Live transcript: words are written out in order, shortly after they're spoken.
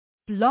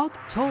Blog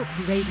Talk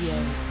Radio.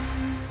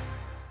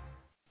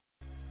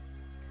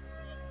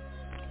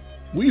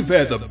 We've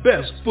had the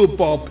best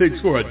football picks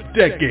for a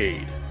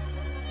decade,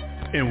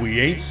 and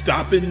we ain't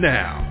stopping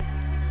now.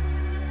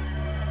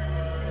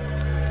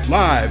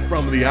 Live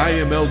from the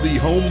IMLD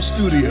home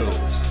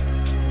studios,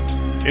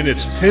 in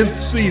its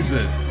 10th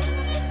season,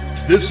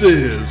 this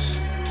is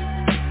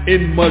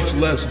In Much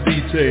Less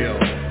Detail,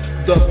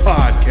 the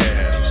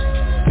podcast,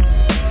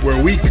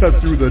 where we cut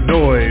through the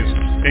noise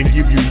and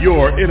give you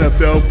your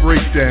NFL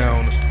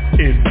breakdown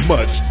in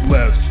much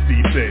less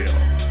detail.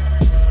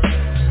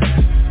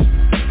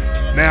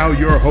 Now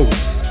your hosts,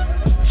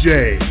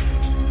 Jay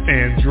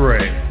and Dre.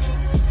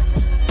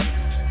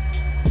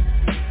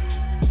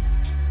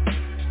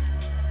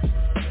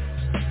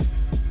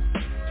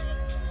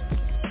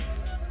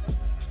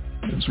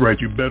 That's right,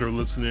 you better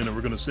listen in, or we're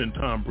going to send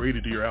Tom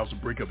Brady to your house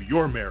and break up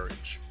your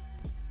marriage.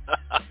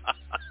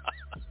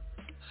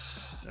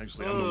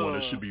 Actually, I'm the one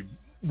that should be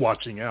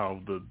watching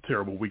out the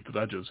terrible week that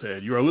I just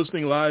had. You are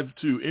listening live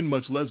to In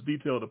Much Less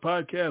Detail, the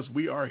podcast.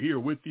 We are here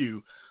with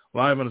you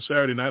live on a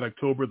Saturday night,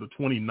 October the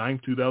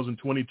 29th,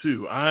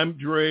 2022. I'm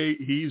Dre.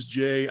 He's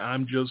Jay.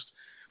 I'm just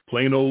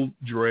plain old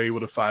Dre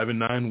with a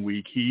 5-9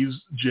 week. He's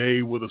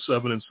Jay with a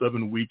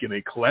 7-7 week in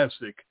a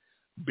classic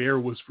bear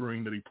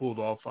whispering that he pulled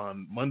off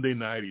on Monday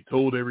night. He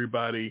told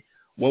everybody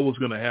what was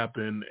going to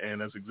happen, and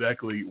that's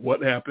exactly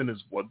what happened.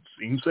 Is what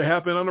seems to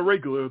happen on a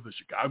regular. The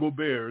Chicago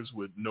Bears,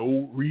 with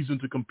no reason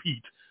to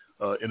compete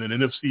in an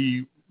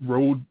NFC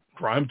road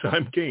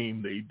primetime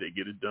game, they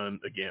get it done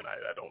again.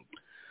 I don't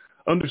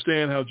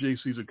understand how Jay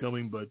sees it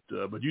coming, but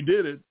you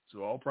did it,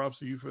 so all props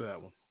to you for that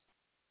one.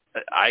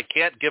 I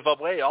can't give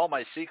away all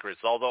my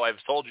secrets, although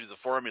I've told you the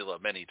formula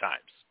many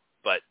times.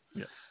 But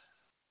yeah.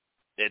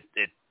 It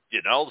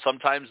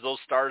sometimes those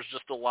stars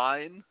just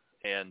align.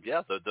 And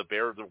yeah, the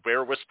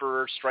bear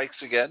whisperer strikes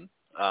again.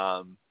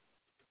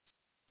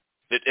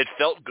 It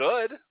felt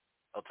good,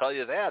 I'll tell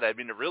you that. I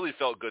mean, it really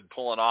felt good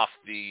pulling off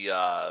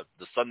the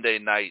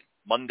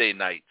Monday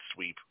night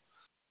sweep,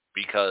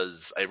 because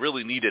I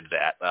really needed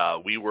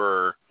that. We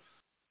were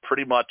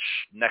pretty much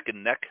neck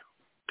and neck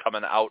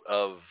coming out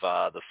of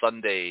the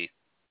Sunday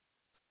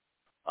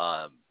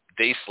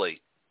day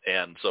slate.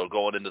 And so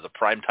going into the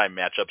primetime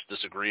matchups,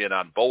 disagreeing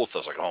on both, I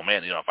was like, oh,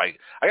 man, if I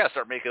got to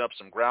start making up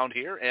some ground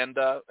here. And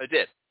I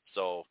did.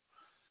 So,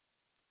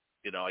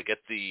 I get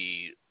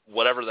the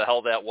whatever the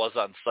hell that was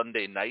on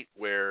Sunday night,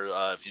 where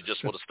if you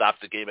just would have stopped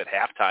the game at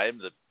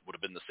halftime, that would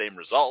have been the same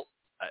result.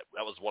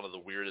 That was one of the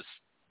weirdest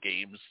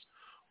games,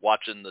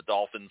 watching the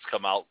Dolphins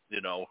come out,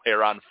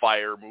 hair on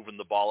fire, moving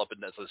the ball up.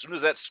 And so as soon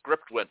as that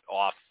script went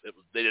off,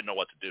 they didn't know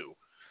what to do.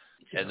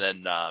 Yeah. And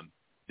then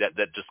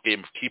that just game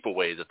of keep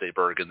away that they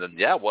burg, and then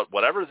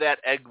whatever that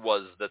egg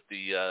was that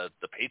the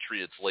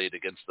Patriots laid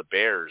against the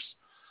Bears,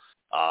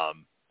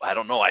 I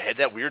don't know. I had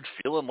that weird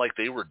feeling like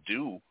they were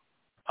due.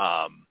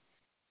 Not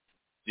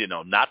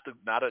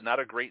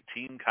a great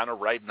team, kind of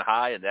riding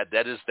high, and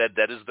that is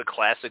the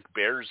classic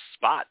Bears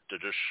spot to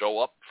just show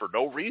up for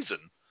no reason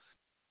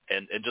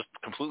and just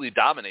completely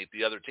dominate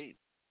the other team.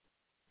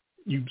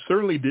 You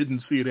certainly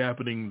didn't see it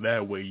happening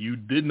that way. You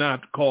did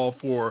not call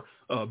for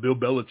Bill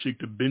Belichick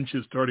to bench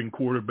his starting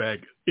quarterback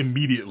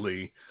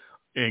immediately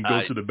and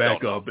go to the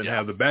backup and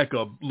have the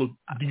backup look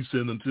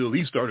decent until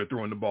he started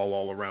throwing the ball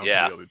all around to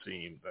the other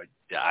team.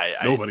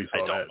 Nobody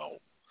saw that. I don't know.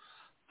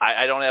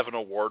 I don't have an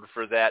award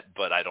for that,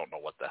 but I don't know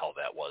what the hell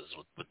that was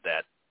with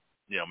that.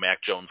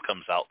 Mac Jones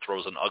comes out,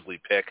 throws an ugly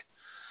pick,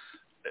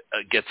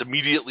 gets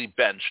immediately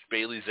benched.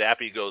 Bailey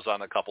Zappi goes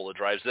on a couple of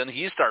drives. Then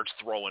he starts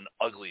throwing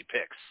ugly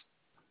picks.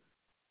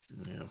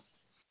 Yeah.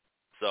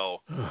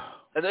 So,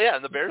 and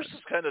the Bears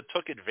just kind of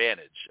took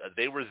advantage.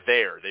 They were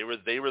there. They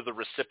were the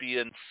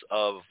recipients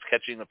of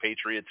catching a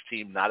Patriots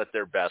team not at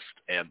their best,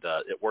 and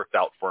it worked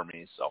out for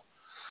me. So,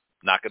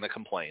 not going to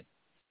complain.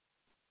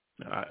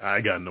 I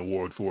got an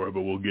award for it,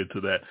 but we'll get to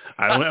that.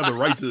 I don't have the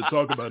right to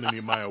talk about any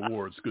of my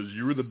awards because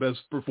you were the best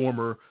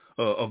performer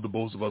of the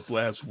both of us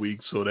last week.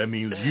 So that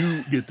means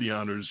you get the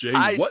honors, Jay.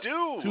 What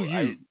to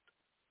you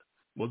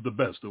was the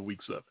best of week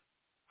 7?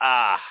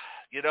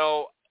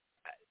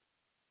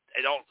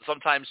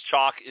 Sometimes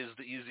chalk is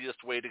the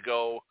easiest way to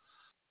go,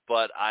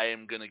 but I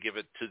am going to give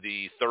it to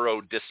the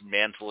thorough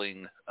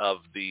dismantling of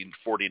the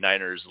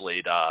 49ers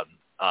laid on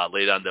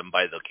them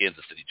by the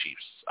Kansas City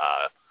Chiefs.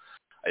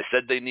 I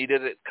said they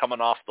needed it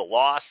coming off the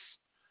loss,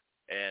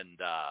 and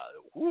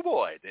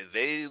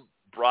they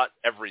brought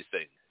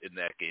everything in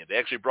that game. They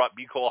actually brought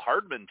Mecole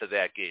Hardman to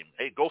that game.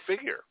 Hey, go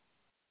figure.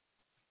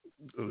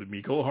 The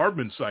Mecole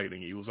Hardman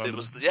sighting. He was on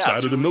the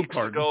side of the milk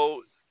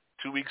carton.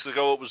 2 weeks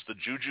ago, it was the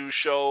Juju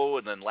show,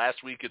 and then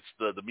last week it's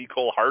the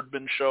Mecole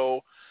Hardman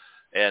show,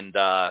 and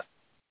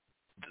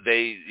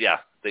they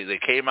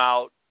came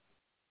out.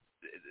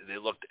 They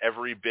looked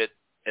every bit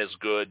as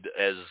good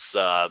as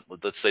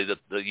let's say that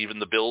even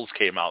the Bills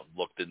came out and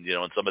looked in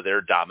some of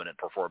their dominant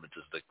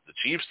performances. The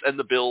Chiefs and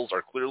the Bills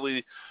are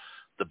clearly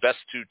the best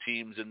two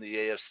teams in the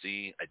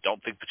AFC. I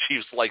don't think the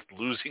Chiefs liked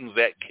losing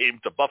that game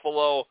to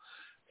Buffalo,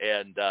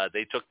 and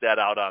they took that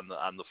out on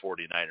the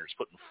 49ers,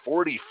 putting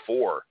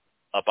 44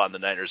 up on the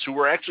Niners, who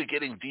were actually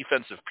getting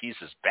defensive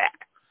pieces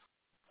back,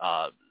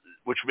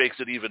 which makes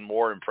it even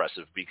more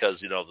impressive because,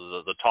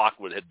 the talk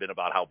had been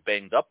about how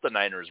banged up the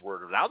Niners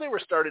were. Now they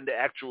were starting to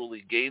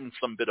actually gain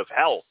some bit of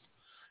health.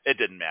 It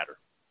didn't matter.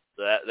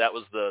 That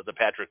was the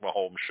Patrick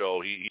Mahomes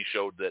show. He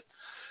showed that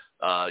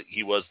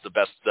he was the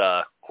best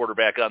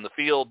quarterback on the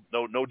field.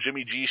 No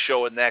Jimmy G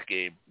show in that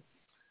game.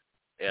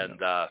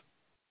 And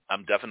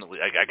I'm definitely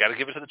 – I got to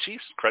give it to the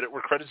Chiefs. Credit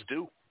where credit's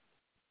due.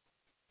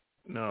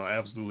 No,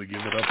 absolutely.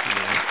 Give it up to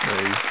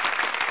them.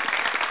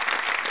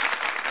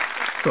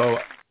 So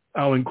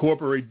I'll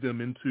incorporate them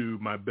into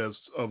my best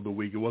of the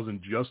week. It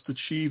wasn't just the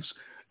Chiefs.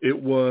 It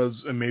was,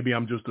 and maybe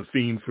I'm just a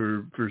fiend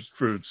for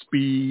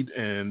speed,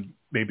 and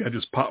maybe I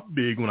just pop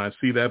big when I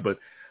see that, but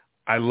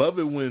I love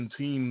it when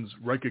teams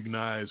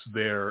recognize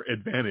their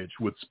advantage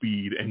with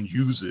speed and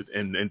use it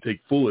and take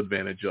full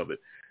advantage of it.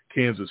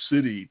 Kansas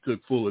City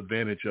took full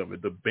advantage of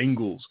it. The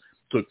Bengals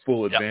took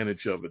full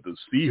advantage of it. The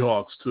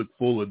Seahawks took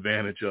full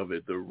advantage of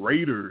it. The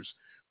Raiders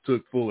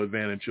took full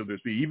advantage of their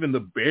speed. Even the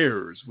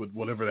Bears, with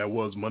whatever that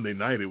was Monday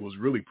night, it was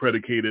really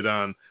predicated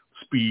on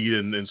speed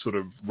and sort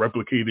of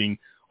replicating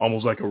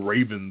almost like a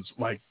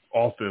Ravens-like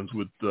offense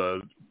with,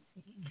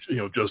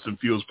 Justin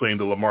Fields playing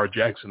the Lamar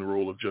Jackson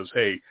role of just,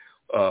 hey,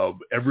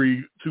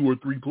 every 2 or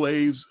 3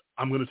 plays,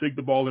 I'm going to take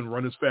the ball and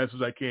run as fast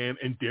as I can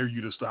and dare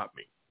you to stop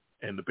me.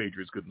 And the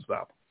Patriots couldn't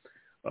stop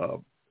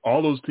them.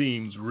 All those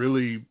teams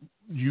really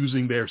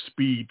using their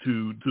speed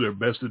to their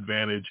best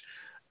advantage.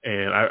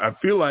 And I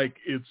feel like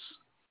it's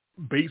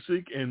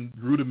basic and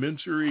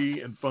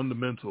rudimentary and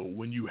fundamental.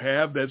 When you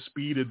have that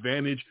speed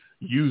advantage,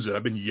 use it.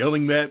 I've been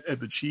yelling that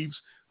at the Chiefs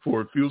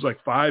for it feels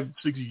like 5-6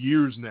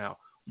 years now.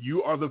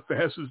 You are the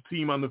fastest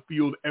team on the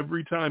field.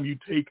 Every time you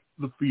take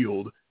the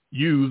field,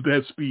 use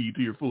that speed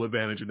to your full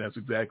advantage, and that's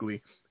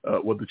exactly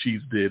what the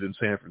Chiefs did in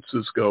San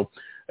Francisco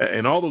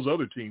and all those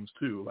other teams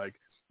too. Like,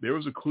 there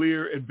was a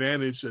clear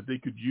advantage that they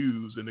could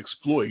use and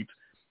exploit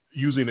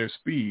using their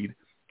speed.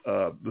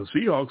 The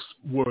Seahawks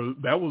was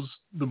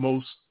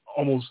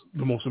almost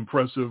the most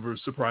impressive or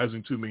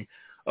surprising to me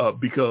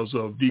because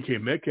of DK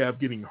Metcalf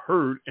getting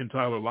hurt and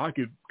Tyler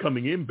Lockett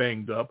coming in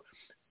banged up.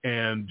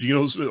 And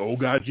Geno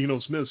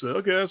Smith said,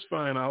 okay, that's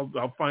fine.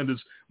 I'll find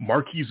this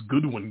Marquise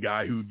Goodwin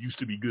guy who used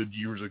to be good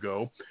years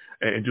ago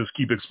and just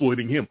keep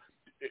exploiting him.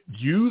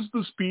 Use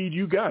the speed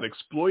you got.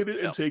 Exploit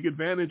it and take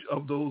advantage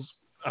of those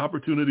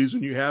opportunities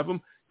when you have them,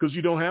 because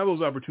you don't have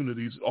those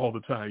opportunities all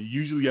the time. You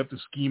usually have to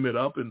scheme it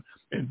up and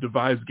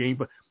devise game.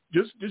 But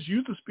just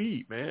use the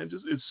speed, man.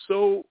 It's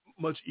so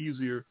much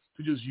easier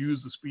to just use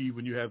the speed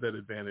when you have that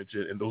advantage.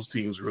 And those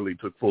teams really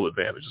took full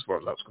advantage as far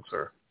as I was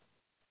concerned.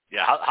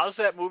 Yeah, how's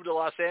that move to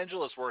Los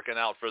Angeles working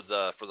out for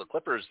the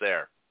Clippers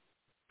there?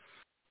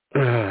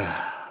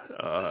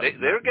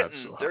 They're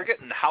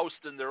getting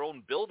housed in their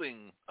own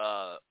building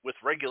with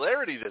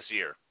regularity this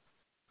year.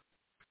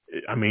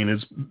 I mean,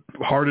 it's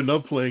hard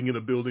enough playing in a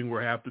building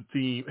where half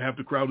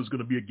the crowd is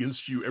going to be against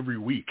you every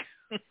week.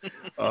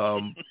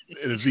 And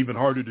it's even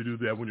harder to do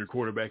that when your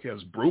quarterback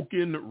has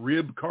broken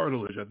rib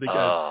cartilage. I think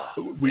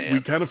we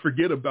kind of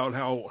forget about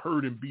how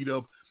hurt and beat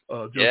up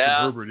Justin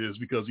Herbert is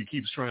because he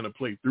keeps trying to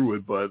play through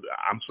it, but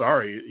I'm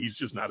sorry, he's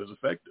just not as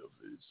effective.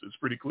 It's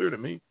pretty clear to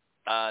me.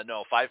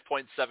 No,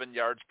 5.7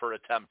 yards per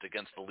attempt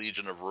against the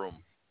Legion of Room.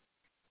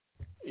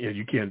 Yeah,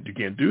 you can't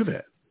do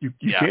that. You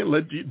can't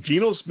let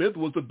Geno Smith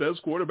was the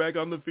best quarterback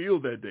on the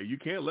field that day. You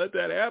can't let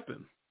that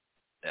happen.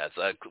 Yeah,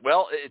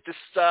 it's just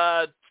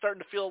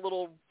starting to feel a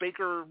little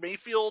Baker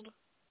Mayfield,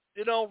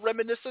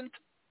 reminiscent.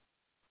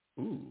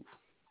 Ooh.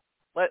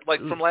 Like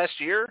from last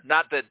year,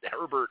 not that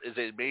Herbert is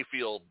a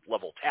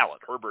Mayfield-level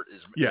talent. Herbert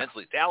is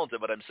immensely talented,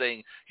 but I'm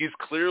saying he's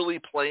clearly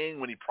playing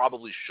when he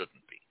probably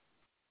shouldn't be.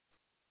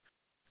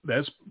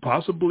 That's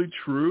possibly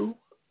true.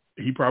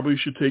 He probably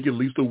should take at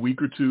least a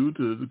week or two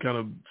to kind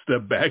of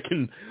step back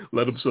and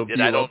let himself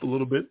heal up a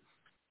little bit.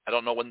 I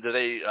don't know when are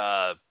they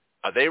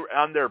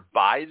on their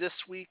bye this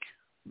week?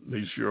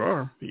 They sure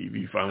are.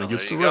 He finally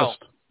gets to go.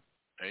 rest.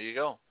 There you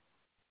go.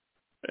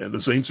 And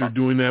the Saints are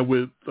doing that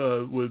with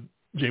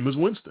Jameis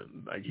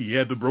Winston. Like, he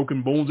had the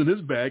broken bones in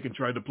his back and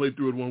tried to play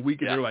through it one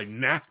week, and they're like,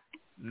 nah,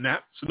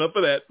 it's enough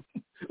of that.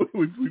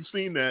 We've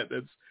seen that.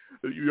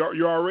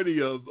 You're already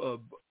a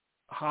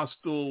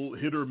hostile,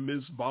 hit or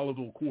miss,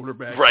 volatile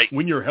quarterback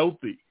when you're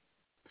healthy.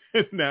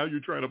 And now you're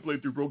trying to play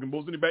through broken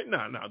bones in your back.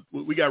 No,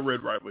 we got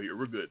Red Rifle here.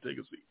 We're good. Take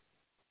a seat.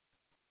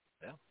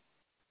 Yeah.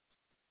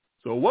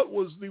 So what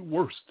was the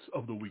worst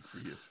of the week for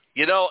you?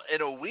 In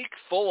a week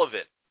full of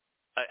it,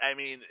 I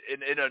mean,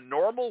 in a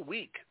normal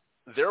week,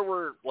 there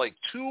were like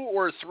 2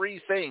 or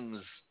 3 things,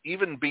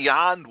 even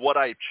beyond what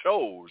I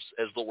chose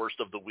as the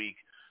worst of the week,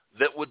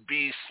 that would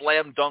be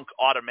slam dunk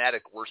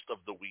automatic worst of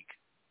the week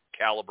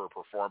caliber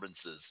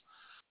performances.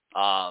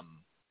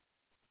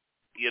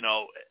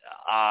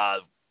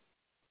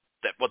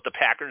 That what the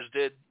Packers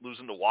did,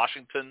 losing to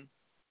Washington,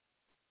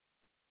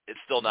 it's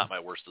still not my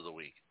worst of the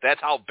week.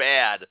 That's how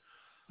bad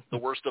the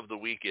worst of the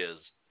week is.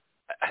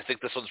 I think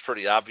this one's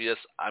pretty obvious.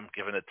 I'm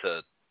giving it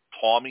to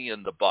Tommy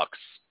and the Bucks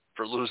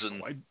for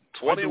losing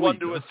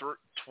 21-3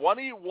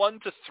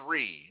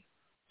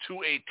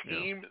 to a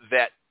team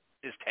that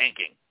is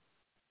tanking.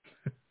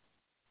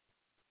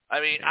 I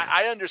mean,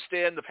 I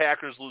understand the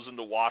Packers losing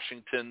to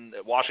Washington.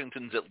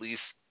 Washington's at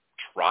least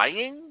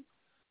trying.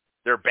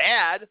 They're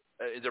bad.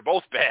 They're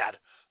both bad.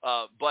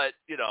 But,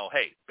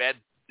 hey, bad,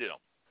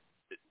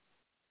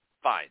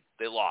 fine.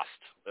 They lost.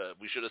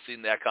 We should have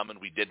seen that coming.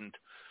 We didn't.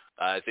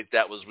 I think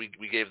that was we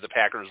gave the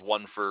Packers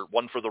one for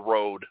the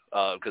road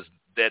because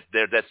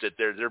that's it.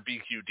 They're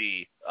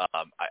BQD.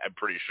 I'm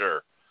pretty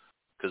sure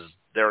because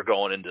they're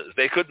going into.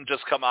 They couldn't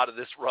just come out of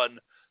this run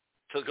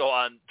to go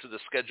on to the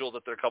schedule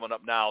that they're coming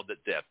up now. That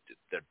they're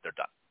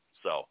done.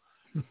 So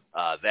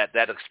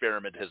that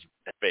experiment has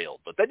failed.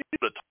 But then you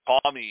go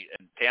to Tommy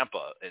and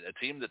Tampa, and a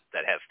team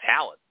that has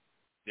talent.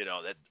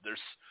 That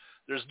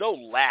there's no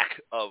lack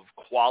of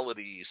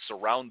quality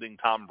surrounding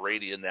Tom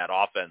Brady in that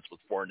offense with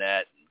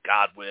Fournette and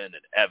Godwin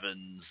and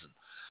Evans,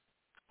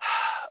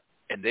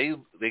 and they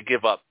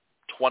give up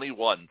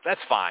 21. That's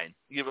fine,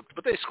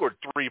 but they scored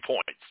 3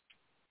 points,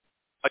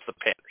 like the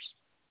Panthers.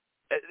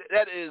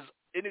 That is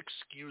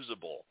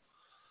inexcusable.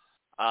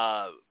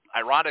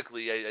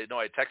 Ironically, I know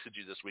I texted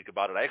you this week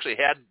about it. I actually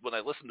had, when I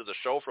listened to the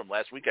show from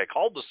last week, I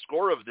called the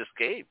score of this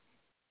game.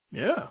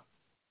 Yeah.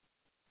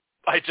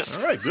 I just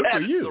all right, good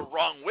had for you. the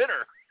wrong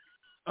winner.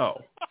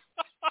 Oh.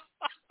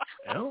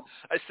 Well.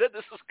 I said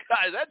that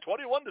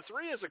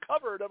 21-3 is a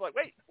cover, and I'm like,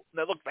 wait. And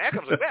I looked back, I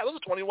was like, man, this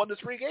is a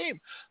 21-3 game.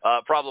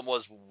 Problem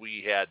was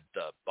we had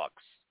the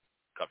Bucks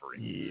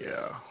covering.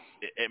 Yeah.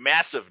 A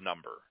massive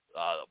number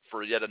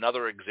for yet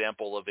another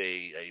example of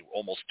a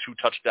almost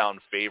 2-touchdown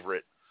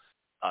favorite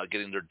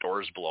getting their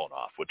doors blown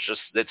off, which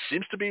it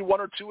seems to be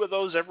 1 or 2 of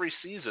those every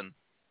season.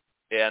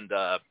 And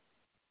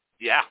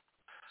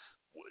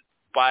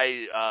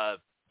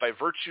by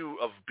virtue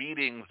of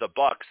beating the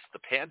Bucks, the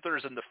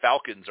Panthers and the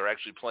Falcons are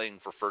actually playing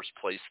for first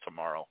place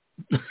tomorrow.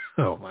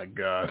 Oh my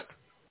God!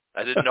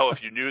 I didn't know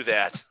if you knew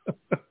that.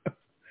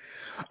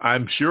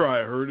 I'm sure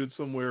I heard it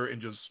somewhere and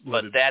just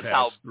let it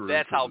pass through.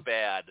 That's how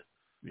bad.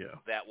 Yeah.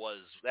 That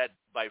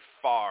by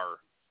far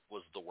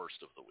was the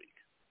worst of the week.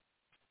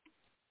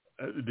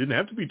 It didn't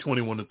have to be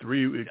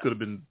 21-3. It could have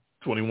been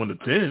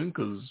 21-10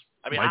 because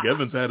Mike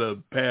Evans had a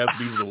pass.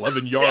 He was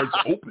 11 yards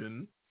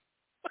open.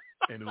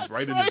 And it was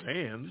right in his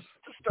hands.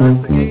 To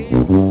start the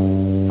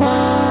game.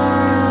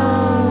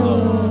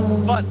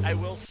 But I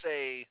will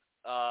say,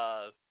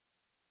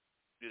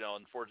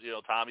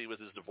 unfortunately, Tommy with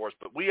his divorce,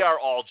 but we are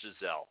all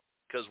Giselle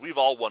because we've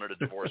all wanted a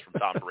divorce from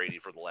Tom Brady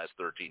for the last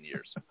 13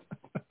 years.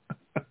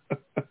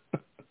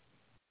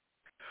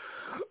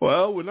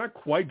 Well, we're not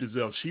quite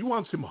Giselle. She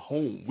wants him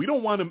home. We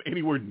don't want him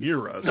anywhere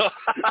near us.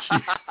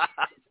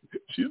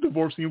 She's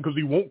divorcing him because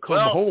he won't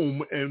come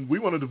home, and we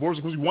want to divorce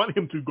him because we want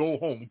him to go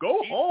home. Go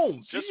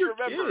home. See your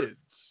kids.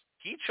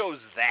 He chose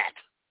that.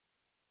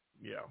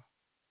 Yeah.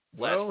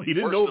 Well, he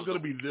didn't know it was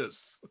going to be this.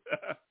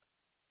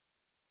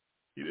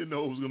 He didn't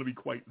know it was going to be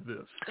quite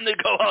this. And they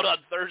go out on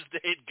Thursday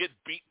and get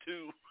beat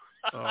too.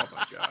 Oh,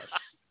 my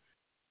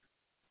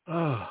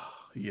gosh.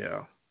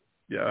 Yeah.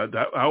 Yeah.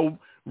 How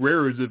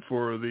rare is it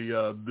for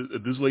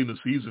this late in the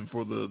season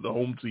for the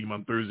home team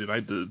on Thursday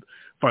night to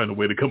find a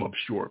way to come up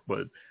short?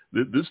 But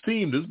this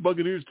team, this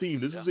Buccaneers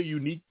team, this is a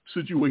unique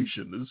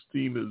situation. This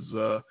team is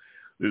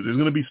there's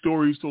going to be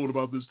stories told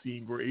about this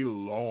team for a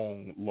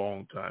long,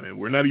 long time, and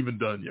we're not even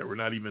done yet. We're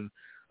not even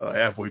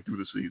halfway through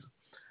the season.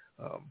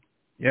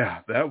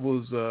 That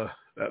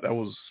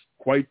was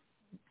quite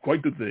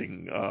the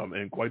thing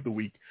and quite the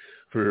week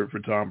for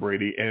Tom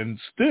Brady. And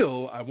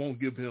still, I won't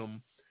give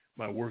him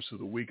my worst of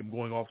the week. I'm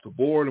going off the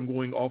board. I'm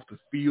going off the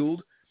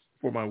field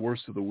for my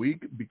worst of the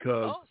week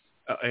because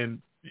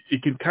and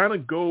it can kind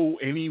of go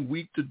any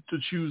week to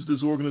choose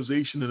this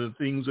organization and the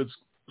things that's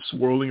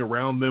swirling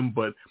around them,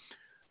 but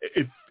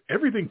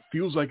everything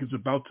feels like it's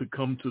about to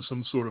come to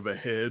some sort of a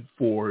head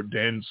for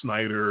Dan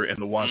Snyder and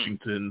the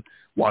Washington's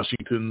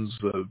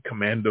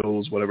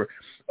Commandos, whatever.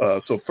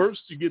 So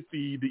first you get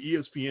the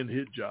ESPN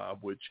hit job,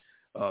 which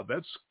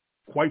that's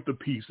quite the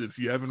piece. If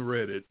you haven't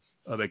read it,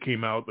 that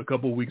came out a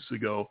couple of weeks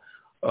ago.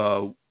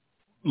 A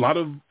lot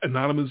of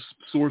anonymous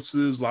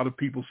sources, a lot of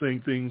people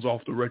saying things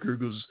off the record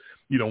because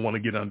you don't want to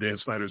get on Dan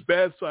Snyder's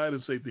bad side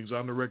and say things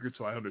on the record,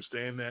 so I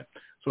understand that.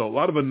 So a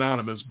lot of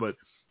anonymous, but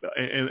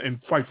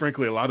and quite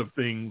frankly, a lot of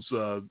things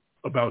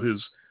about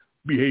his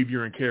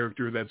behavior and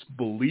character that's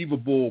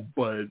believable,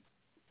 but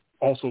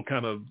also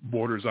kind of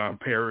borders on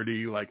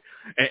parody. Like,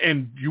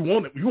 and you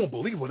won't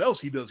believe what else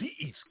he does. He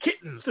eats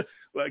kittens,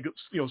 like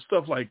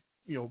stuff like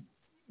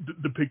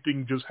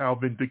depicting just how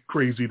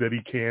crazy that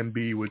he can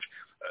be, which.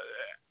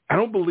 I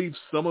don't believe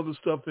some of the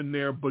stuff in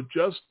there, but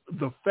just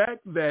the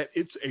fact that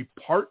it's a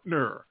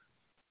partner.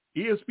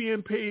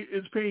 ESPN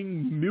is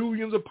paying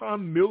millions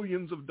upon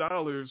millions of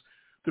dollars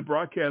to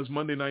broadcast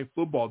Monday Night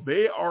Football.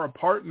 They are a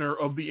partner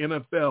of the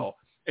NFL,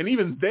 and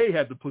even they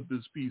had to put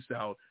this piece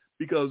out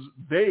because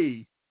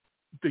they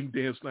think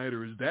Dan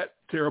Snyder is that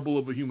terrible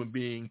of a human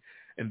being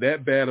and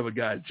that bad of a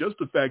guy. Just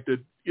the fact that,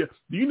 do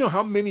you know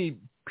how many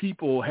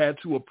people had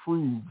to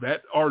approve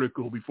that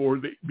article before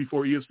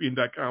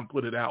ESPN.com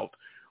put it out?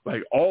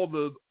 Like all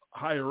the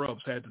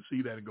higher-ups had to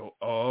see that and go,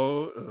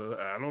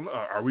 I don't know.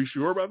 Are we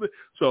sure about this?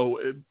 So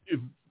if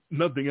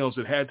nothing else,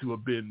 it had to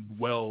have been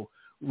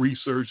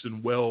well-researched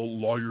and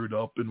well-lawyered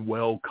up and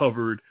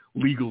well-covered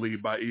legally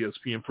by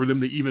ESPN for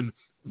them to even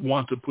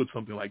want to put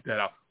something like that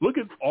out. Look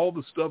at all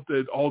the stuff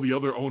that all the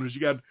other owners,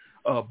 you got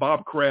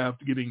Bob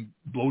Kraft getting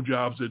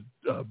blowjobs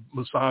at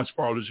massage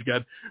parlors. You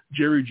got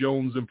Jerry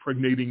Jones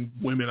impregnating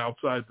women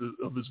outside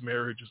of his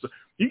marriage.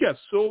 You got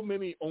so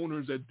many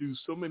owners that do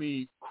so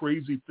many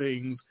crazy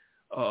things,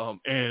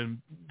 and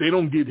they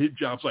don't get hit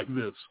jobs like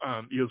this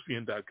on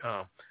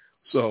ESPN.com.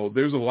 So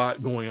there's a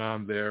lot going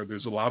on there.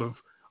 There's a lot of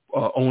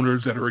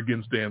owners that are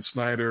against Dan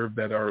Snyder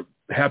that are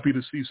happy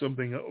to see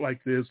something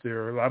like this.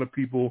 There are a lot of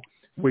people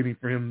waiting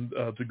for him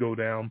to go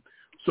down.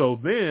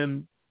 So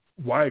then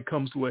why it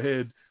comes to a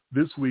head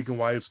this week and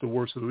why it's the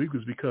worst of the week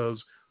is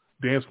because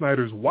Dan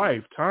Snyder's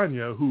wife,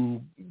 Tanya, who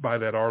by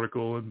that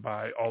article and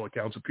by all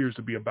accounts appears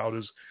to be about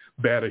as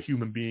bad a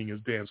human being as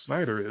Dan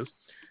Snyder is,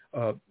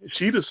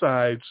 she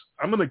decides,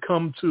 I'm going to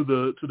come to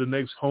the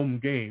next home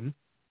game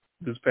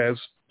this past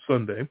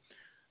Sunday,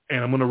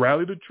 and I'm going to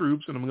rally the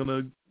troops, and I'm going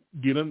to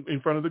get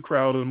in front of the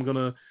crowd, and I'm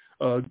going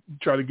to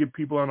try to get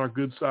people on our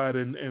good side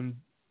and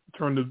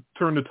turn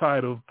the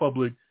tide of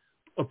public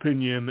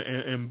opinion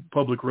and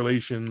public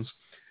relations.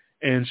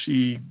 And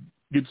she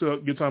gets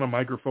on a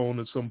microphone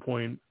at some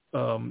point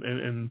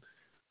and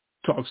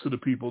talks to the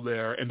people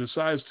there and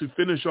decides to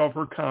finish off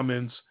her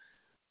comments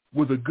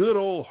with a good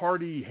old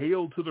hearty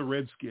hail to the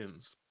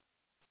Redskins.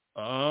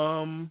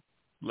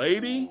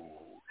 Lady?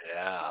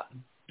 Yeah.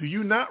 Do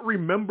you not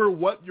remember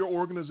what your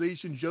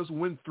organization just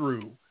went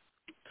through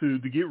to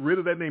get rid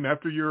of that name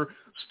after your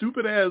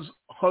stupid-ass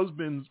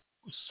husband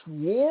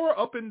swore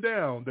up and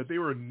down that they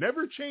were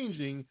never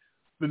changing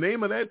the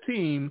name of that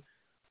team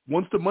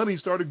once the money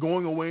started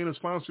going away and the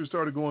sponsors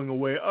started going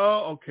away?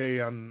 Oh, okay,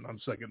 on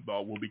second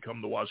thought, we'll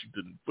become the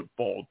Washington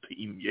football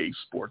team, yay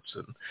sports,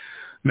 and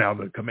now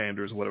the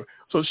Commanders, whatever.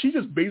 So she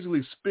just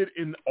basically spit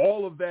in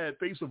all of that,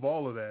 face of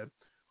all of that.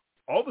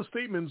 All the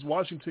statements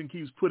Washington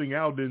keeps putting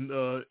out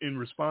in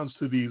response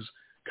to these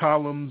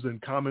columns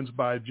and comments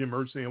by Jim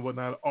Irsay and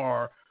whatnot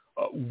are,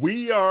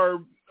 we are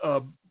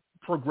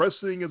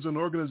progressing as an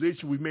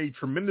organization. We've made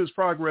tremendous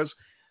progress.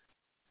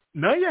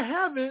 No, you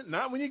haven't.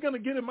 Not when you're going to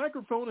get a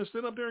microphone and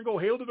stand up there and go,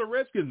 hail to the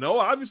Redskins. No,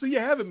 obviously you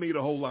haven't made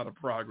a whole lot of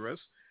progress.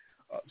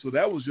 So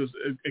that was just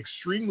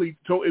extremely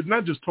it's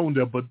not just tone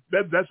deaf, but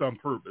that's on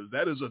purpose.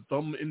 That is a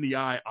thumb in the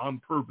eye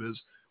on purpose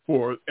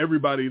for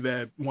everybody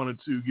that wanted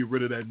to get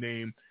rid of that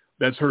name.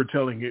 That's her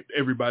telling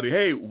everybody,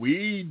 hey,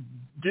 we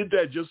did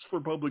that just for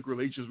public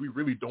relations. We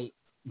really don't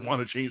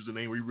want to change the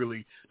name. We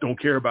really don't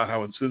care about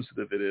how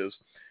insensitive it is.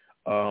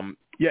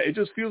 It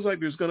just feels like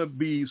there's going to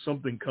be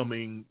something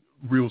coming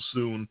real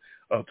soon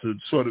to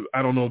sort of,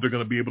 I don't know if they're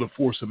going to be able to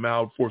force him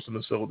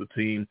to sell the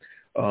team.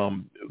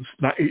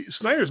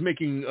 Snyder's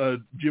making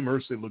Jim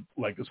Irsay look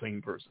like the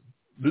same person.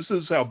 This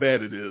is how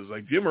bad it is.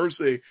 Like Jim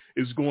Irsay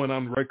is going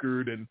on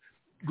record and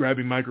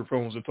grabbing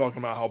microphones and talking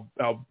about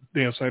how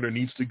Dan Snyder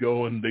needs to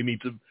go and they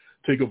need to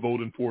take a vote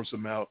and force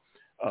him out.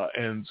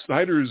 And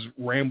Snyder's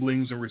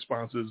ramblings and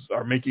responses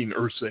are making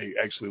Irsay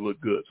actually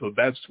look good. So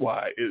that's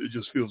why it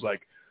just feels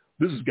like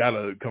this has got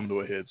to come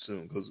to a head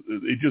soon because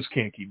it just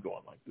can't keep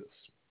going like this.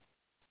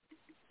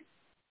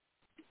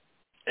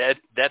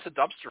 That's a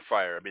dumpster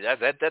fire. I mean,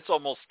 that's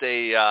almost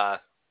a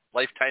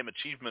lifetime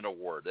achievement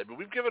award. I mean,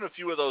 we've given a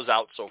few of those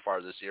out so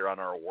far this year on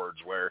our awards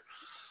where,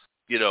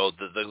 you know,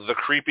 the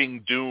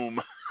creeping doom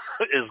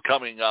is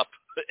coming up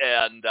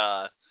and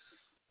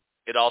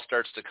it all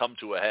starts to come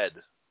to a head.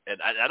 And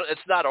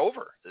it's not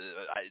over.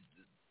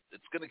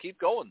 It's going to keep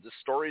going.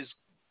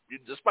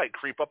 This might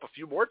creep up a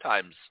few more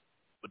times.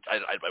 But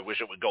I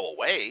wish it would go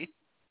away.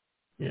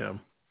 Yeah.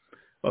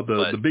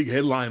 The big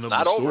headline of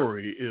the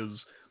story is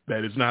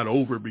that it's not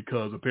over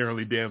because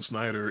apparently Dan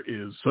Snyder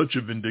is such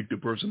a vindictive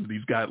person that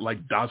he's got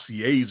like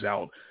dossiers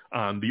out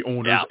on the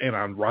owners and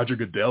on Roger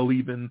Goodell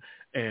even.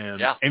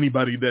 And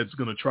anybody that's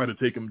going to try to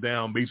take him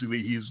down,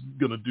 basically he's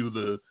going to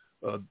do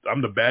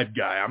I'm the bad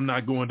guy. I'm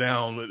not going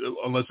down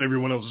unless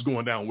everyone else is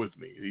going down with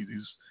me.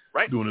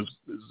 He's doing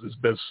his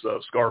best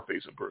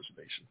Scarface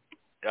impersonation.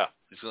 Yeah,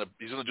 he's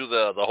gonna do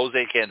the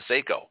Jose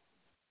Canseco.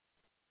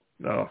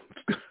 No,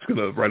 he's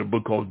gonna write a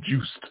book called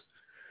Juiced.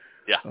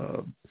 Yeah,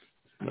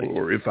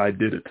 or If I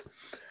Did It.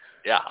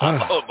 Yeah,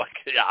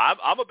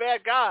 I'm a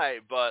bad guy,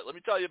 but let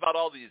me tell you about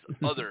all these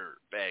other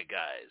bad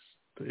guys.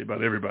 Tell you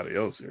about everybody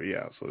else here.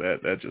 Yeah, so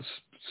that just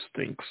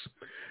stinks.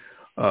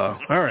 All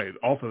right,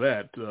 off of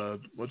that,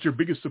 what's your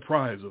biggest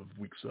surprise of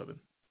Week 7?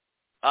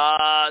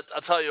 I'll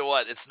tell you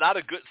what, it's not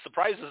a good.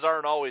 Surprises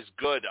aren't always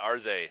good, are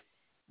they?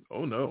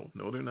 Oh, no,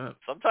 they're not.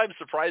 Sometimes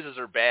surprises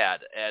are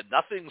bad, and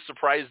nothing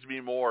surprised me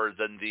more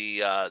than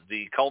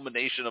the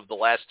culmination of the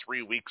last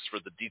 3 weeks for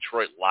the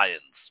Detroit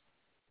Lions.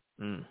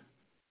 Mm.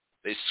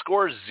 They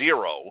score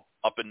 0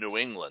 up in New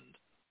England.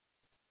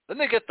 Then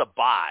they get the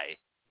bye,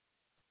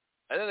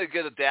 and then they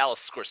get a Dallas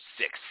score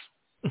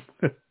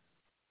 6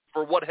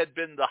 for what had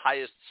been the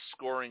highest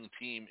scoring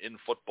team in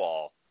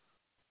football,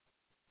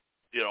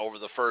 you know, over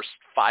the first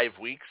 5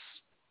 weeks.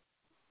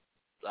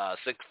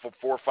 4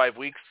 or 5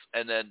 weeks,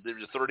 and then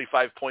there's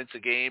 35 points a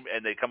game,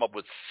 and they come up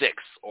with 6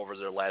 over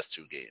their last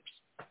 2 games.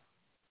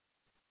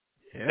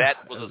 Yeah,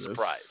 that was a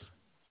surprise.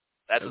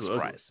 That's a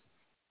surprise.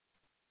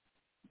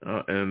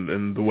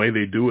 And the way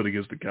they do it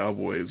against the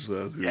Cowboys,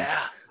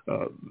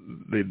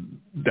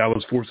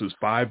 Dallas forces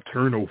 5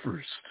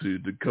 turnovers to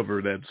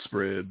cover that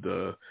spread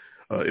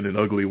in an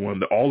ugly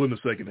one, all in the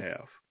second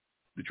half.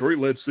 Detroit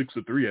led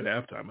 6-3 at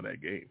halftime of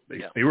that game.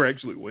 They were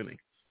actually winning.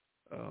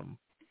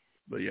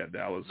 But yeah,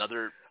 Dallas.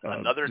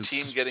 Another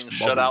team getting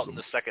shut out in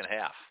the second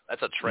half.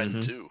 That's a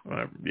trend too.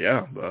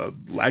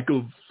 Lack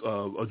of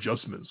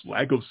adjustments,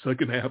 lack of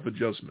second half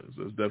adjustments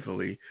has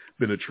definitely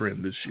been a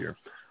trend this year.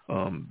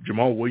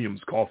 Jamal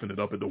Williams coughing it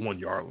up at the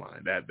 1-yard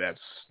line.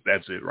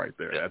 That's it right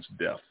there. That's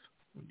death.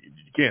 You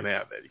can't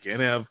have that. You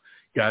can't have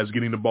guys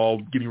getting the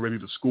ball, getting ready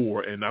to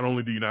score, and not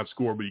only do you not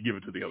score, but you give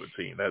it to the other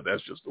team.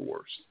 That's just the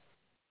worst.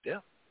 Yeah,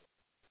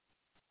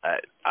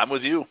 I'm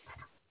with you.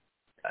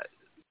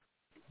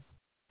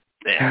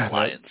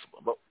 Lions.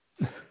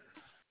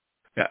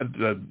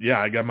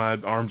 I got my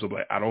arms up.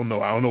 Like, I don't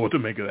know what to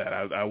make of that.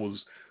 I was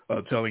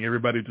telling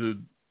everybody to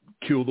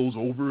kill those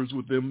overs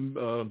with them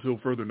until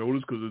further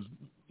notice, because it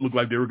looked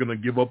like they were going to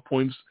give up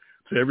points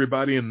to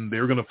everybody, and they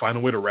were going to find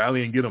a way to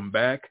rally and get them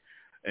back.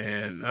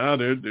 And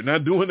they're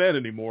not doing that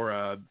anymore.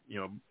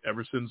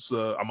 Ever since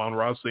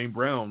Amon-Ra St.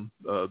 Brown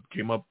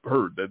came up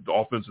hurt, that the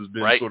offense has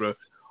been sort of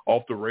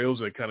off the rails.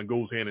 That kind of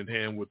goes hand in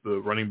hand with the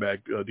running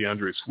back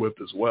DeAndre Swift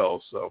as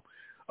well. So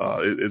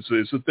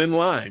it's a thin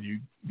line. You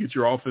get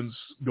your offense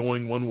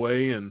going one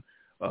way, and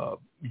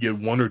you get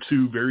 1 or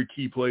 2 very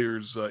key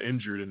players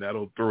injured, and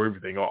that'll throw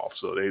everything off.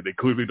 So they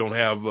clearly don't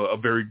have a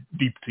very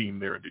deep team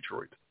there in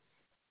Detroit.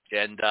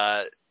 And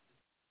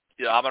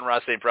Amon-Ra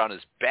St. Brown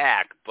is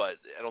back, but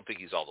I don't think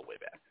he's all the way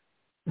back.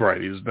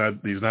 Right, he's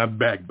not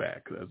back.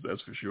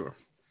 That's for sure.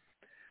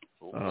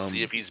 We'll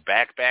see if he's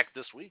back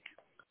this week.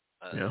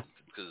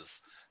 Because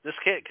this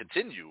can't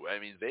continue. I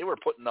mean, they were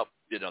putting up,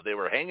 they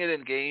were hanging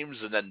in games,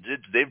 and then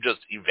they've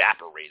just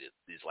evaporated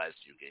these last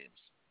few games.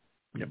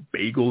 Yeah,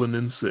 bagel and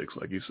then 6,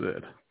 like you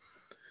said.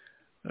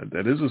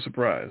 That is a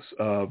surprise.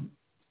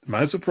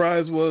 My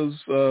surprise was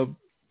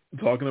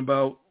talking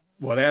about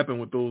what happened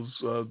with those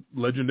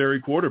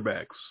legendary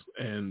quarterbacks,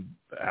 and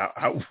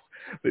how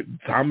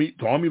Tommy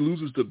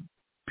loses to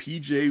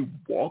P.J.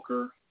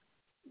 Walker.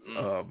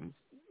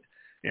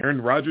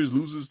 Aaron Rodgers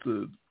loses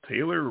to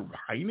Taylor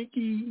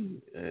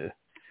Heineke.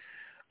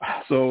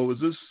 So is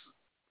this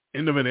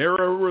end of an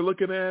era we're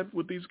looking at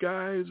with these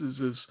guys? Is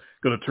this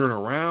going to turn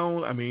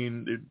around? I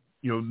mean,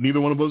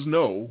 neither one of us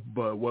know,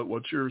 but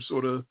what's your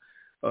sort of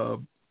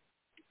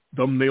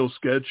thumbnail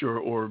sketch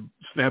or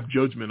snap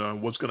judgment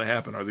on what's going to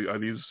happen? Are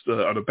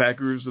the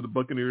Packers or the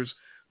Buccaneers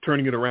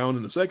turning it around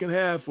in the second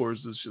half, or is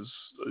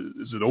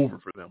it over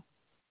for them?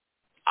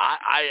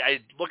 I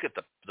look at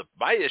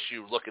my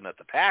issue looking at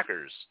the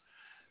Packers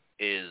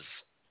is,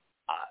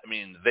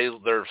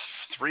 they're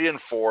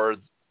 3-4,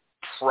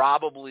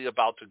 probably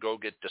about to go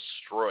get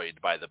destroyed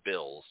by the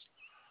Bills,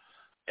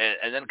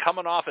 and then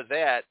coming off of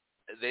that,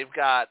 they've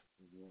got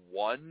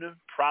one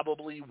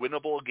probably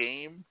winnable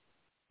game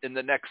in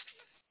the next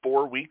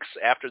 4 weeks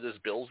after this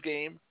Bills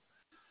game.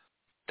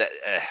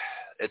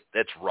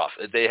 It's rough.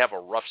 They have a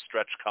rough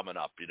stretch coming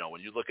up.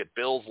 When you look at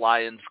Bills,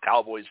 Lions,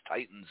 Cowboys,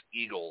 Titans,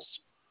 Eagles,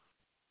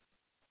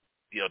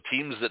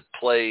 teams that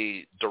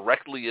play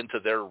directly into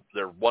their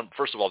one.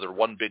 First of all, their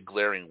one big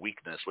glaring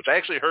weakness, which I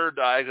actually heard.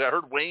 I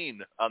heard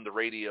Wayne on the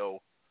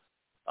radio.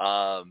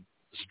 Was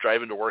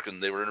driving to work,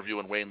 and they were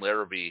interviewing Wayne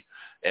Larrabee,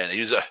 and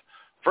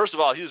first of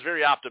all, he was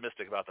very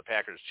optimistic about the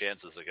Packers'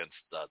 chances against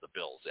the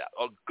Bills. Yeah.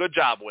 Oh, good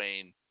job,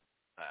 Wayne.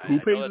 Who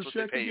pays that's the what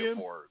check they pay again? you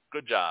for.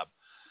 Good job.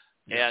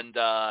 Yeah. And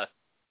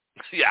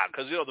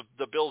because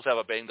the Bills have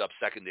a banged up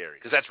secondary,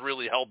 because that's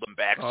really held them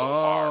back so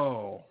far.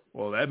 Oh,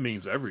 well, that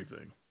means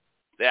everything.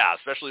 Yeah,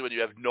 especially when you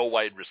have no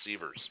wide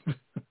receivers.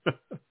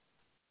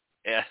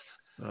 And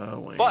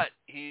but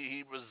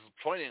he was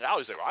pointing out,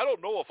 he's like, I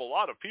don't know if a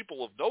lot of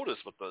people have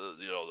noticed, but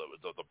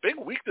the big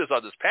weakness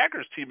on this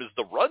Packers team is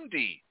the run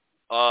D.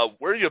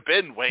 Where you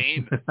been,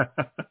 Wayne?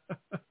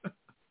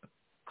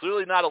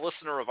 Clearly not a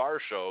listener of our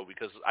show,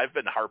 because I've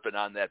been harping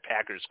on that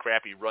Packers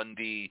crappy run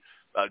D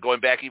going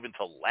back even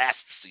to last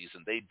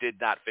season. They did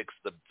not fix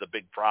the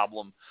big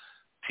problem.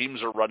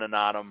 Teams are running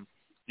on them.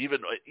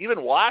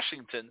 Even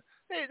Washington,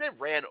 they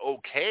ran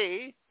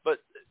okay, but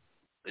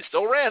they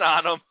still ran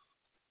on them.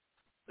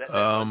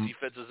 That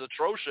defense is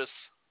atrocious.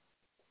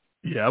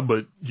 Yeah,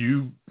 but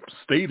you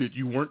stated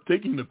you weren't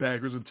taking the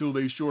Packers until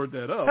they shored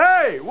that up.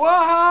 Hey,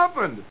 what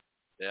happened?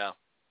 Yeah,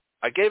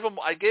 I gave them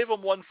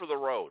one for the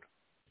road.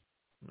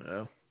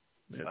 Yeah.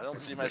 I don't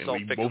see myself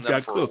picking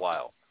them for a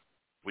while.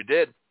 We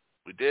did.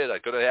 I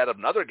could have had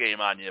another game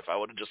on you if I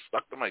would have just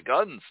stuck to my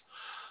guns.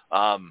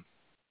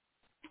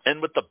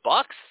 And with the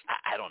Bucks,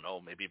 I don't know.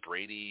 Maybe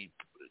Brady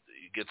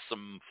gets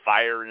some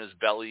fire in his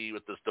belly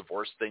with this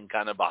divorce thing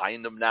kind of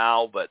behind him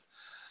now, but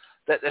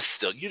that's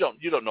still, you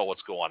don't know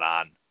what's going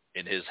on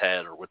in his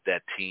head or with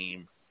that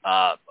team.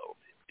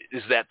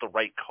 Is that the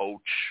right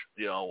coach?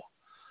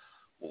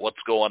 what's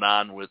going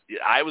on with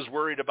 – I was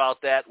worried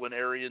about that when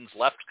Arians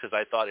left because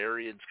I thought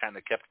Arians kind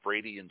of kept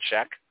Brady in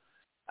check.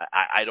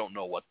 I don't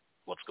know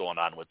what's going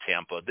on with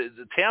Tampa.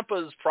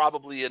 Tampa's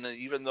probably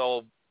even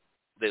though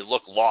they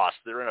look lost,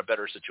 they're in a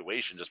better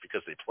situation just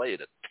because they play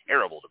in a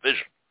terrible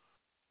division.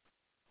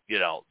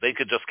 They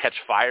could just catch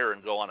fire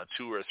and go on a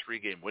 2 or 3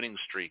 game winning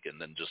streak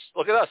and then just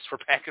look at us. We're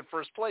back in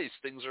first place.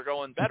 Things are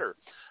going better.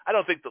 I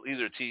don't think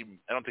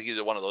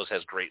either one of those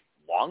has great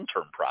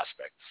long-term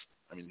prospects.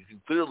 I mean, you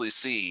can clearly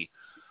see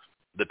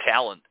the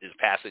talent is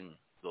passing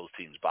those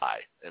teams by.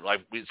 And like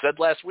we said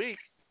last week,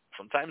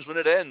 sometimes when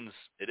it ends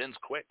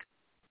quick.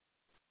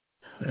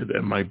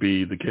 That might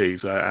be the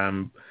case.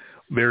 I'm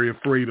very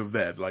afraid of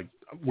that. Like,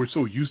 we're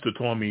so used to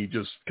Tommy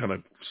just kind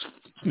of,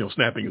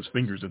 snapping his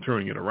fingers and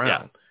turning it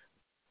around.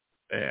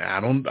 Yeah.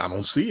 I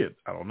don't see it.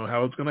 I don't know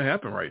how it's going to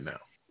happen right now.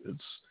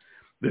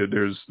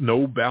 There's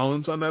no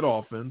balance on that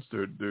offense.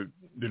 They're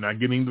not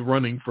getting the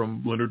running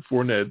from Leonard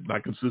Fournette,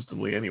 not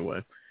consistently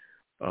anyway.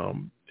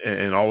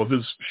 And all of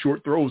his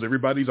short throws,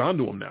 everybody's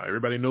onto him now.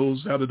 Everybody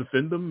knows how to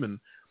defend him, and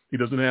he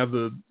doesn't have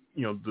the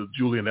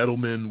Julian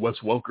Edelman, Wes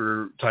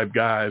Welker type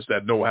guys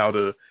that know how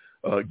to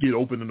get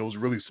open in those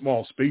really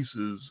small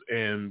spaces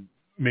and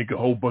make a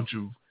whole bunch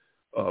of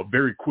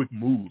very quick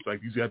moves.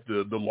 Like, he's got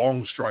the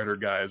long strider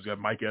guys, he's got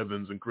Mike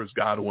Evans and Chris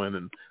Godwin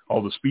and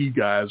all the speed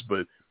guys,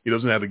 but he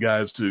doesn't have the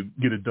guys to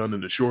get it done in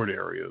the short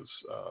areas.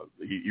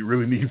 He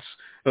really needs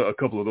a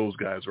couple of those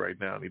guys right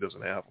now, and he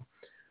doesn't have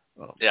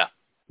them.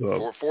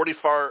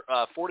 44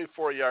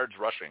 yards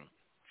rushing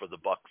for the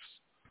Bucs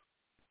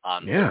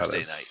on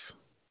Thursday night.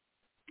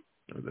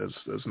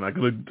 That's not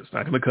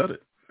gonna cut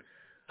it.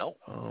 No.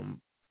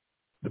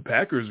 The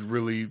Packers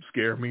really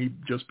scare me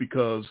just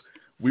because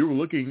we were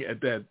looking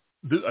at at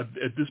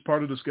this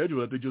part of the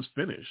schedule that they just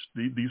finished.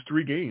 These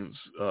 3 games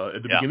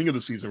at the beginning of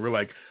the season, we're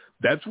like,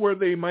 that's where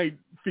they might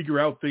figure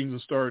out things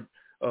and start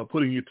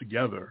putting it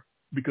together,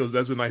 because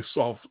that's a nice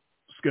soft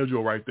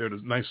schedule right there.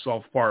 There's a nice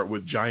soft part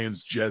with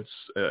Giants, Jets,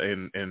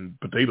 and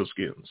potato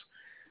skins,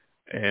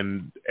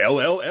 and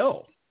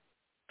LLL,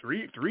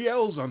 three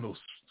L's on those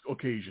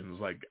occasions.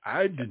 Like,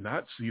 I did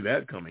not see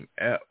that coming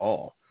at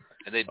all.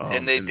 And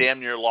they damn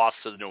near lost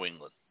to New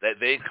England. That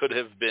they could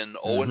have been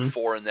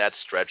 0-4 in that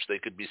stretch. They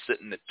could be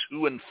sitting at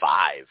 2-5.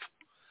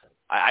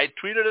 I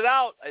tweeted it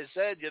out. I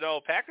said,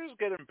 Packers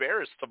get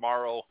embarrassed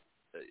tomorrow.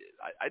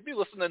 I'd be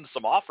listening to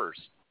some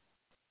offers.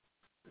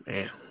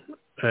 Man.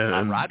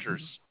 On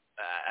Rodgers.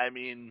 I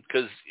mean,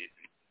 because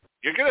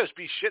you're going to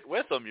be shit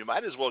with him. You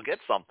might as well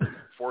get something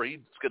before he's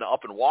going to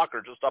up and walk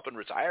or just up and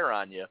retire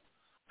on you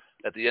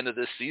at the end of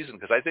this season.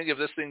 Because I think if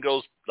this thing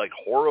goes like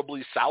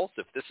horribly south,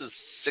 if this is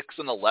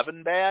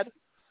 6-11 bad,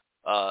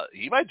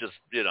 he might just,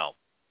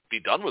 be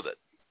done with it.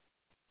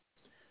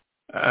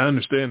 I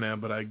understand that,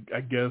 but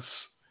I guess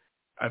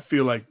I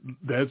feel like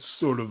that's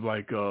sort of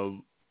like a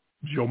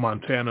Joe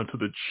Montana to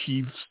the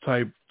Chiefs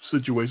type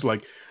situation.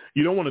 Like,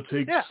 you don't want to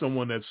take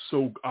someone that's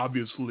so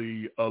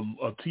obviously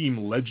a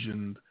team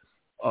legend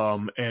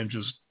and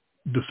just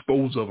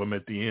dispose of him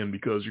at the end,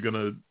 because you're going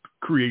to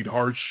create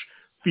harsh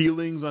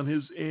feelings on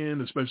his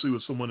end, especially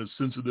with someone as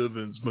sensitive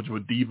and as much of a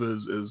diva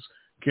as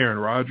Aaron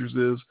Rodgers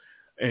is.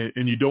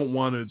 And you don't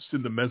want to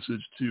send a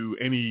message to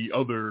any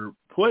other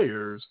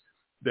players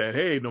that,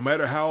 hey, no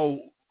matter how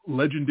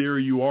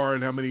legendary you are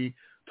and how many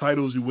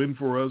titles you win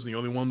for us, and you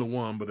only won the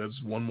one, but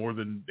that's one more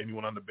than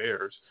anyone on the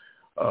Bears.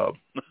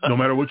 No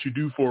matter what you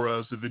do for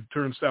us, if it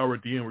turns sour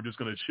at the end, we're just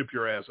going to ship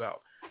your ass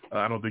out.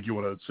 I don't think you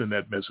want to send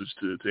that message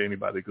to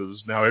anybody,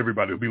 because now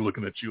everybody will be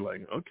looking at you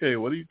like, okay,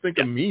 what do you think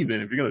of me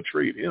then if you're going to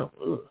trade him?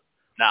 Ugh.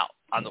 Now,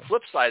 on the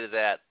flip side of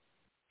that,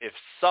 if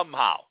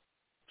somehow,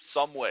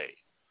 some way,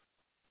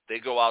 they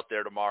go out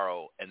there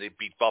tomorrow and they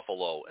beat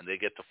Buffalo and they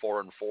get to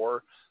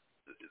 4-4,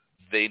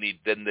 they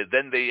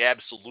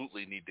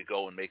absolutely need to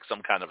go and make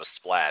some kind of a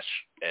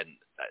splash. And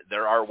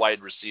there are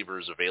wide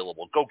receivers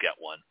available. Go get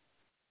one.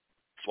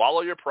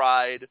 Swallow your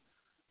pride.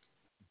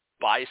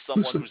 Buy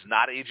someone who's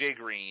not AJ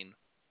Green.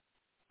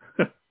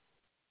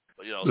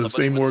 The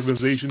same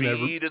organization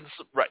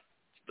right.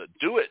 But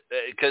do it,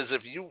 because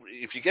if you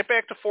get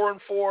back to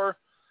 4-4,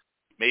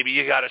 maybe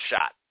you got a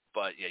shot.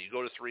 But yeah, you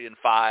go to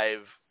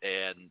 3-5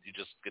 and you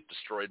just get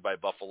destroyed by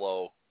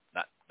Buffalo.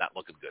 Not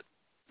looking good.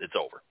 It's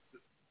over.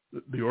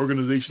 The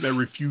organization that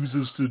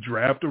refuses to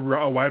draft a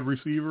wide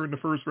receiver in the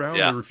first round,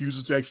 that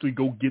refuses to actually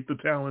go get the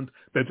talent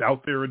that's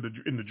out there in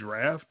the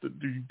draft.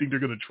 Do you think they're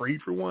going to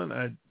trade for one?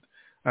 I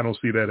don't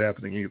see that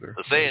happening either.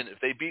 I'm saying, if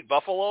they beat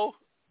Buffalo,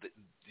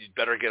 you'd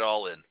better get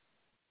all in.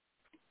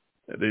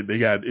 They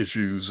got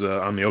issues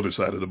on the other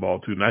side of the ball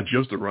too, not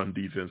just the run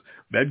defense.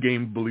 That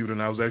game, believe it or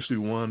not, was actually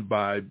won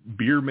by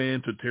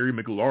Beerman to Terry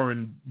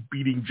McLaurin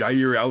beating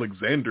Jair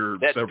Alexander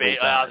several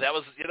times. That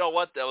was,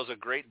 that was a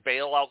great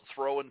bailout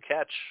throw and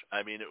catch.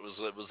 I mean, it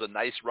was a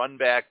nice run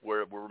back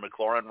where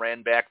McLaurin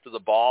ran back to the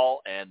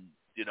ball, and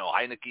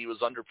Heineke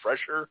was under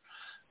pressure,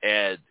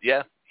 and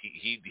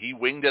he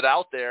winged it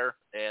out there,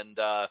 and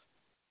because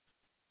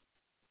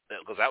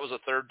that was a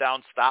third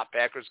down stop.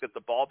 Packers get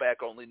the ball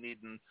back, only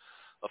needing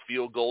a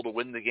field goal to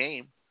win the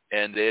game,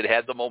 and they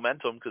had the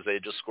momentum because they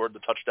had just scored the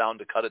touchdown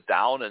to cut it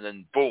down, and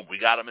then boom, we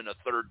got them in a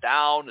third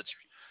down. It's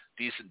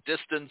decent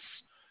distance,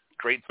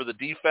 great for the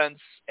defense,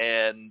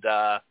 and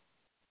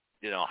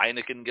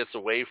Heineken gets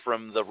away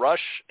from the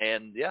rush,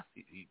 and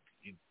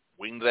he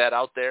winged that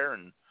out there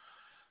and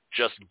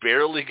just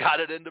barely got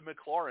it into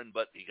McLaurin,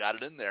 but he got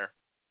it in there.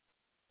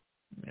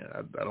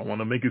 Yeah, I don't want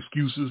to make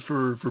excuses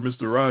for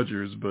Mr.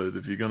 Rodgers, but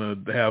if you're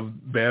going to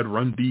have bad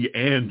run D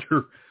and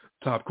your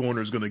top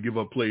corner is going to give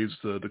up plays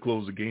to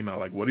close the game out,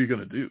 like, what are you going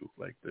to do?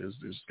 Like, there's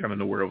kind of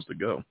nowhere else to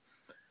go.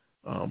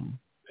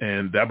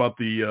 And that about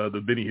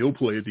the Benny Hill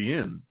play at the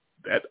end,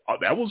 that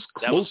was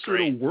closer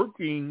to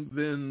working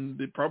than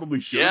it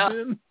probably should have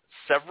been.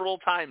 Several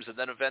times, and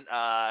then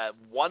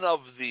one of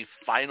the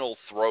final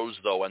throws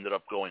though ended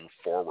up going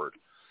forward.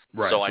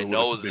 Right. So I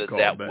know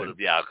that would have,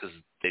 because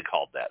they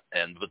called that,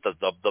 but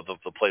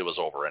the play was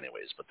over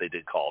anyways. But they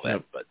did call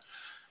that. Yep. But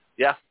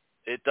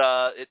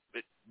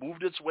it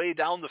moved its way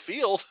down the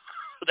field.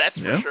 That's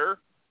for sure.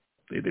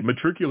 They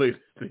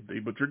matriculated. They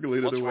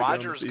matriculated. Once their way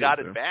Rodgers down the got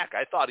field, it back,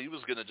 I thought he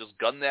was going to just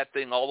gun that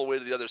thing all the way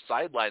to the other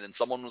sideline, and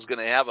someone was going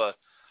to have a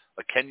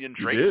Kenyon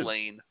Drake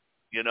lane.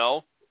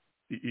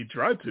 He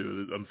tried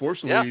to.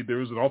 Unfortunately, there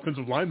was an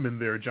offensive lineman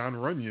there, John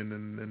Runyon,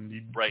 and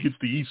he gets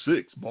the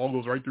E6. Ball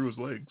goes right through his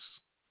legs.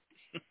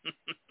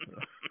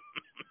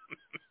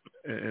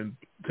 And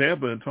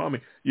Tampa and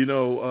Tommy,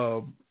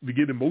 we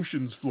get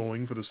emotions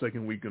flowing for the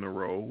second week in a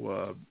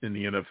row in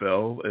the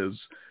NFL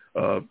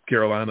as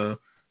Carolina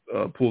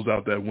pulls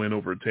out that win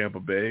over Tampa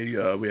Bay.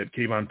 We had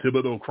Kayvon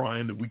Thibodeau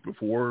crying the week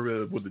before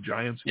with the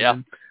Giants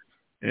win.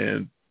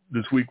 And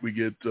this week we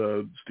get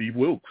Steve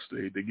Wilkes.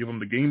 They give him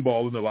the game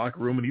ball in the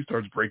locker room, and he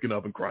starts breaking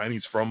up and crying.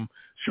 He's from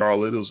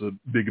Charlotte. It was a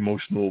big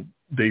emotional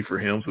day for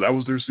him. So that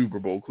was their Super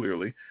Bowl,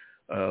 clearly.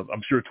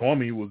 I'm sure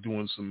Tommy was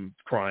doing some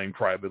crying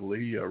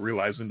privately,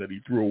 realizing that he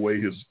threw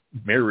away his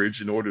marriage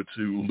in order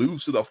to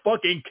lose to the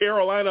fucking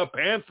Carolina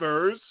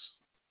Panthers.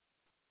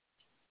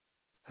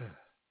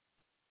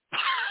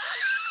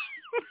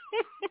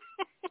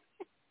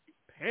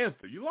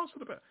 Panther, you lost to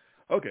the Panthers.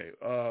 Okay,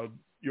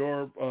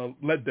 your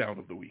letdown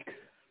of the week.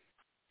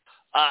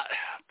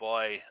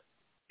 Boy,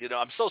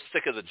 I'm so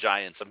sick of the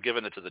Giants. I'm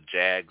giving it to the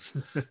Jags.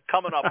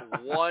 Coming up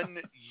 1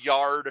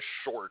 yard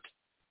short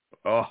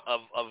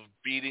of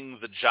beating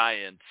the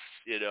Giants.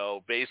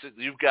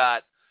 Basically you've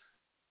got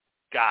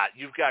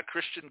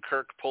Christian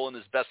Kirk pulling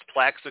his best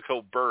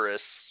Plaxico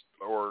Burress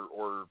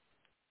or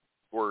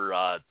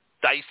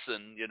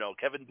Dyson,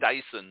 Kevin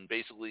Dyson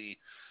basically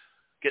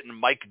getting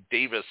Mike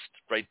Davis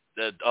right.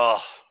 The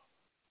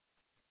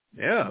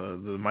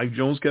Mike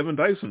Jones, Kevin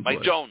Dyson play.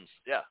 Mike Jones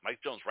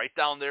right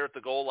down there at the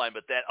goal line.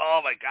 But that,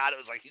 oh my God, it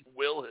was like he'd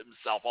will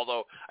himself.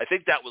 Although I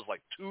think that was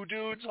like two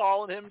dudes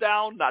hauling him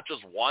down, not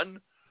just one.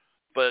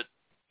 But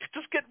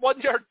just get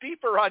 1 yard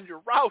deeper on your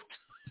route.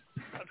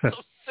 I'm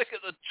so sick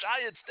of the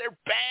Giants. They're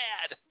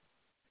bad.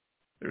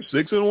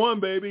 They're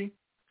 6-1, baby.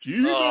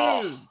 Jesus.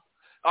 Oh.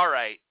 All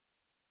right.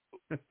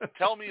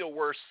 Tell me a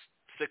worse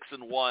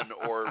 6-1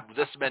 or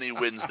this many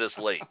wins this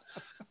late.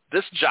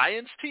 This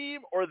Giants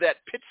team or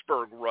that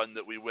Pittsburgh run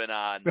that we went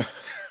on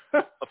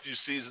a few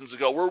seasons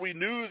ago where we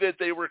knew that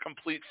they were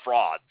complete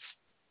frauds.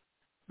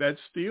 That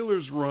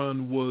Steelers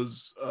run was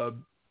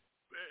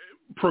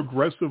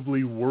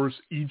progressively worse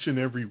each and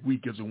every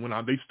week as it went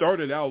on. They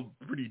started out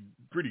pretty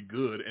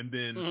good, and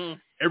then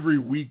every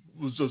week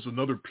was just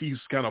another piece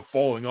kind of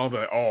falling off.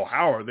 Like,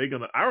 how are they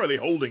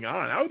holding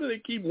on? How do they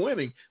keep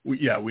winning? We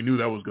knew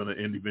that was going to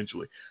end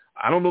eventually.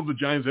 I don't know if the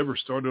Giants ever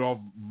started off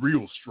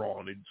real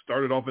strong. They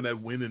started off in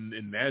that win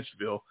in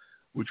Nashville,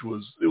 which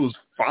was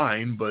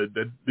fine, but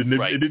it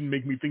didn't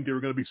make me think they were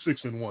going to be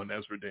 6-1.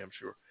 That's for damn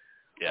sure.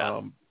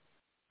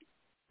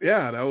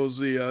 Yeah. That was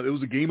it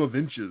was a game of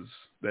inches.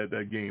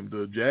 That game.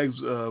 The Jags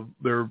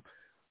they're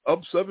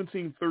up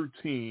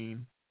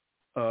 17-13.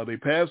 They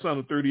pass on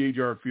a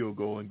 38-yard field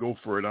goal and go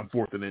for it on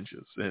 4th and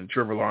inches, and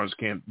Trevor Lawrence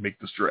can't make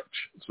the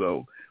stretch.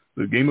 So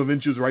the game of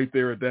inches right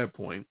there at that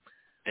point.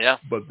 Yeah.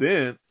 But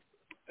then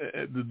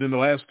the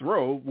last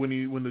throw,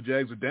 when the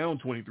Jags are down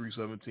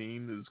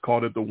 23-17, is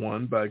caught at the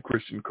 1 by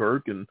Christian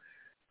Kirk, and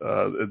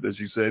as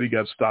you said, he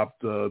got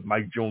stopped.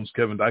 Mike Jones,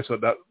 Kevin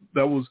Dyson.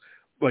 That was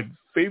like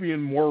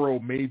Fabian Morrow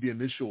made the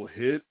initial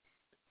hit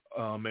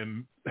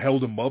and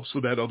held him up so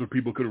that other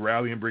people could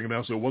rally and bring him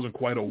out. So it wasn't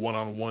quite a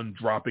one-on-one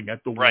dropping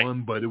at the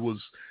 1, but it was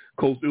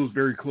close. It was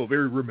very close,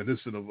 very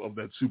reminiscent of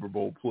that Super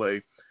Bowl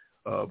play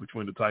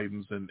between the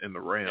Titans and the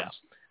Rams. Yeah.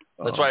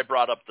 That's why I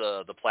brought up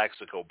the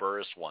Plaxico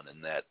Burress one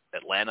in that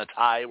Atlanta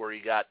tie where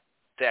he got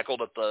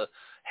tackled at the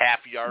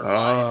half-yard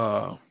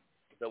line.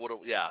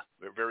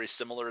 Very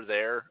similar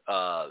there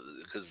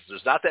because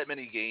there's not that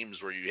many games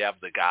where you have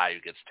the guy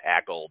who gets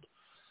tackled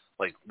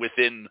like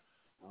within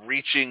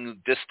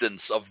reaching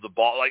distance of the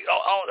ball. Like,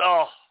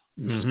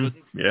 couldn't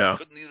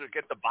either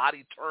get the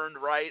body turned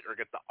right or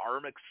get the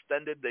arm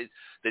extended.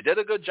 They did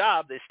a good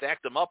job. They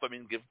stacked them up. I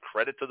mean, give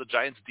credit to the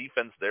Giants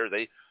defense there.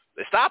 They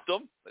stopped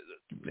them.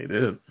 They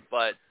did.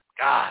 But,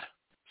 God,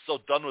 so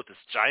done with this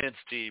Giants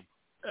team.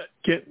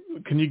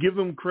 Can you give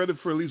them credit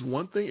for at least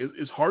one thing?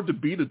 It's hard to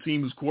beat a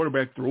team whose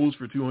quarterback throws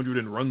for 200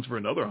 and runs for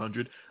another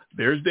 100.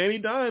 There's Danny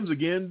Dimes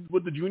again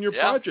with the junior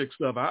project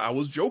stuff. I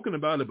was joking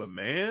about it, but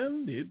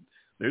man,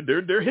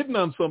 they're hitting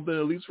on something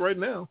at least right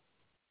now.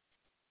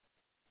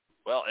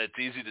 Well, it's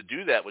easy to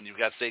do that when you've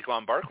got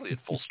Saquon Barkley at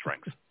full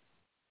strength.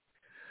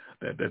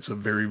 That's a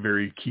very,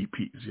 very key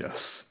piece, yes.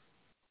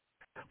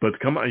 But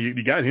come on,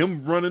 you got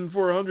him running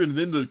for 100, and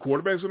then the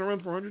quarterback's going to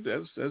run for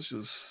 100. That's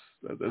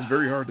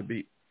very hard to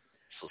beat.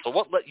 So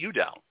what let you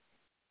down?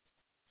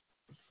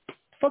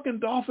 Fucking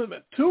Dolphin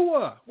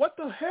Tua. What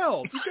the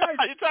hell? You guys,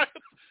 you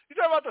talking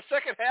about the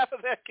second half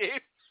of that game?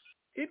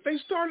 They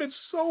started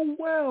so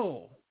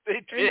well.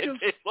 They did.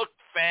 They looked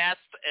fast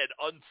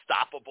and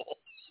unstoppable.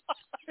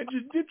 And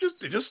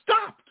they just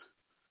stopped.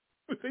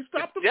 They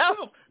stopped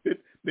themselves. Yeah.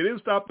 They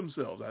didn't stop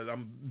themselves.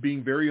 I'm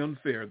being very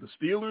unfair. The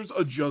Steelers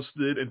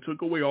adjusted and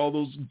took away all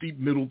those deep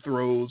middle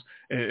throws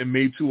and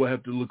made Tua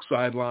have to look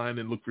sideline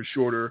and look for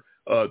shorter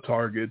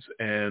targets.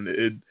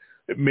 And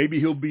maybe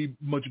he'll be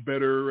much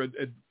better at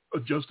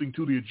adjusting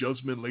to the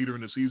adjustment later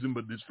in the season.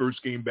 But his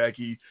first game back,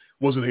 he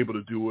wasn't able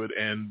to do it.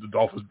 And the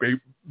Dolphins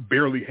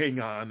barely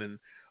hang on and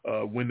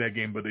win that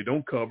game, but they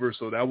don't cover.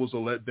 So that was a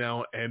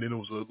letdown. And then it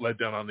was a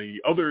letdown on the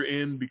other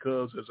end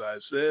because, as I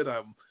said,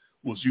 I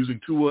was using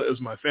Tua as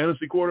my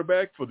fantasy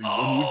quarterback for the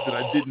 1 week that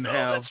I didn't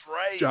have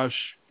Josh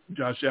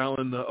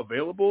Allen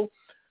available.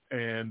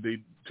 And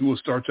Tua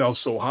starts out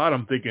so hot,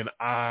 I'm thinking,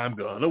 I'm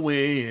going to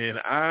win.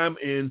 I'm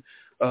in.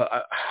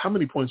 How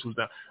many points was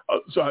down?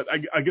 So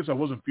I guess I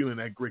wasn't feeling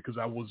that great because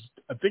I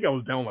think I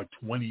was down like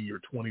 20 or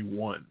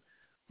 21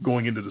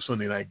 going into the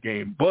Sunday night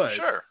game. But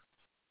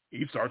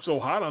he starts so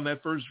hot on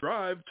that first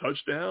drive,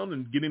 touchdown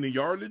and getting the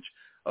yardage.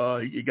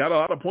 He got a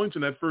lot of points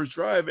in that first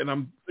drive, and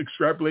I'm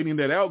extrapolating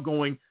that out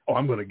going,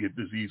 I'm going to get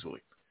this easily.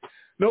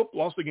 Nope,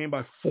 lost the game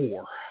by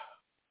 4.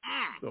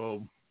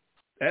 So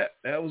that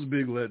was a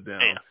big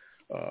letdown.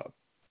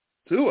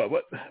 Tua,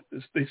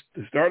 they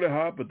started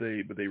hot, but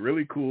they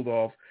really cooled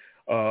off.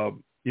 I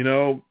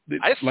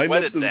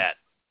sweated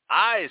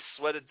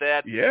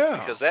that.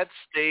 Yeah. Because that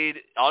stayed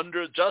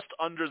just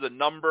under the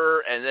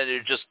number, and then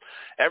it just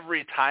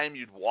every time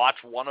you'd watch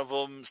one of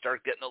them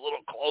start getting a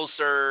little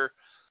closer,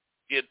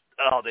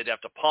 they'd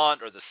have to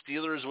punt, or the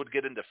Steelers would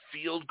get into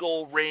field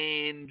goal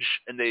range,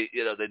 and they'd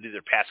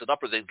either pass it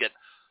up or they'd get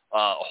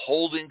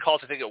holding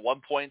calls. I think at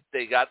one point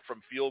they got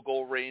from field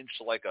goal range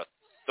to like a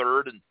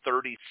 3rd and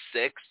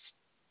 36.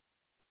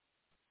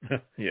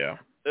 Yeah.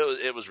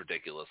 It was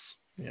ridiculous.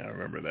 Yeah, I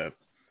remember that.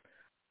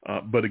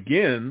 But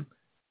again,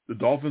 the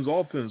Dolphins'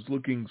 offense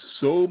looking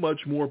so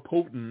much more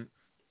potent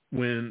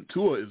when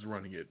Tua is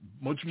running it,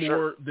 much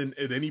more than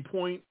at any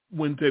point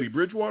when Teddy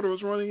Bridgewater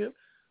was running it,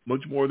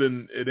 much more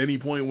than at any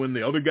point when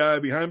the other guy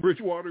behind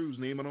Bridgewater, whose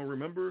name I don't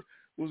remember,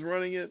 was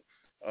running it.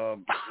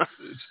 God,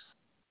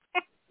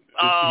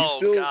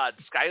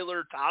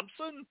 Skylar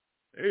Thompson?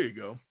 There you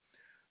go.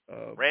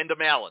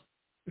 Random Allen.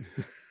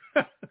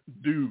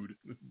 Dude,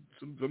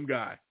 some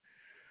guy.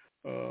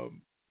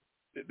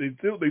 They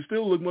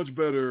still look much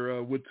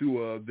better with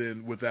Tua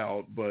than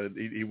without, but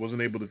he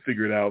wasn't able to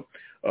figure it out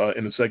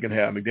in the second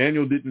half.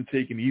 McDaniel didn't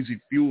take an easy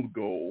field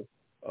goal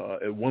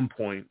at one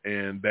point,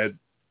 and that,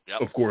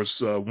 of course,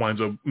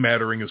 winds up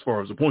mattering as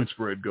far as the point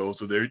spread goes.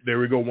 So there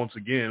we go once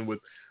again with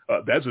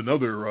that's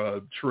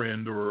another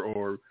trend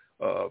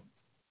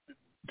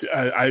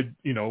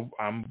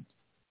I'm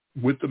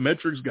with the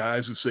metrics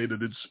guys who say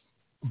that it's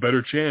a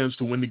better chance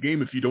to win the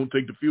game if you don't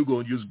take the field goal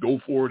and just go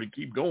for it and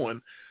keep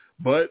going.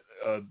 But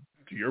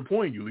to your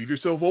point, you leave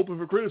yourself open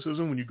for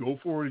criticism when you go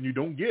for it and you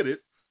don't get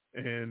it.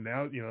 And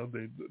now,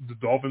 the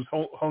Dolphins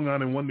hung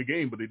on and won the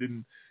game, but they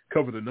didn't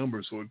cover the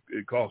numbers, so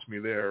it cost me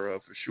there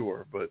for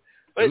sure. But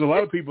there's a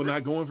lot of people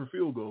not going for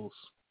field goals.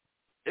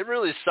 It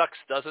really sucks,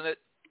 doesn't it?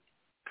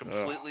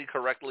 Completely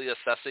correctly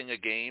assessing a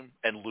game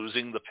and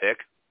losing the pick.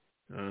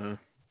 Uh-huh.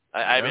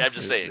 I mean, I'm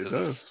just saying,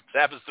 because it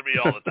happens to me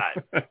all the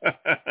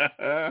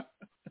time.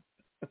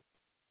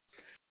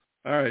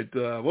 All right.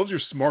 What was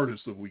your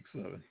smartest of Week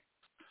 7?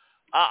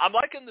 I'm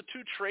liking the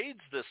 2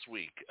 trades this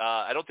week.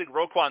 I don't think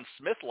Roquan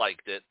Smith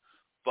liked it,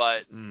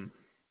 but I'm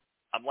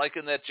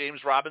liking that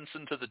James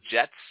Robinson to the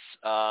Jets.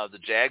 The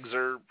Jags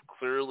are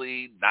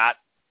clearly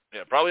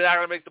probably not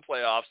going to make the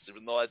playoffs,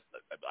 even though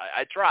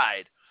I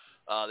tried.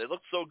 They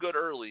looked so good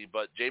early,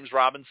 but James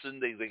Robinson,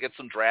 they get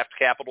some draft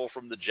capital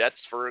from the Jets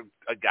for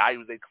a guy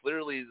who they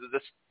clearly,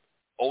 this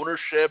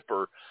ownership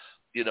or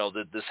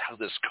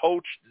this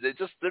coach, they're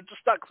just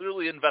not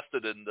clearly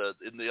invested in the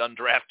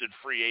undrafted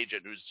free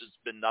agent who's just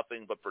been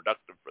nothing but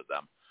productive for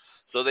them.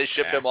 So they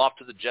shipped him off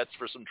to the Jets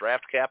for some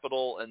draft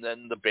capital, and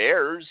then the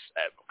Bears,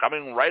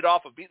 coming right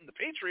off of beating the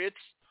Patriots,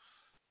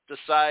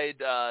 decide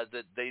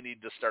that they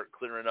need to start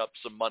clearing up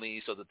some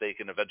money so that they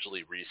can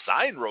eventually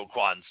re-sign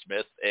Roquan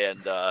Smith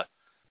and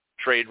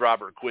trade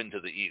Robert Quinn to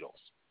the Eagles.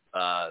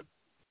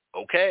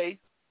 Okay,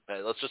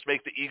 let's just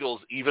make the Eagles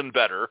even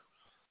better.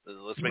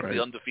 Let's make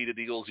the undefeated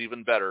Eagles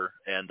even better,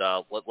 and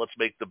let's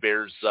make the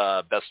Bears'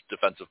 best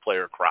defensive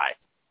player cry.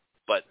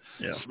 But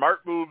smart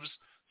moves,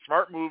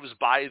 smart moves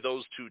by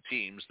those two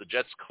teams. The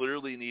Jets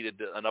clearly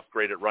needed an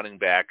upgrade at running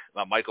back.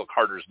 Michael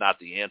Carter's not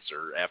the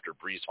answer after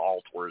Breece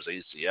Hall tore his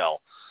ACL.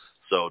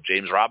 So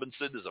James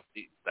Robinson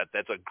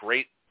that's a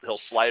great. He'll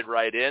slide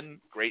right in.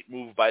 Great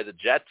move by the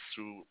Jets,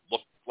 who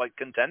look like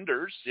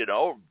contenders.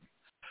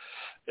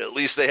 At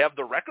least they have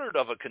the record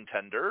of a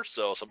contender.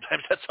 So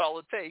sometimes that's all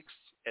it takes.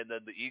 And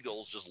then the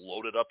Eagles just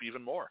loaded up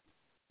even more.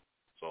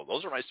 So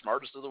those are my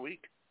smartest of the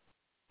week.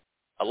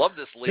 I love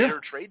this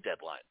later trade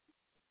deadline.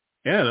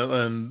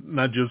 Yeah, and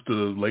not just the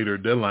later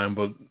deadline,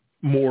 but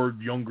more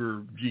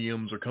younger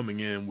GMs are coming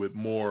in with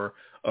more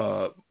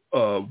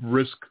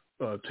risk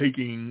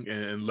taking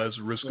and less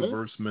risk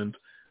aversion.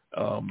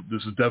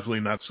 This is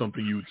definitely not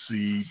something you would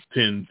see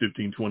 10,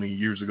 15, 20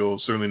 years ago,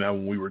 certainly not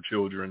when we were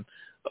children.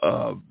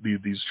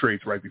 These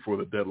trades right before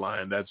the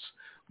deadline, that's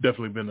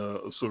definitely been a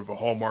sort of a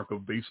hallmark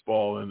of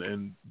baseball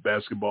and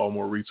basketball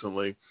more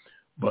recently.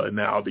 But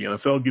now the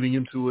NFL getting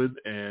into it,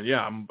 and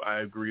I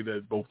agree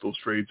that both those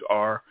trades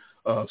are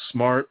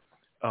smart.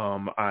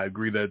 I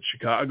agree that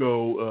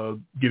Chicago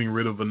getting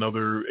rid of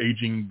another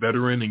aging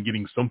veteran and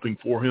getting something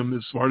for him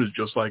is smart. It's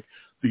just like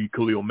the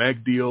Khalil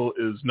Mack deal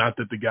is not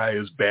that the guy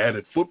is bad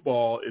at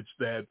football. It's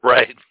that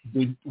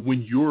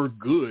when you're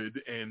good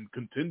and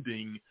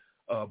contending,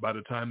 by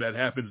the time that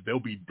happens, they'll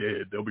be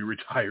dead. They'll be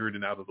retired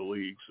and out of the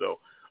league. So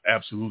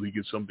absolutely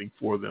get something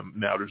for them.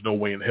 Now, there's no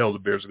way in hell the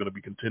Bears are going to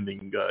be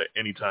contending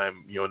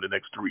anytime, in the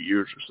next 3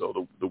 years or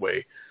so, the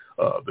way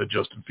that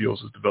Justin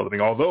Fields is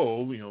developing.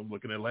 Although,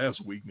 looking at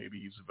last week,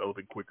 maybe he's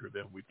developing quicker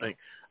than we think.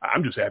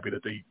 I'm just happy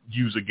that they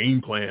use a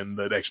game plan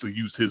that actually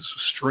used his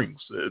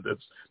strengths.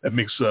 That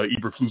makes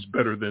Eberflus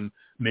better than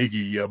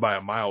Nagy by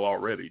a mile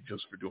already,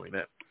 just for doing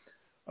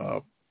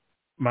that.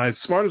 My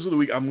smartest of the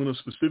week, I'm going to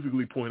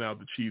specifically point out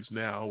the Chiefs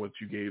now, what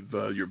you gave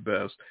your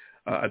best.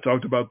 I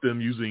talked about them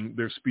using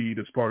their speed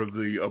as part of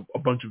a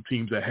bunch of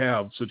teams that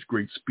have such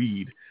great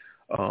speed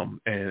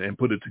and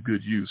put it to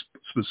good use,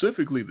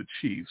 specifically the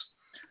Chiefs.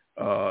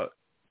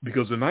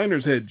 Because the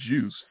Niners had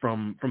juice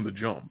from the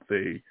jump.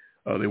 They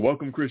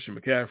welcome Christian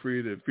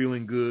McCaffrey. They're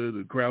feeling good.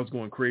 The crowd's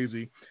going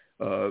crazy.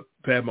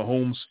 Pat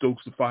Mahomes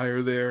stokes the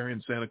fire there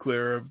in Santa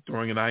Clara,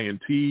 throwing an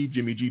INT.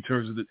 Jimmy G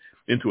turns it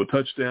into a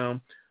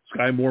touchdown.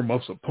 Sky Moore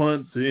muffs a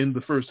punt to end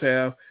the first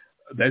half.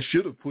 That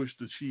should have pushed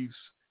the Chiefs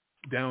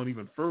down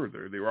even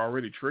further. They were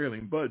already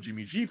trailing, but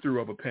Jimmy G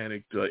threw up a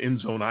panicked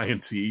end zone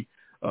INT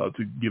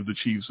to give the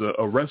Chiefs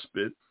a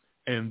respite.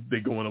 And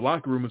they go in the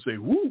locker room and say,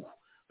 whoo,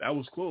 that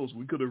was close.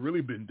 We could have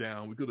really been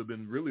down. We could have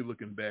been really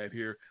looking bad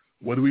here.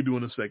 What do we do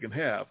in the second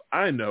half?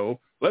 I know.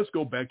 Let's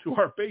go back to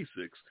our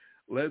basics.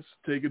 Let's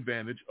take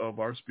advantage of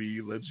our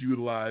speed. Let's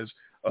utilize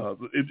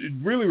it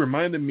really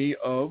reminded me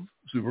of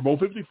Super Bowl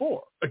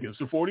 54 against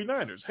the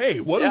 49ers. Hey,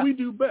 what do we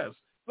do best?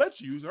 Let's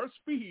use our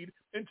speed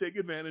and take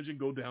advantage and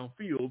go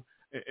downfield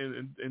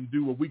and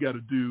do what we got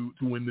to do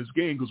to win this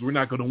game, because we're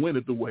not going to win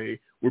it the way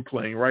we're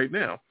playing right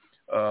now.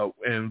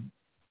 And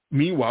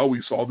meanwhile,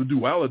 we saw the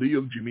duality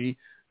of Jimmy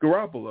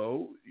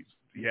Garoppolo.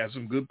 He had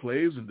some good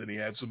plays, and then he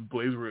had some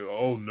plays where,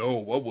 oh no,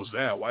 what was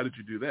that? Why did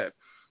you do that?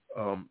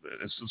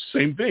 It's the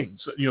same thing.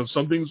 So,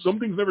 some things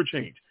never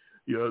change.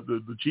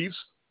 The Chiefs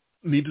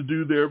need to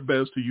do their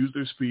best to use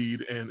their speed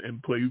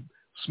and play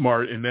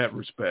smart in that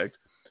respect.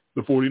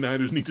 The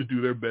 49ers need to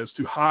do their best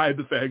to hide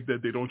the fact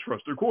that they don't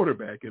trust their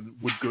quarterback, and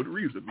with good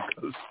reason,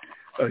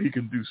 because he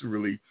can do some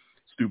really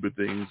stupid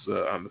things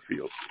on the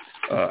field.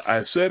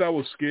 I said I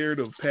was scared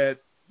of Pat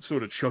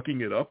sort of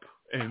chucking it up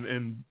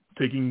and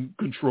taking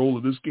control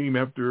of this game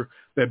after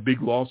that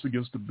big loss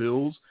against the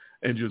Bills,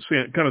 and just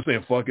kind of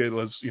saying, fuck it,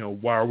 let's,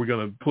 why are we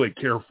going to play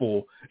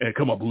careful and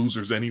come up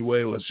losers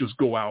anyway? Let's just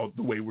go out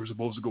the way we're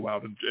supposed to go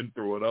out and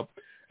throw it up.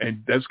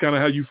 And that's kind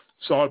of how you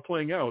saw it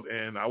playing out.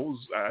 And I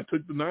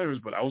took the Niners,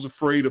 but I was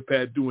afraid of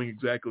Pat doing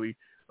exactly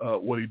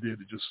what he did,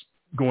 just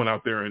going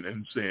out there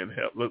and saying,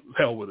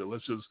 hell with it.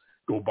 Let's just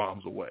go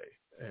bombs away.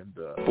 And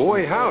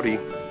boy, howdy.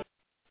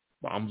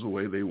 Bombs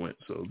away they went.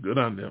 So good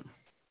on them.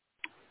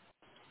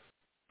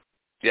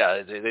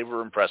 Yeah, they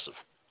were impressive.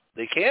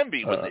 They can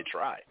be when they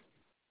try.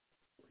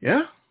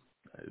 Yeah.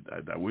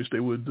 I wish they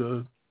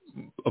would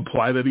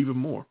apply that even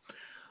more.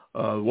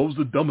 What was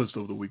the dumbest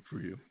of the week for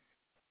you?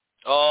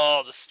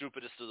 Oh, the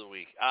stupidest of the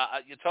week.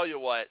 You tell you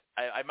what,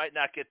 I might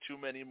not get too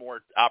many more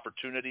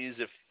opportunities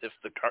if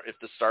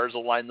the stars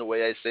align the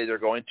way I say they're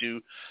going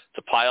to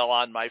pile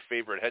on my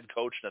favorite head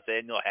coach,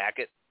 Nathaniel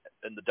Hackett,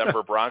 and the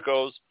Denver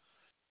Broncos,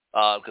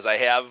 because I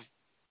have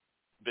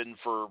been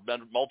for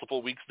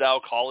multiple weeks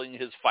now calling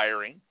his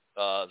firing,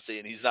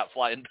 saying he's not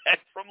flying back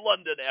from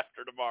London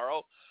after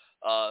tomorrow.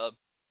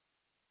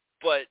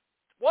 But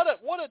what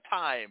a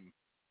time.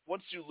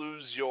 Once you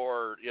lose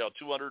your,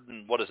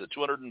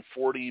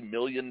 $240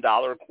 million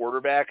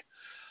quarterback,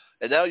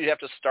 and now you have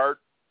to start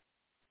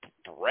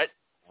Brett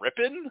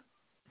Rippon,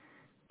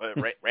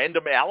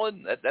 Random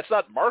Allen. That's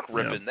not Mark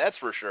Rippon, that's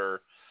for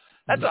sure.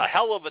 That's a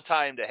hell of a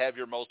time to have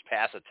your most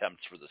pass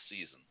attempts for the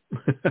season.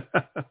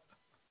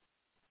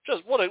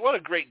 Just what a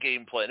great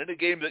game plan in a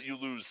game that you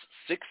lose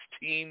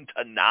 16-9.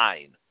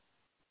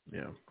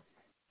 Yeah.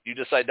 you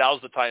decide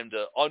now's the time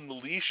to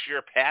unleash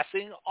your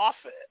passing off.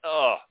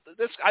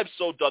 I'm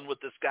so done with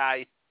this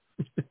guy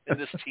and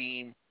this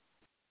team.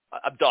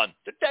 I'm done.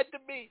 They're dead to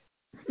me.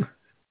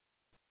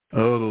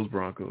 Oh, those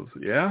Broncos.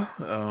 Yeah.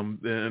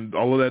 And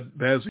all of that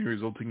passing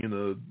resulting in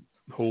a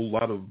whole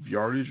lot of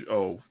yardage.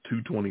 Oh,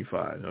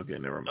 225. Okay,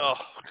 never mind. Oh,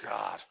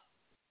 God.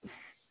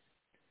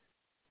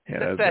 Yeah,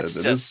 that's that just,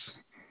 is...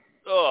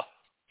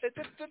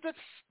 that's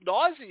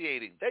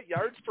nauseating. The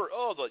yards per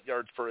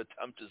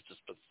attempt is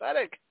just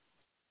pathetic.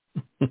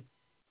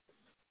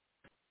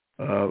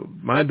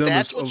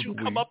 That's what you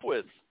come up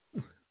with.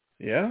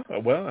 Yeah,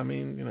 well, I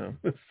mean,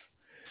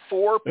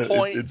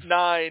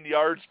 4.9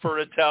 yards per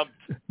attempt,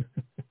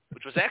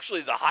 which was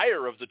actually the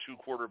higher of the two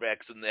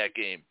quarterbacks in that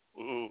game.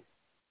 Ooh.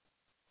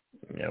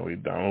 Yeah, we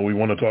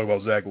want to talk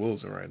about Zach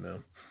Wilson right now.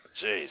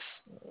 Jeez.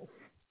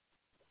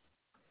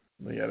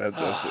 Yeah,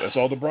 that's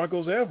all the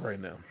Broncos have right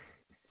now.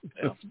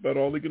 Yeah. That's about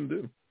all they can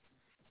do.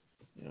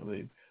 You know,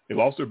 they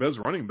lost their best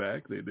running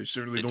back. They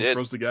certainly don't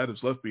trust the guy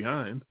that's left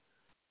behind.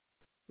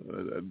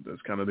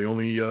 That's kind of the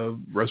only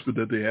respite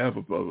that they have,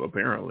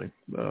 apparently.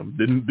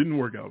 Didn't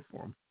work out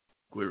for them,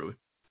 clearly.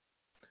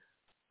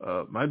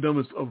 My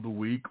dumbest of the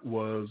week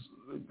was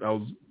I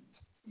was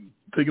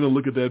taking a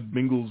look at that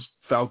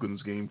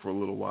Bengals-Falcons game for a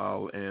little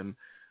while, and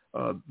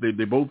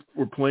they both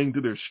were playing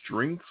to their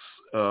strengths,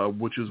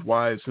 which is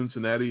why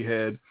Cincinnati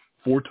had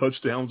 4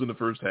 touchdowns in the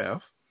first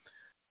half,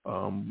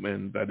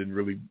 and I didn't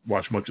really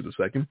watch much of the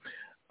second.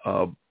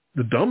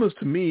 The dumbest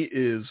to me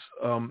is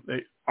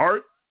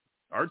Art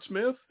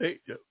Smith. Hey,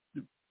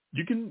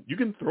 you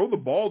can throw the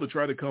ball to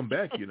try to come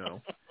back. You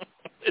know,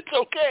 it's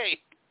okay.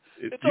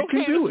 You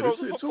can do it.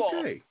 It's football.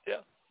 okay. Yeah.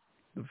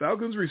 The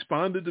Falcons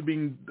responded to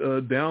being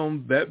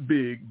down that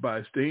big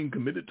by staying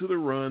committed to the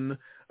run.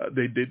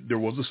 There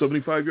was a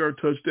 75-yard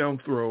touchdown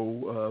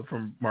throw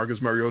from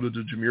Marcus Mariota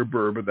to Jameer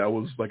Burr, but that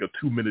was like a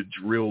 2-minute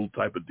drill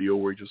type of deal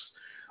where he just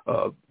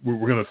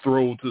we're going to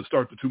throw to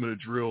start the 2-minute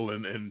drill,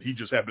 and he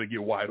just happened to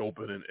get wide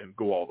open and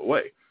go all the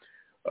way.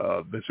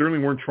 They certainly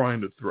weren't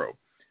trying to throw.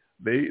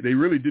 They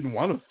really didn't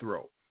want to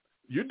throw.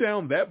 You're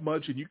down that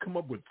much, and you come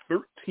up with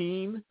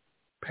 13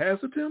 pass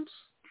attempts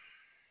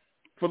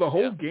for the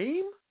whole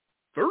game?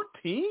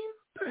 13?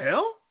 The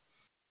hell?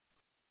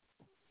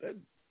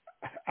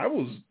 I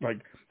was like,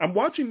 I'm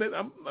watching that.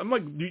 I'm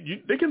like,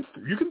 you can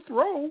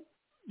throw.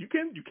 You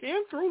can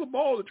throw the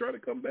ball to try to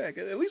come back.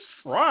 At least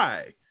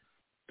try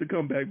to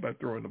come back by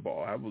throwing the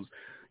ball. I was,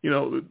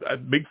 I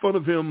make fun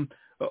of him.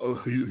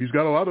 He's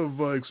got a lot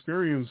of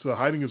experience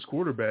hiding his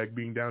quarterback,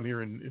 being down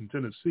here in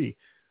Tennessee.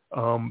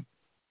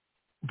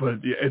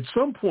 But yeah, at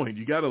some point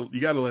you gotta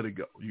let it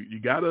go. You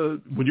gotta,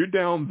 when you're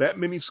down that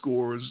many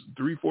scores,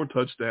 3-4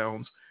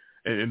 touchdowns,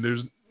 and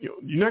there's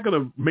you're not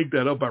gonna make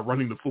that up by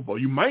running the football.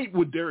 You might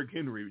with Derrick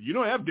Henry. You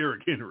don't have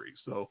Derrick Henry,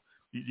 so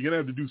you're gonna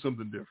have to do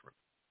something different.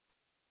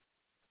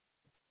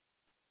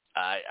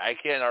 I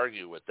can't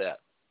argue with that.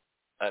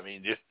 I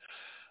mean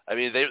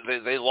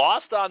they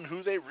lost on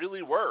who they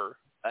really were.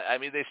 I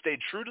mean they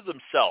stayed true to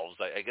themselves.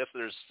 I guess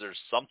there's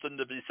something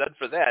to be said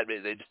for that. I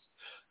mean,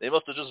 they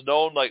must have just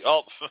known, like,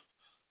 oh,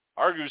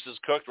 our goose is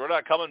cooked. We're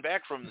not coming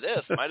back from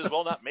this. Might as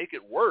well not make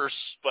it worse.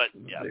 But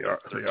yeah, they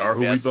are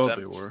who we thought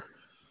they were.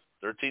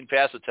 13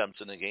 pass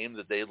attempts in a game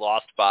that they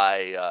lost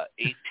by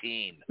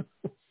 18.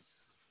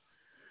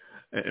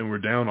 And we're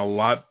down a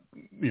lot.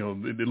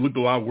 It looked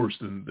a lot worse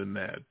than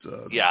that.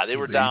 Yeah, they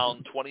were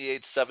down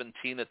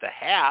 28-17 at the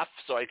half,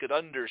 so I could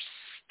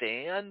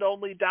understand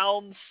only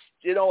down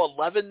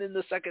 11 in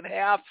the second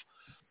half.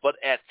 But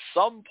at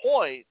some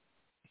point,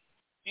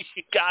 you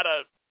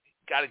gotta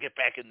get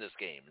back in this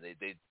game.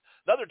 They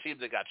another team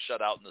that got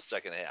shut out in the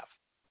second half.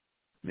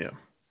 Yeah,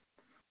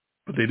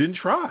 but they didn't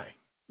try.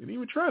 They didn't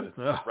even try to.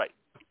 Right.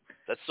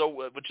 That's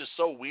which is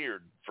so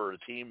weird for a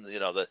team.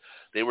 That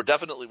they were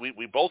definitely.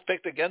 We both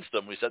picked against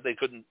them. We said they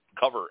couldn't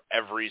cover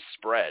every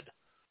spread.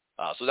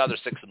 So now they're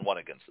 6-1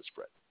 against the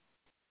spread.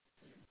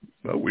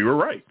 Well, we were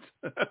right.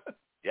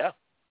 Yeah.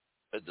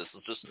 This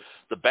is just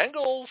the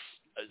Bengals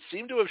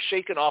seem to have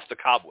shaken off the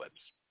cobwebs.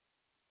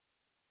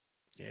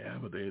 Yeah,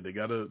 but they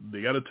got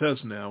a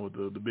test now with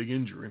the big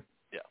injury.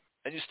 Yeah,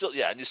 and you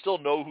still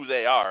know who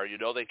they are.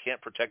 They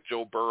can't protect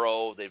Joe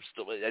Burrow. They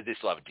still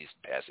have a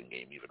decent passing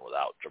game even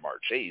without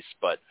Jamar Chase.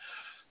 But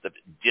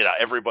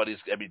everybody's.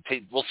 I mean,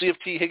 we'll see if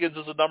T. Higgins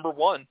is a number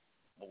one.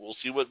 We'll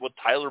see what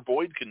Tyler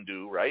Boyd can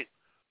do. Right.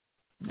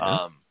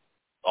 Yeah.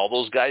 All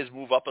those guys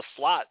move up a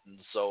slot, and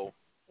so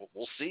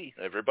we'll see.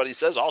 Everybody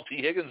says, "Oh, T.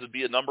 Higgins would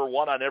be a number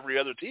one on every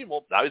other team."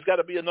 Well, now he's got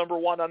to be a number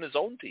one on his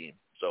own team.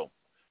 So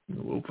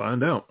we'll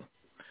find out.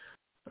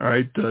 All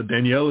right,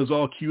 Danielle is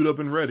all queued up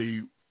and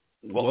ready.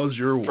 First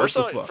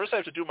I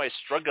have to do my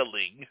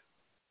struggling.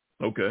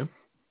 Okay.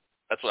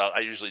 That's what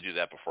I usually do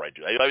that before I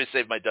do. I always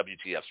save my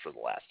WTFs for the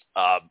last.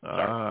 But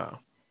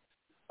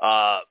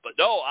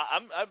no,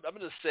 I'm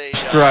going to say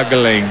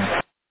struggling.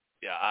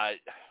 Yeah,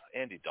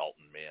 Andy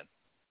Dalton, man.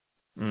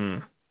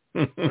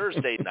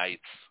 Thursday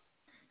nights.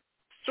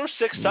 Threw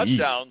 6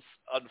 touchdowns.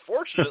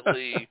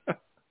 Unfortunately,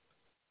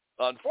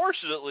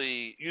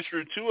 Unfortunately, you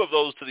threw 2 of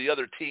those to the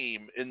other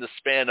team in the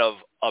span of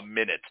a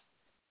minute.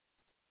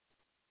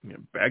 Yeah,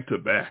 back to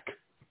back.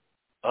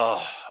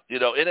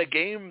 In a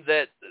game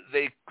that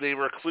they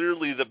were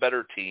clearly the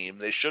better team.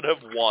 They should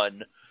have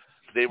won.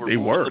 They were. The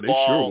ball. They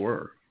sure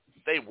were.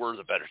 They were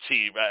the better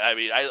team. I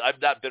mean, I'm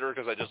not bitter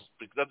because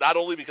not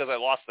only because I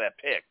lost that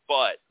pick,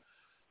 but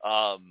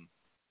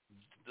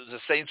the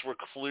Saints were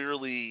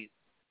clearly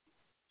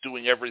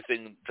doing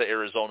everything to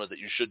Arizona that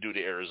you should do to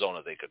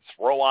Arizona. They could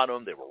throw on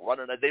them. They were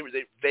running.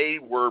 They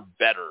were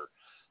better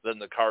than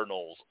the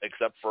Cardinals,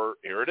 except for,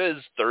 here it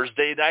is,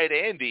 Thursday night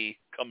Andy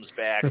comes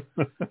back.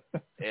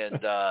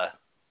 And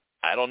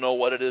I don't know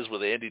what it is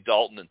with Andy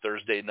Dalton and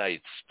Thursday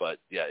nights, but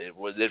yeah, it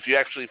was. If you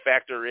actually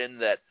factor in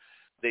that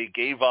they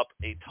gave up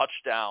a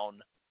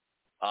touchdown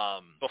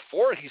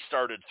before he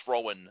started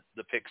throwing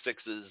the pick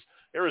sixes,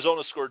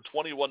 Arizona scored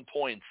 21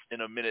 points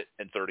in a minute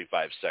and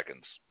 35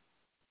 seconds.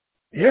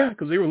 Yeah,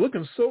 because they were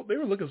looking so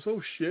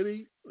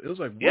shitty. It was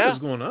like, what is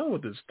going on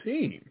with this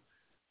team?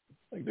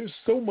 Like, there's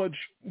so much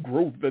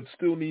growth that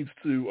still needs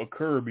to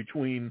occur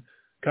between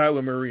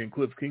Kyler Murray and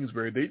Cliff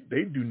Kingsbury.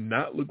 They do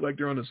not look like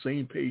they're on the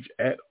same page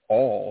at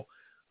all.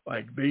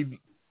 Like,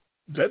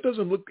 that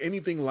doesn't look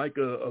anything like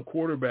a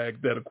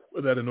quarterback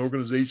that an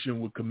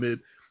organization would commit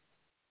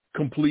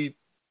complete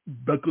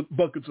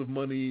buckets of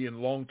money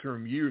and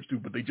long-term years to.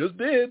 But they just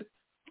did.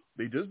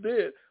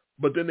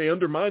 But then they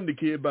undermined the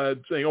kid by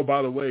saying, "Oh,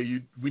 by the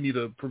way, we need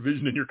a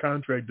provision in your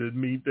contract to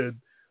meet that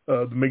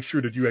to make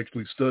sure that you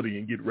actually study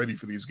and get ready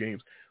for these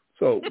games."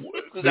 So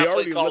they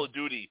already Call of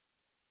Duty.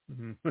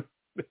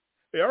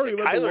 They already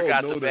let Kyler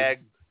got know the bag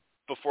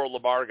before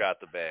Lamar got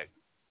the bag.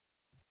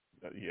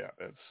 Yeah,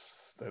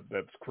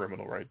 that's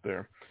criminal right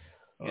there.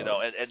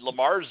 And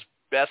Lamar's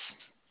best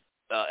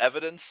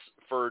evidence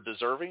for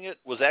deserving it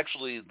was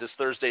actually this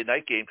Thursday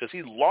night game, because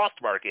he lost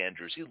Mark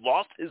Andrews. He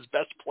lost his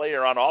best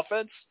player on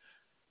offense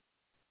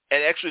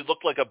and actually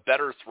looked like a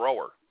better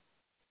thrower.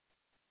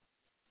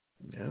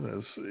 Yeah,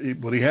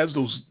 but he has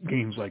those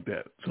games like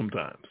that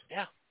sometimes.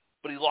 Yeah,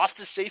 but he lost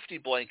his safety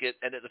blanket,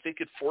 and I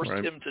think it forced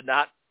him to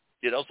not,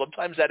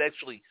 sometimes that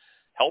actually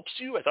helps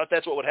you. I thought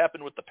that's what would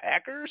happen with the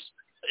Packers.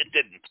 It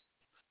didn't.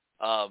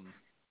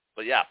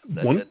 But yeah.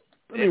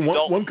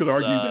 One could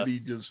argue that he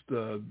just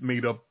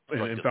made up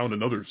and found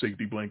another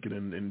safety blanket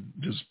and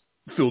just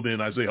filled in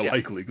Isaiah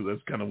Likely, because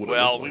that's kind of what it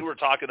was. We were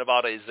talking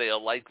about Isaiah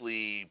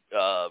Likely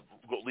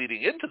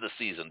leading into the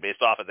season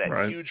based off of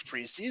that huge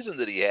preseason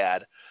that he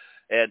had,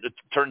 and it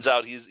turns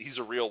out he's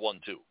a real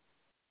one too.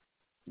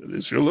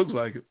 It sure looks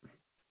like it.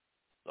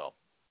 So,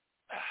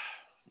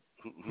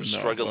 who's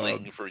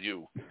struggling for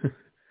you?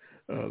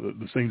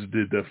 The Saints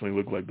did definitely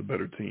look like the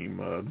better team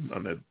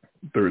on that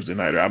Thursday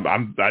night.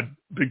 I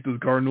picked the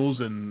Cardinals,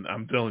 and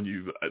I'm telling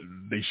you,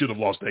 they should have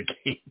lost that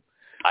game.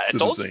 I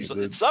told you,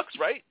 it sucks,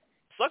 right?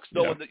 Sucks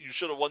knowing that you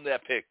should have won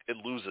that pick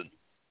and losing.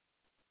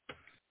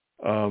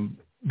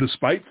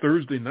 Despite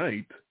Thursday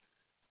night,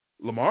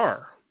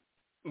 Lamar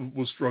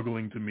was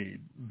struggling to me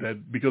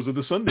because of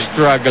the Sunday game.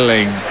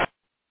 Struggling.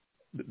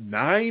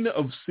 9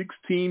 of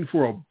 16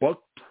 for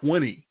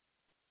 $120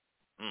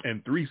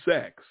 and 3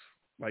 sacks.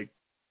 Like,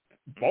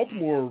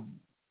 Baltimore,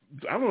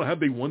 I don't know how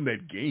they won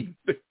that game.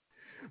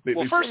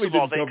 First of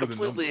all, they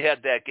completely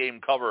had that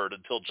game covered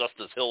until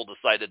Justice Hill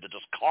decided to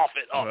just cough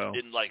it up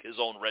in his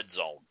own red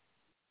zone.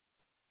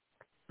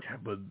 Yeah,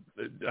 but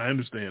I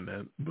understand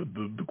that. But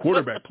the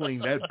quarterback playing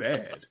that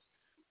bad,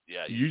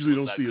 you usually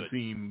don't see a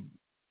team,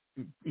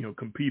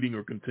 competing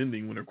or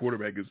contending when their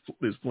quarterback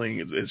is playing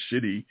as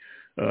shitty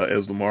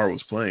as Lamar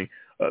was playing.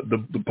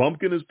 The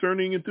pumpkin is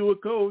turning into a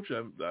coach.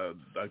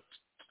 I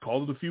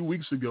called it a few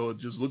weeks ago. It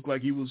just looked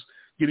like he was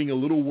getting a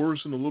little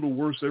worse and a little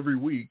worse every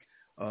week.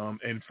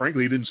 And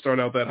frankly, he didn't start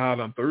out that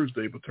hot on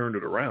Thursday, but turned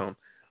it around.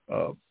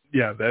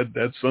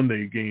 That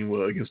Sunday game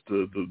against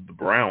the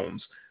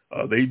Browns,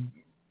 they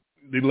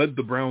let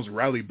the Browns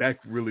rally back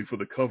really for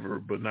the cover,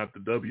 but not the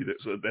W.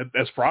 So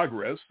that's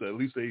progress. At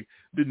least they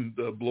didn't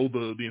blow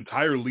the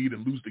entire lead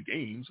and lose the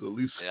game. So at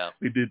least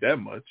they did that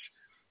much.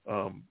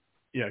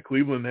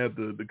 Cleveland had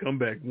the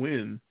comeback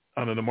win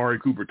on an Amari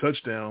Cooper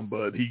touchdown,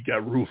 but he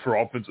got ruled for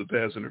offensive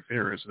pass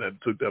interference, and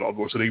that took that off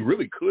board. So they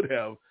really could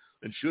have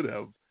and should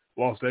have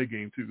lost that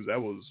game too,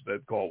 because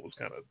that call was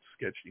kind of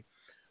sketchy.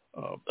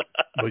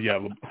 But yeah,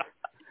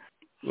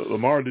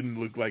 Lamar didn't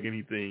look like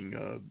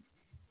anything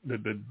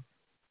that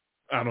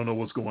I don't know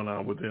what's going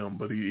on with him,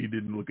 but he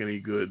didn't look any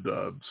good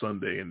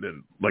Sunday. And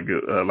then like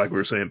we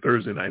were saying,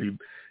 Thursday night,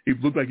 he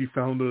looked like he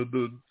found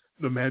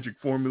the magic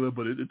formula,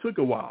 but it took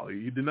a while.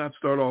 He did not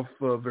start off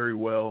very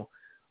well.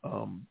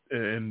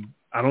 And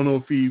I don't know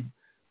if he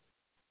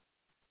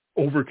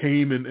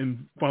overcame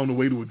and found a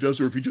way to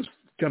adjust, or if he just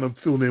kind of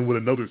filled in with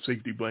another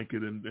safety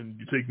blanket, and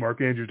you take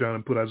Mark Andrews down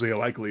and put Isaiah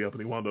Likely up,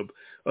 and he wound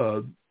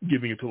up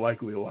giving it to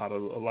Likely a lot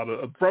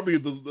of probably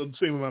the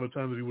same amount of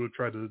time that he would have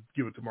tried to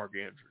give it to Mark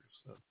Andrews.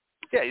 So.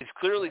 Yeah, he's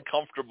clearly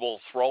comfortable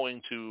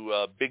throwing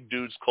to big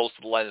dudes close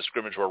to the line of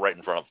scrimmage who are right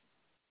in front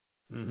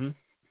of him.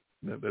 Mm-hmm.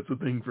 That's a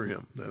thing for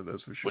him.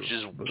 That's for sure. Which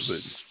is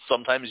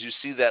sometimes you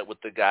see that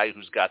with the guy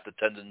who's got the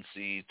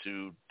tendency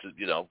to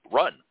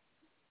run.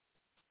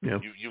 Yeah.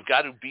 You've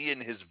got to be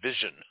in his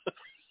vision,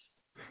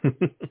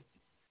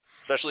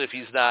 especially if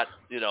he's not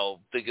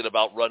thinking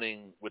about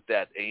running with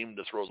that aim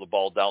to throw the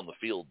ball down the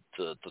field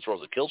to throw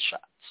the kill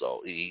shot.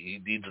 So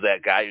he needs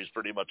that guy who's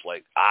pretty much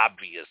like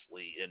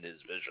obviously in his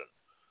vision.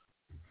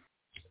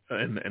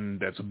 And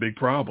that's a big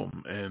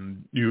problem.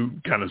 And you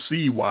kind of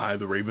see why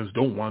the Ravens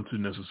don't want to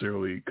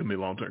necessarily commit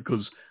long-term.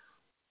 Because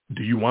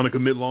do you want to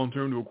commit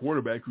long-term to a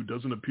quarterback who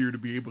doesn't appear to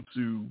be able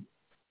to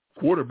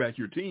quarterback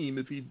your team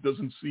if he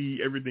doesn't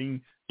see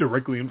everything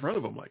directly in front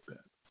of him like that?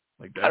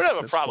 I don't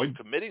have a problem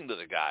committing to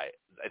the guy.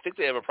 I think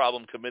they have a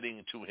problem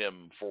committing to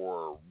him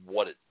for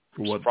what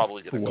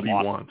probably going to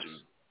cost him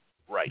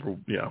to. Right. For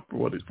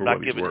what he's not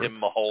worth. Giving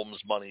him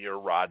Mahomes money or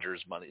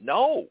Rodgers money.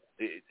 No.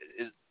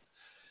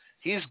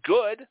 He's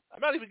good. I'm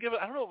not even giving.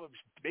 I don't know.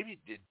 Maybe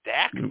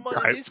Dak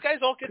money. These guys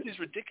all get these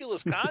ridiculous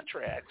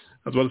contracts.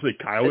 I was about to say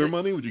Kyler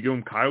money. Would you give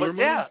him Kyler money?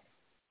 Yeah,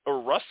 or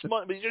Russ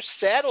money. I mean, you're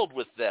saddled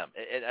with them,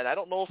 and I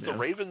don't know if the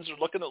Ravens are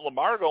looking at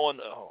Lamar going,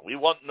 "Oh, we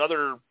want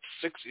another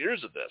 6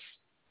 years of this."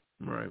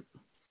 Right.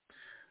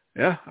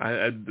 Yeah. I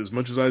as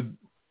much as I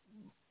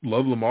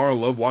love Lamar,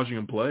 love watching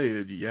him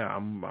play. Yeah,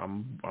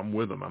 I'm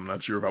with him. I'm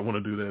not sure if I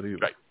want to do that either.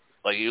 Right.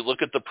 Like you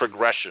look at the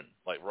progression.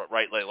 Like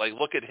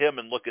look at him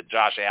and look at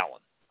Josh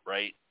Allen.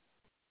 Right.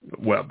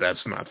 Well, that's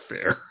not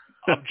fair.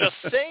 I'm just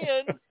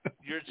saying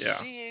you're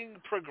seeing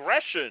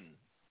progression.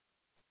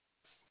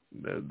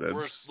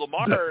 Whereas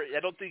Lamar, I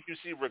don't think you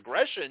see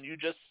regression.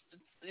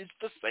 He's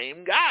the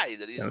same guy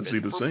that he's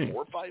been for 4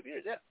 or 5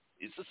 years. Yeah,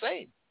 he's the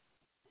same.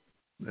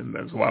 And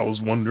that's why I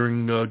was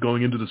wondering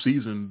going into the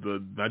season,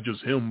 not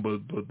just him,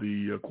 but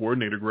the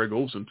coordinator, Greg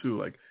Olsen, too.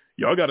 Like,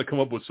 y'all got to come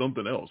up with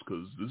something else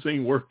because this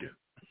ain't working.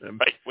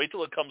 Right. Wait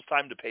till it comes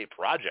time to pay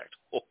project.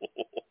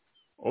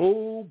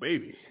 Oh,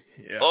 baby.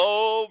 Yeah.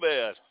 Oh,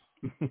 man.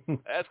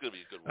 That's going to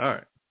be a good one. All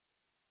right.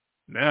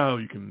 Now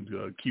you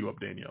can queue up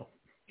Danielle.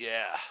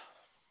 Yeah.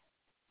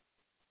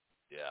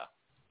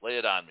 Lay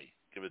it on me.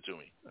 Give it to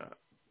me.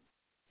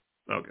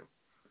 Okay.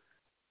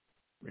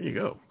 There you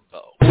go.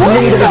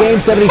 Lead of the game,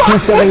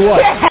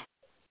 72-71.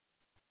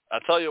 I'll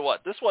tell you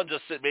what. This one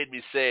just made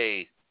me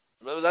say,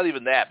 not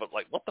even that, but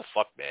like, what the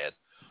fuck, man?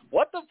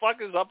 What the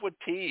fuck is up with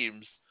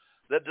teams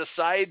that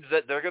decides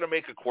that they're going to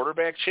make a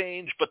quarterback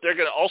change, but they're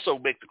going to also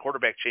make the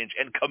quarterback change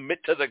and commit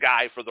to the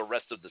guy for the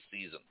rest of the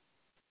season?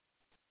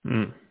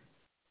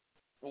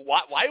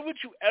 Why would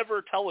you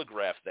ever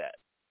telegraph that?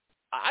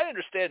 I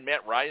understand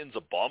Matt Ryan's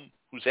a bum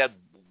who's had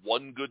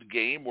one good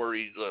game where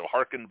he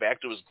harkened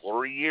back to his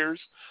glory years,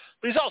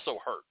 but he's also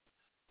hurt.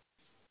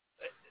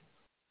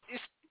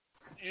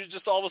 You're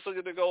just all of a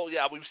sudden going to go,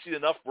 yeah, we've seen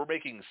enough. We're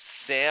making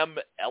Sam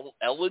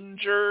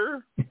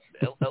Ellinger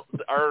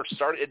our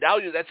starting, and now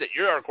that's it.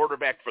 You're our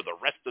quarterback for the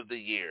rest of the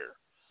year.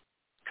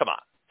 Come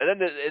on.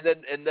 And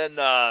then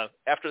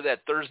after that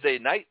Thursday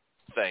night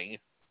thing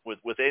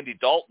with Andy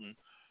Dalton,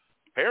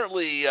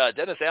 apparently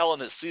Dennis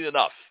Allen has seen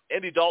enough.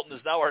 Andy Dalton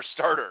is now our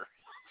starter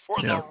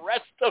for the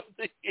rest of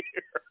the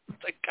year.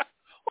 It's like, God,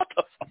 what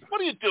the fuck?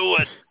 What are you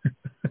doing?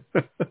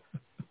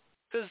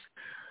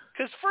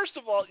 Because first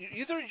of all,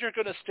 either you're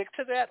going to stick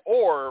to that,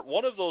 or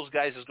one of those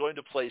guys is going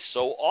to play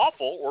so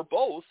awful, or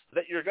both,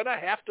 that you're going to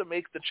have to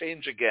make the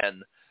change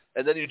again,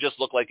 and then you just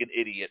look like an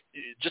idiot.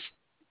 Just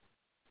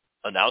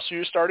announce who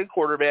your starting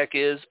quarterback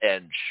is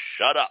and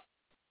shut up.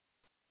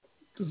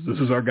 This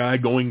is our guy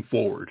going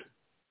forward.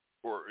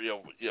 Or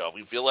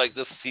we feel like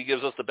he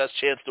gives us the best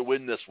chance to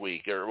win this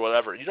week, or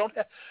whatever. You don't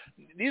have.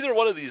 Neither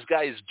one of these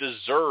guys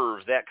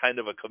deserve that kind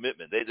of a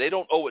commitment. They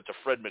don't owe it to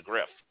Fred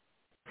McGriff.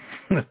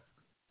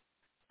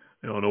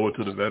 They don't owe it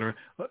to the veteran.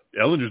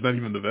 Ellinger's not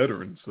even the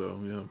veteran, so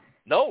yeah.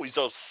 No, he's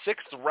a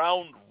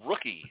 6th-round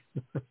rookie.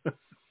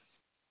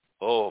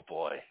 Oh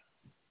boy.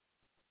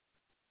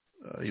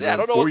 I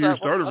don't know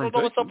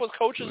what's up with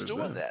coaches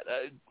doing that.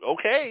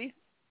 Okay.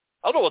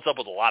 I don't know what's up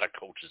with a lot of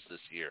coaches this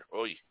year.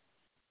 Oy.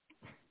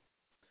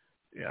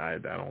 Yeah, I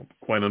don't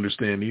quite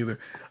understand either.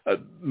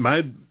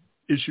 My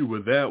issue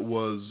with that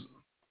was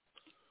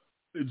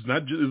it's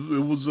not just,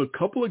 it was a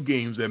couple of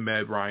games that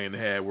Matt Ryan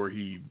had where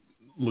he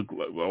looked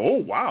like, oh,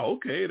 wow,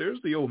 okay, there's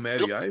the old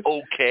Matty Ice.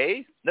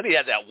 Okay. Then he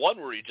had that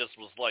one where he just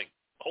was like,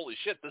 holy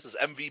shit, this is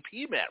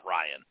MVP Matt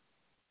Ryan.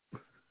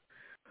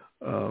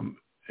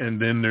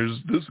 And then there's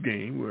this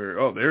game where,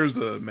 there's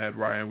the Matt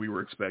Ryan we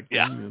were expecting.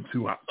 Yeah. And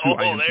two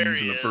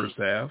INTs in the first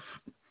half.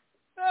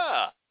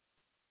 Yeah.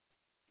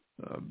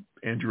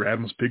 Andrew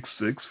Adams picked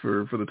 6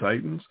 for the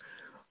Titans.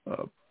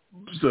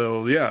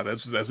 So yeah,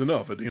 that's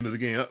enough. At the end of the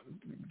game,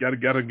 gotta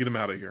get him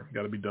out of here.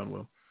 Got to be done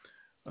with.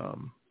 I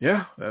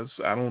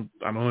don't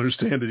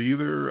understand it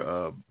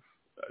either.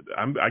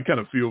 I kind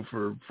of feel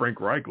for Frank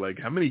Reich. Like,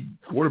 how many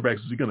quarterbacks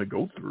is he going to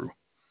go through?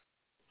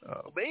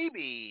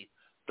 Maybe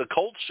the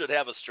Colts should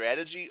have a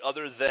strategy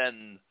other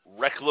than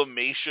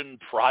reclamation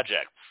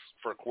projects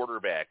for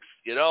quarterbacks.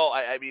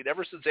 I mean,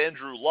 ever since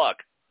Andrew Luck,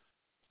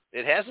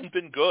 it hasn't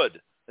been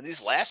good. And these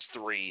last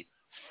 3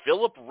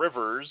 Phillip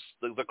Rivers,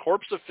 the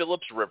corpse of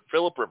Phillip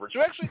Rivers,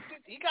 who actually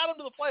he got him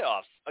to the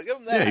playoffs. I'll give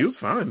him that. Yeah, he was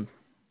fine.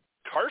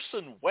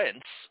 Carson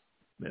Wentz.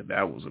 Yeah,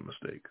 that was a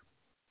mistake.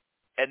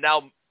 And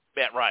now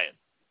Matt Ryan.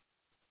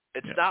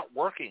 It's not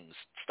working.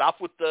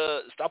 Stop with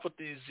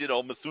these,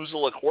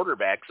 Methuselah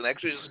quarterbacks and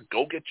actually just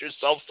go get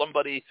yourself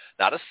somebody,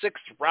 not a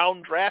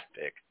 6th-round draft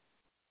pick.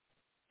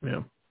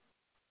 Yeah.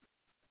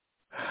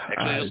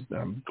 Actually,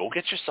 go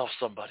get yourself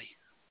somebody.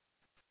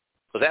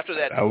 Because after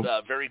that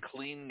very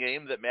clean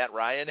game that Matt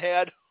Ryan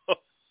had,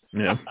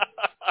 yeah,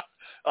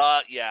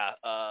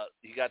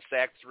 he got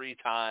sacked 3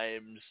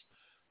 times,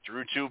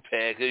 drew 2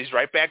 picks. He's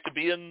right back to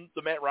being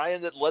the Matt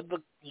Ryan that led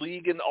the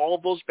league in all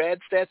of those bad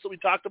stats that we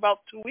talked about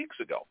 2 weeks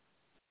ago.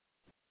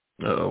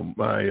 All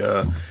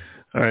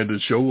right, the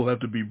show will have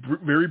to be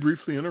very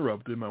briefly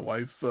interrupted. My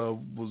wife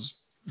was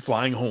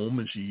flying home,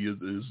 and she is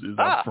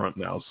up front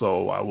now,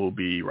 so I will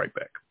be right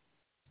back.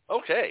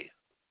 Okay.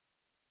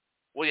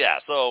 Well, yeah,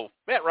 so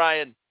Matt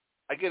Ryan,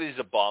 I get he's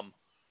a bum.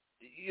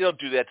 You don't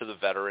do that to the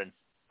veteran.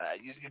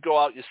 You go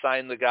out, you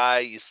sign the guy,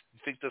 you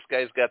think this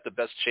guy's got the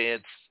best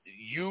chance.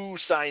 You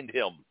signed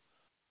him.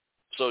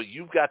 So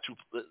you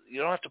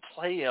don't have to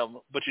play him,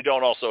 but you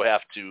don't also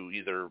have to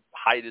either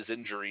hide his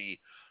injury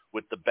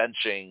with the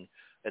benching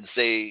and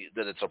say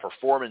that it's a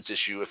performance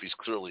issue if he's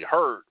clearly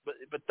hurt,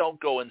 but don't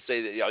go and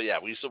say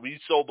that, we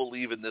so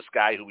believe in this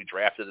guy who we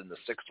drafted in the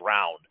 6th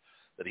round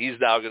that he's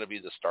now going to be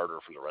the starter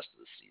for the rest of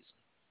the season.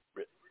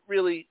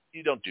 Really,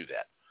 you don't do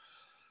that.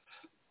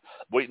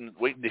 Waiting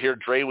to hear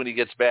Dre when he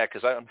gets back,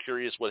 because I'm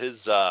curious what his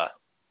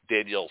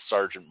Daniel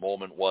Sargent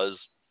moment was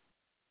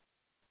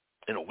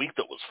in a week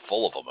that was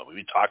full of them. I mean,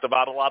 we talked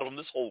about a lot of them.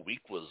 This whole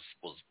week was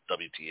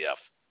WTF.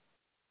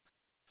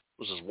 It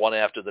was just one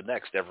after the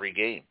next every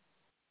game.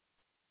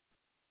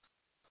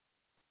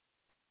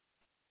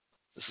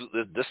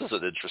 This is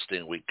an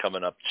interesting week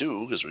coming up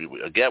too, because we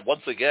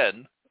once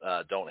again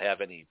don't have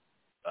any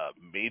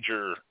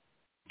major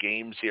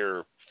games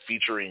here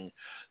featuring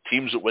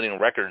teams with winning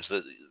records.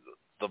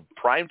 The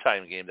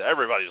primetime game that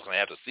everybody was going to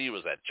have to see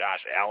was that Josh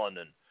Allen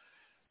and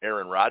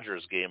Aaron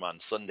Rodgers game on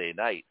Sunday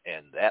night,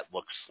 and that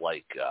looks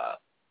like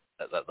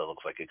that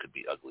looks like it could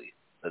be ugly.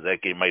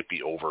 That game might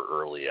be over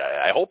early.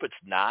 I hope it's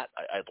not.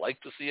 I'd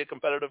like to see a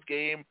competitive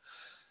game.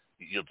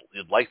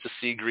 You'd like to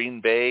see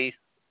Green Bay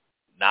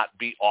not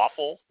be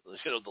awful.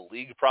 The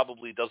league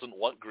probably doesn't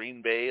want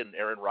Green Bay and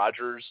Aaron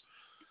Rodgers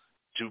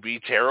to be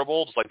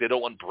terrible, just like they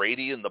don't want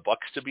Brady and the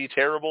Bucs to be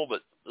terrible,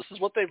 but this is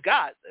what they've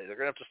got. They're going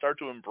to have to start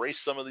to embrace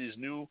some of these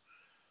new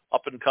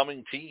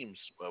up-and-coming teams.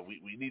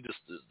 We need to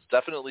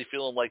definitely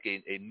feeling like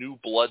a new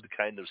blood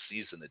kind of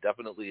season,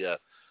 definitely a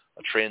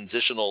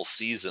transitional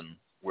season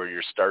where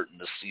you're starting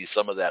to see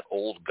some of that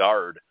old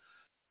guard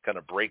kind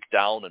of break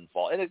down and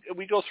fall. And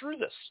we go through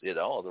this,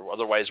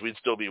 otherwise we'd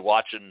still be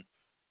watching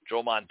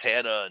Joe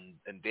Montana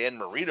and Dan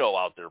Marino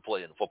out there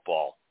playing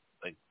football.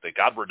 Thank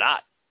God we're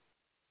not.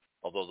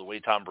 Although the way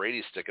Tom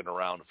Brady's sticking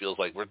around, it feels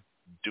like we're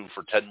due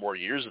for 10 more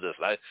years of this.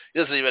 He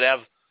doesn't even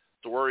have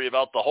to worry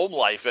about the home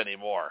life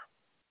anymore.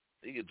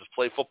 He can just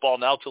play football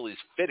now till he's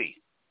 50.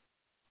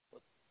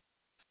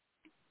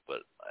 But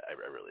I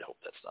really hope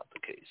that's not the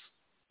case.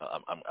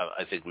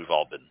 I think we've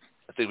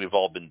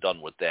all been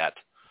done with that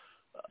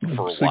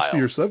for a 60 while. 60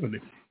 or 70.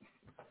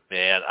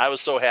 Man, I was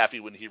so happy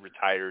when he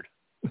retired.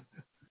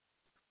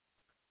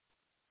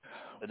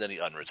 And then he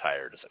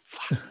unretired. It's like,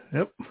 fuck.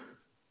 Yep.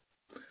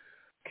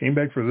 Came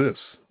back for this.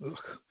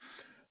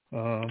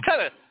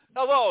 Kind of,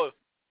 although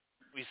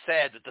we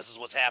sad that this is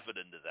what's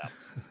happening to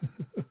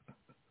them.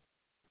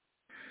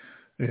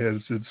 Yeah,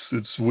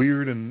 it's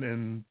weird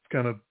and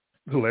kind of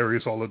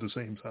hilarious all at the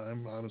same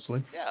time,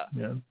 honestly.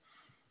 Yeah.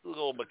 A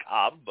little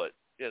macabre, but,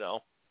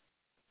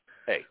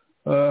 hey.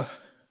 So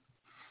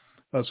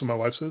my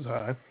wife says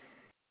hi.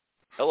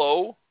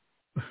 Hello.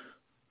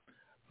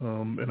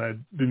 And I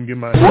didn't get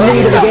my...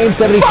 Winning the game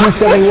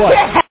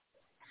 72-71.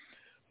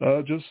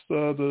 Just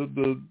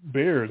the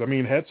Bears. I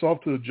mean, hats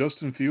off to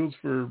Justin Fields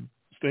for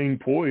staying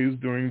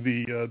poised during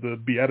the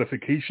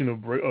beatification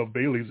of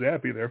Bailey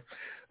Zappi there,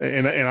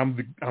 and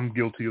I'm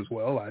guilty as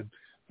well. I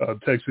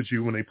texted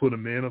you when they put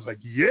him in. I was like,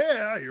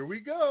 yeah, here we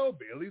go,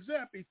 Bailey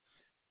Zappi.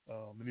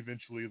 And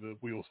eventually the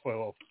wheels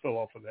fell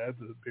off of that.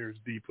 The Bears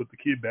D put the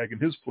kid back in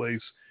his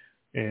place,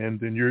 and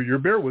then your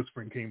bear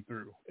whispering came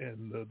through,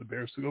 and the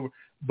Bears took over.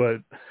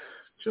 But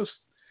just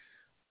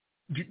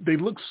they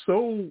look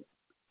so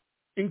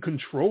in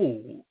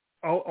control.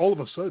 All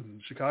of a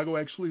sudden, Chicago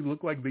actually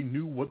looked like they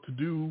knew what to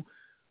do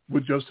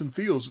with Justin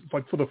Fields.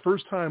 Like for the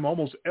first time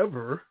almost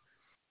ever,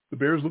 the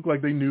Bears looked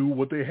like they knew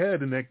what they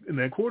had in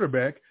that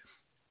quarterback,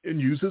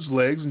 and used his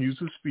legs and used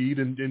his speed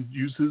and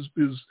used his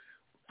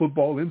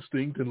football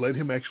instinct and let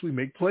him actually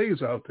make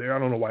plays out there. I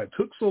don't know why it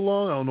took so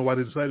long. I don't know why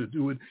they decided to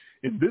do it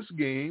in this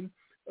game,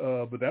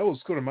 but that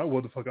was kind of my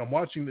what the fuck. I'm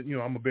watching that.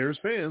 I'm a Bears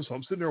fan, so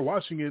I'm sitting there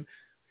watching it,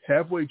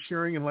 halfway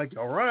cheering and like,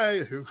 all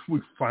right,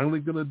 we're finally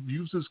going to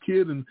use this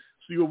kid and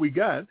see what we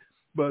got.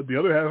 But the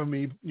other half of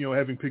me,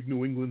 having picked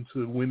New England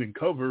to win and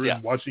cover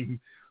and watching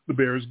the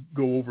Bears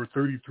go over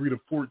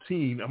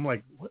 33-14, I'm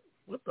like,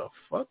 what the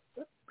fuck?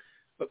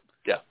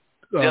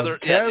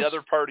 the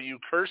other part of you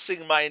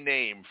cursing my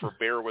name for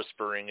bear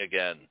whispering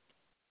again.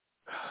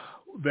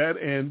 That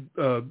and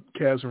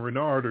Kaz and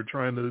Renard are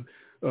trying to,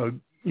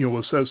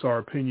 assess our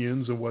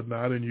opinions and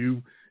whatnot, and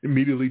you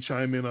immediately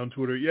chime in on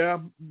Twitter. Yeah,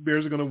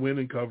 Bears are going to win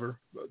and cover.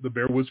 The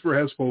Bear Whisperer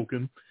has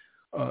spoken,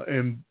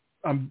 and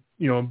I'm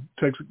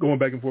going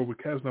back and forth with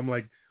Kaz, and I'm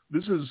like,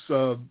 this is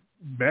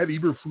Matt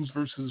Eberflus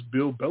versus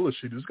Bill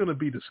Belichick. It's going to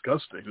be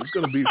disgusting. It's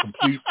going to be a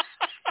complete.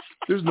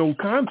 There's no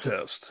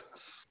contest,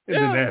 and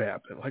then that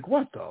happened. Like,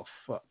 what the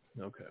fuck?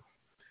 Okay.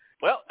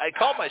 Well, I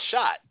called my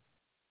shot.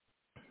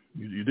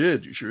 You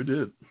did. You sure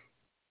did.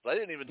 I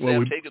didn't even say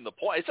I'm taking the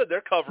point. I said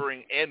they're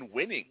covering and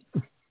winning.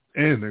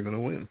 And they're going to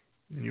win.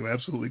 And you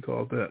absolutely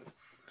called that.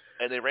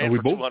 And they ran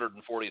for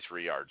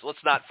 243 yards.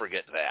 Let's not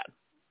forget that.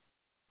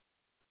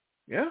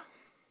 Yeah.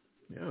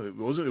 Yeah, it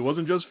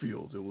wasn't just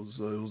Fields. It was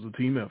a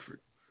team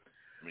effort.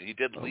 I mean, he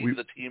did lead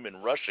the team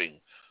in rushing,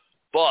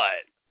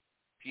 but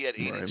he had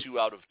 82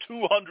 out of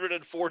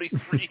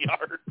 243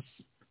 yards.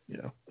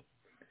 Yeah.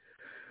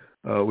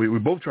 We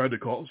both tried to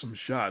call some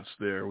shots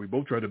there. We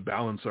both tried to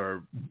balance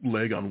our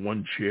leg on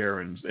one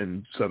chair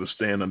and set a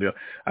stand on the other.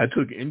 I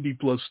took Indy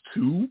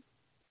 +2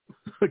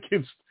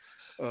 against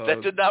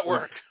that did not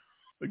work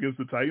against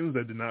the Titans.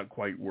 That did not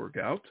quite work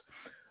out.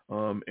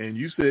 And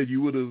you said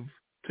you would have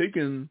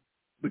taken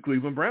the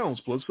Cleveland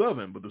Browns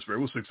 +7, but the spread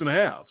was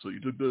 6.5. So you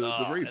took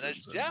the Ravens.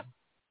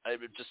 I'm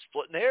just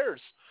splitting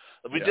hairs.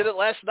 We did it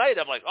last night.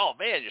 I'm like, oh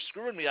man, you're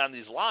screwing me on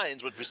these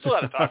lines, which we still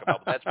got to talk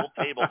about. But we'll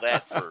table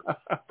that for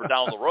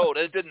down the road.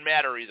 And it didn't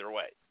matter either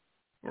way.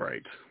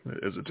 Right,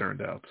 as it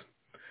turned out.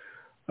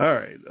 All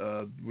right,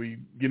 we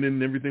get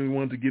in everything we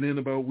wanted to get in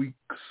about week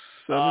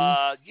 7.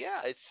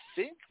 Yeah, I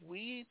think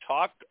we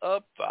talked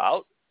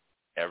about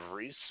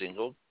every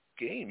single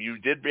game. You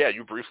did,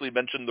 you briefly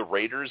mentioned the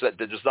Raiders. That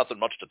there's nothing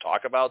much to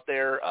talk about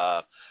there.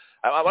 I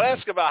want to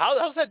ask about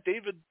how's that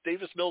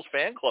Davis Mills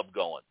fan club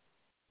going?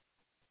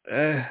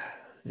 The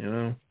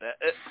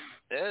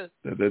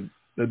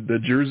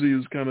jersey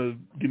is kind of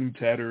getting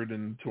tattered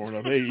and torn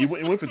up. Hey, he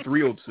went for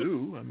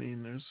 302. I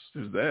mean, there's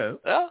that.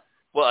 Yeah.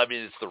 Well, I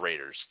mean, it's the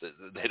Raiders.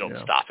 They don't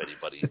stop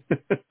anybody.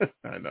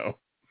 I know.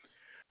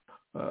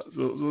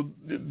 So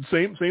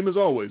same as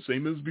always.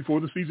 Same as before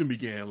the season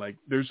began. Like,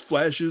 there's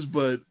flashes,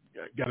 but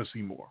got to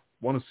see more.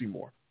 Want to see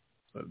more.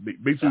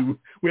 Basically,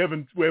 we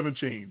haven't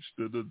changed.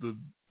 The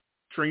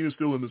train is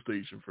still in the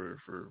station for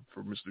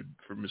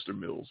Mr.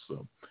 Mills.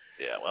 So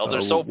yeah, well,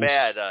 they're so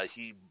bad.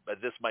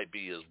 This might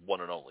be his one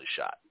and only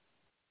shot.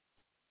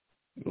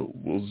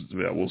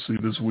 We'll see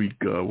this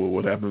week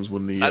what happens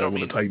when the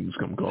Titans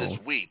come calling. This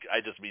week,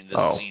 I just mean this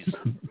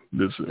season.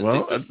 That's what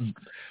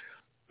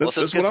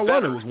I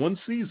wanted. It was one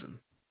season.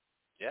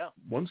 Yeah,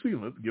 one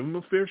season. Let's give him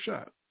a fair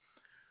shot.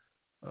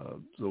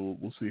 So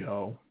we'll see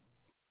how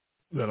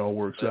that all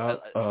works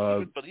out.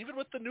 But even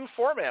with the new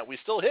format, we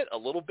still hit a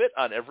little bit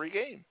on every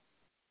game.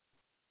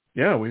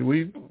 Yeah,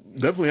 we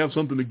definitely have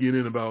something to get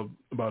in about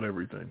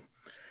everything.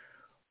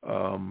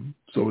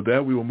 So with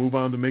that, we will move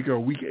on to make our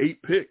Week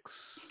 8 picks.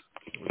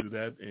 We'll do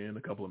that in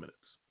a couple of minutes.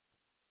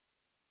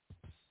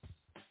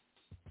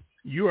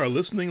 You are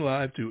listening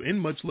live to In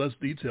Much Less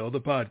Detail, the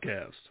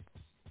podcast.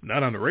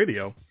 Not on the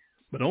radio,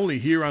 but only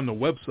here on the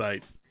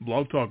website,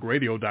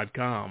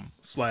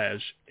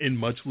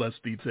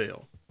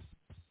 blogtalkradio.com/InMuchLessDetail.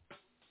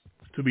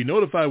 To be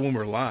notified when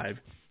we're live,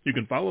 you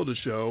can follow the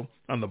show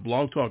on the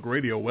Blog Talk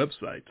Radio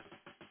website,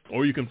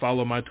 or you can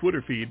follow my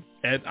Twitter feed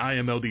at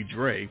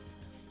IMLDDre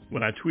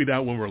when I tweet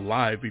out when we're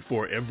live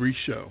before every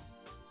show.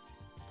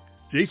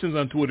 Jason's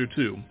on Twitter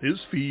too. His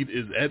feed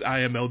is at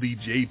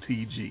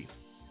IMLDJTG.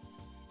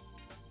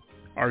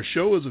 Our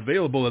show is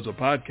available as a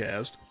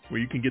podcast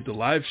where you can get the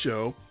live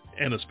show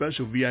and a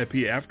special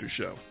VIP after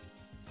show.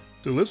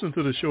 To listen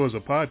to the show as a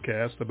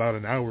podcast about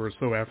an hour or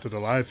so after the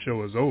live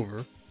show is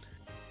over,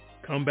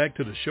 come back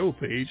to the show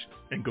page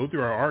and go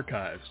through our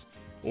archives,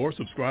 or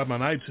subscribe on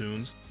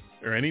iTunes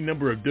or any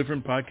number of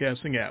different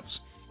podcasting apps,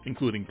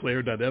 including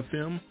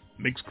Player.fm,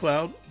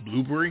 Mixcloud,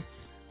 Blueberry,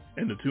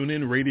 and the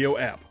TuneIn Radio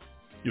app.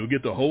 You'll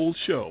get the whole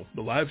show,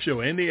 the live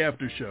show and the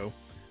after show,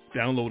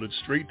 downloaded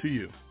straight to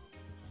you.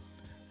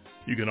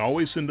 You can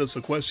always send us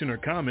a question or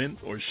comment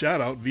or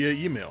shout out via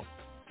email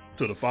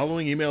to the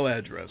following email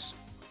address,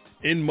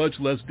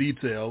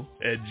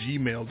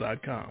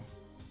 inmuchlessdetail@gmail.com.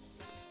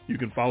 You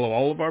can follow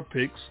all of our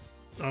picks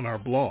on our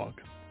blog.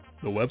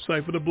 The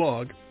website for the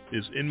blog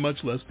is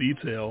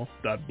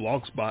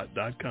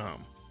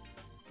inmuchlessdetail.blogspot.com.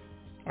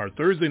 Our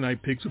Thursday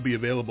night picks will be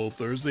available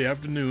Thursday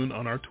afternoon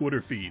on our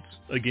Twitter feeds.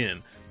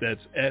 Again,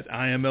 that's at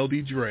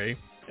IMLDDre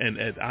and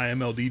at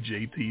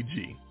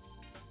IMLDJTG.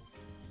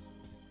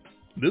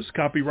 This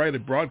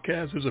copyrighted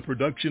broadcast is a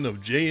production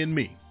of Jay and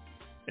me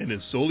and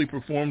is solely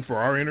performed for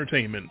our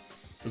entertainment,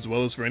 as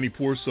well as for any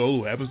poor soul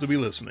who happens to be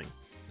listening.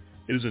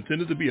 It is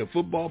intended to be a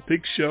football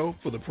pick show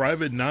for the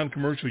private,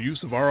 non-commercial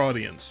use of our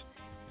audience.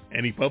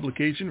 Any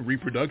publication,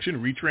 reproduction,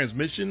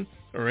 retransmission,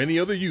 or any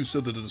other use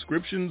of the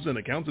descriptions and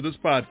accounts of this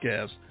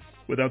podcast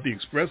without the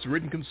express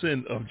written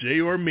consent of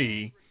Jay or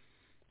me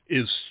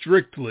is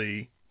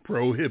strictly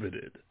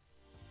prohibited.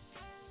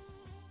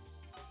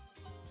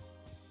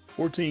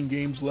 14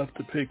 games left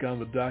to pick on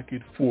the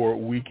docket for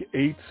Week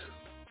 8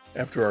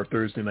 after our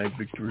Thursday night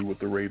victory with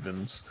the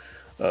Ravens.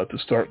 To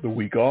start the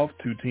week off,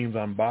 2 teams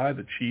on bye,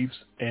 the Chiefs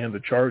and the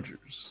Chargers.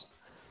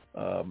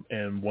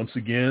 And once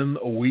again,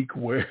 a week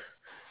where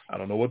I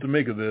don't know what to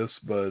make of this,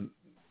 but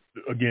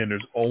again,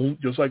 there's only,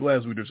 just like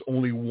last week, there's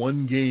only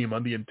one game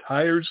on the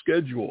entire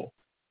schedule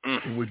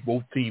in which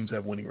both teams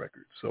have winning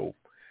records. So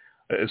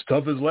as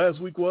tough as last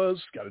week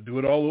was, got to do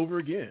it all over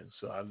again.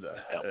 So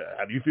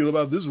how do you feel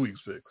about this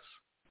week's picks?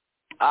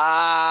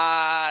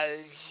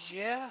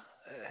 Yeah.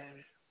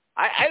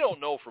 I don't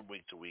know from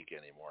week to week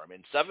anymore. I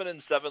mean,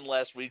 7-7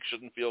 last week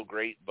shouldn't feel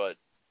great, but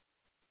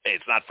hey,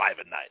 it's not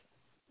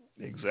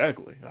 5-9.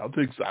 Exactly. I would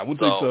take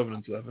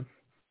 7-7.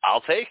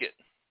 I'll take it.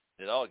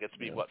 You know, it gets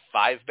me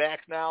 5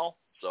 back now.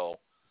 So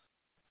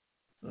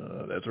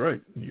that's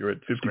right. You're at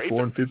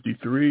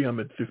 54-53. I'm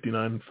at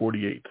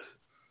 59-48.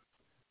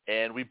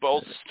 And we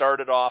both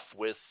started off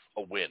with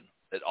a win.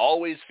 It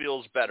always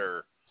feels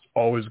better.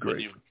 Always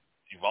great.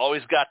 You've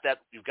always got that.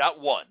 You've got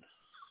one.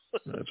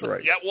 That's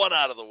right. You got one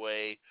out of the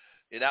way.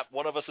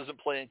 One of us isn't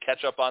playing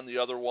catch up on the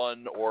other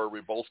one, or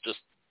we both just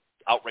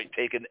outright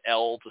take an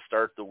L to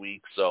start the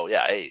week. So,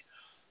 yeah, hey,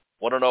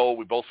 1-0,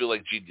 we both feel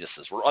like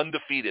geniuses. We're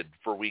undefeated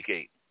for Week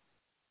 8.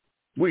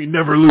 We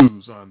never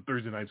lose on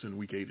Thursday nights in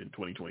Week 8 in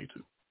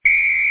 2022.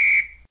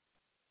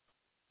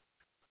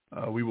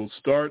 We will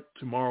start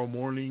tomorrow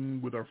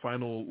morning with our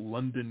final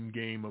London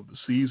game of the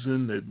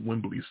season at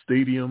Wembley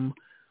Stadium.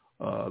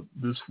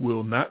 This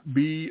will not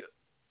be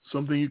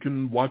something you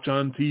can watch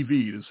on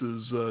TV. This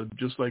is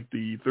just like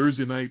the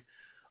Thursday night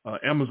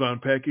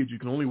Amazon package. You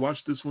can only watch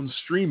this one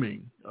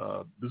streaming.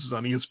 This is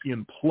on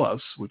ESPN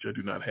Plus, which I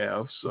do not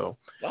have. So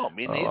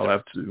me neither. I'll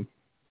have to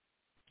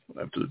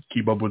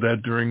keep up with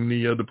that during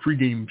the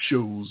pregame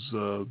shows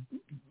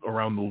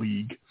around the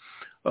league.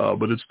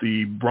 But it's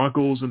the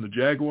Broncos and the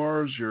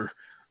Jaguars. Your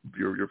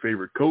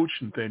favorite coach,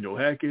 Nathaniel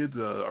Hackett.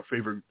 Our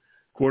favorite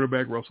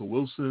quarterback, Russell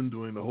Wilson,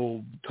 doing the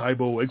whole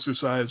Tybo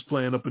exercise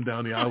plan up and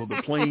down the aisle of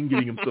the plane,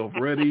 getting himself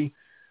ready,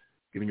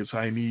 getting his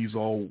high knees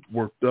all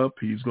worked up.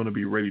 He's going to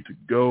be ready to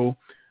go.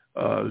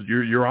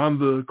 You're on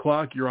the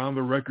clock. You're on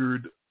the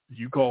record.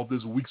 You called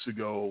this weeks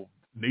ago.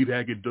 Nate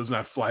Hackett does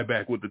not fly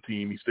back with the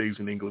team. He stays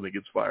in England and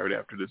gets fired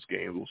after this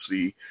game. We'll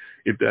see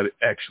if that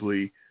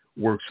actually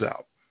works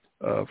out.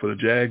 For the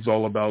Jags,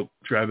 all about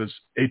Travis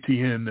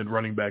Etienne and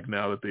running back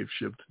now that they've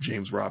shipped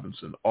James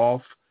Robinson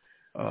off.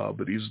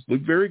 But he's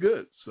looked very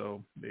good,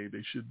 so they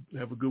should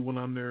have a good one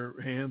on their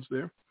hands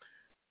there.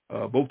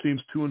 Both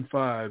teams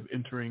 2-5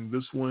 entering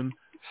this one.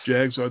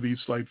 Jags are the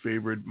slight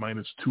favorite,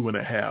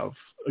 -2.5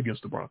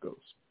 against the Broncos.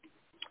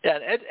 Yeah,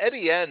 and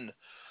Etienne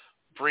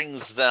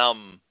brings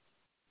them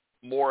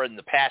more in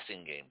the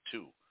passing game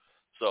too.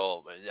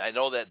 So I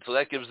know that. So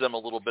that gives them a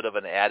little bit of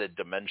an added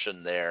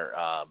dimension there.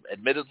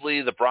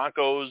 Admittedly, the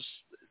Broncos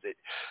they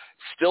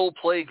still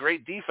play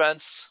great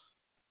defense,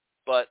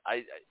 but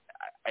I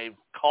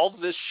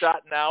called this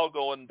shot now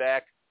going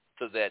back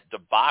to that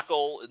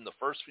debacle in the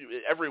first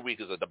few. Every week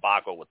is a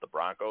debacle with the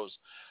Broncos.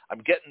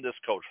 I'm getting this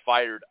coach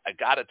fired. I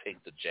got to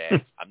take the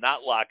Jags. I'm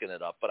not locking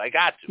it up, but I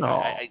got to.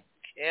 I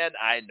can.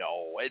 I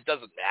know it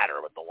doesn't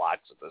matter with the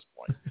locks at this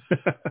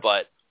point,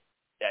 but.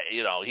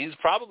 He's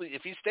probably,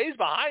 if he stays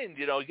behind,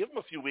 give him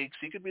a few weeks,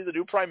 he could be the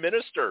new prime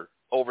minister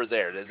over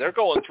there. They're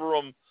going through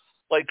him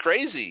like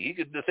crazy.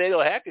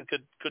 Nathaniel Hackett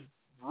could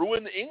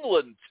ruin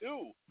England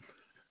too.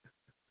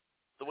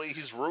 The way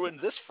he's ruined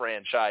this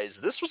franchise.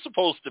 This was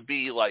supposed to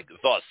be like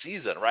the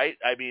season, right?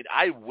 I mean,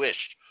 I wished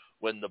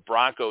when the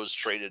Broncos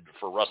traded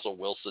for Russell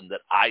Wilson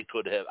that I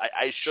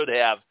should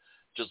have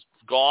just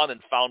gone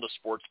and found a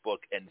sports book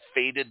and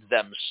faded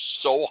them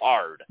so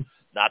hard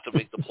not to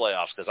make the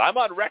playoffs, because I'm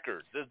on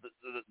record.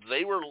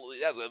 They were,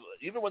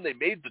 even when they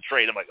made the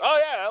trade, I'm like, oh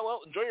yeah,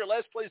 well, enjoy your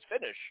last place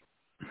finish.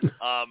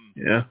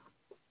 Yeah.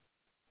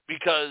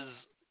 Because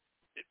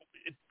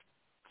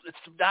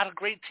it's not a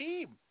great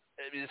team.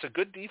 I mean, it's a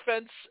good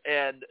defense,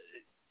 and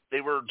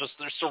they're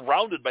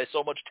surrounded by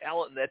so much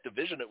talent in that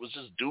division. It was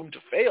just doomed to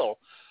fail.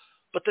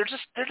 But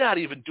they're not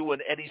even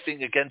doing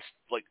anything against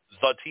like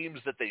the teams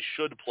that they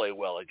should play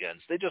well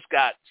against. They just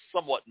got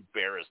somewhat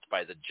embarrassed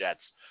by the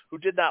Jets, who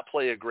did not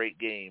play a great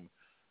game.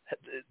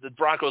 The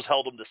Broncos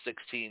held them to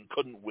 16,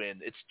 couldn't win.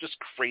 It's just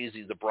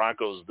crazy. The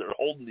Broncos, they're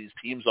holding these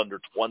teams under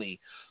 20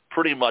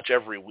 pretty much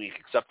every week,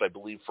 except I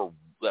believe for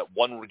that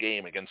one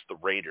game against the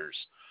Raiders,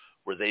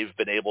 where they've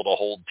been able to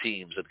hold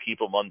teams and keep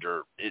them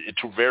under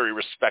to very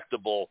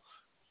respectable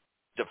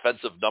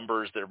defensive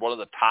numbers. They're one of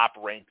the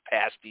top-ranked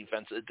pass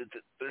defenses.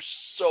 They're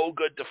so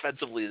good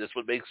defensively. That's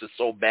what makes it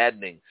so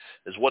maddening,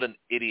 is what an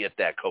idiot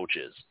that coach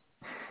is.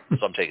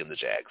 So I'm taking the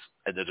Jags,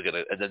 and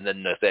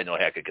then Nathaniel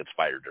Hackett gets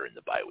fired during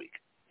the bye week.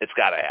 It's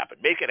got to happen.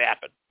 Make it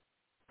happen.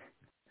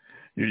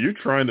 You're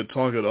trying to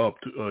talk it up.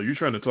 You're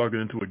trying to talk it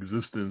into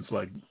existence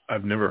like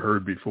I've never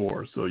heard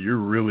before. So you're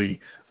really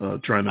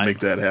trying to make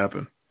that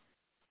happen.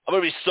 I'm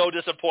going to be so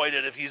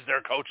disappointed if he's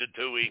their coach in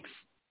 2 weeks.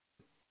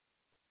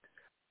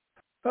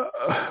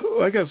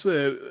 Like I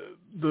said,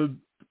 the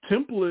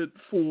template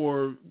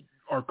for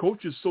our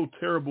coach is so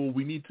terrible,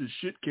 we need to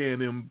shit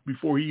can him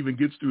before he even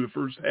gets through the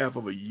first half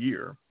of a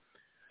year.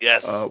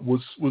 Yes.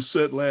 Was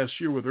said last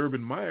year with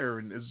Urban Meyer,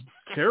 and as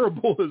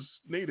terrible as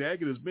Nate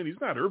Hackett has been,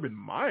 he's not Urban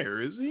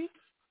Meyer, is he?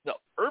 No,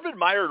 Urban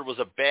Meyer was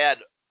a bad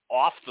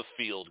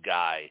off-the-field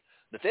guy.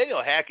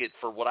 Nathaniel Hackett,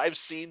 for what I've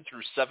seen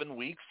through 7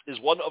 weeks, is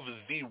one of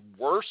the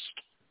worst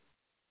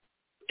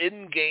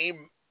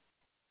in-game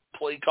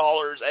play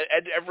callers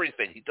and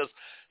everything.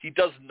 He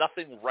does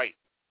nothing right.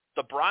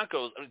 The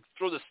Broncos, I mean,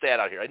 throw the stat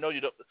out here. I know you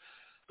don't.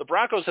 The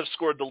Broncos have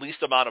scored the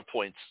least amount of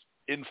points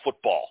in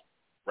football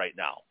right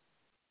now.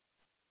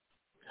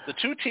 The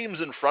two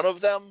teams in front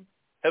of them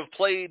have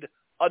played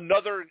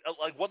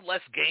one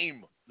less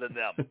game than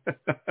them.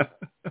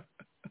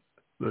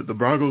 The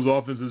Broncos'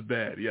 offense is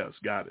bad. Yes,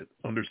 got it.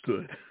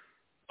 Understood.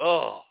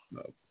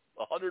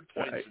 100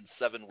 points in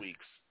 7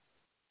 weeks.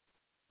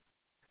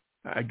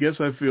 I guess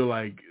I feel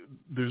like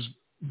there's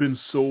been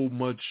so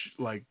much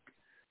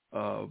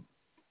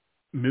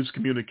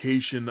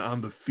miscommunication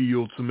on the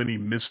field, so many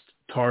missed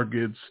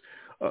targets,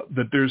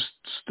 that there's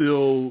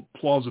still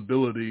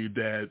plausibility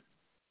that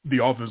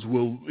the offense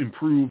will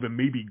improve and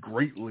maybe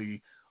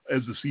greatly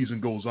as the season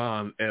goes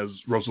on, as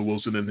Russell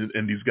Wilson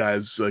and these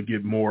guys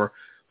get more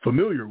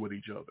familiar with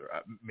each other.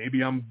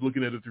 Maybe I'm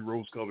looking at it through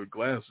rose-colored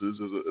glasses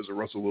as a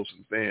Russell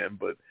Wilson fan,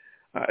 but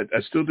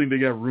I still think they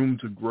got room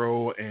to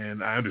grow,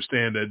 and I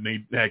understand that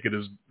Nate Hackett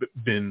has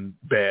been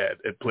bad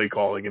at play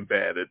calling and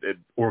bad at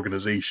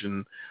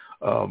organization,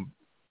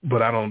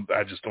 but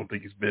I just don't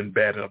think he's been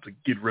bad enough to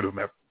get rid of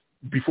him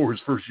before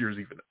his first year is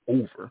even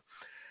over.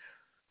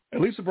 At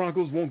least the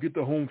Broncos won't get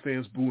the home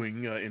fans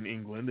booing in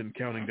England and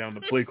counting down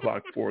the play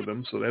clock for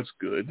them, so that's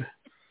good.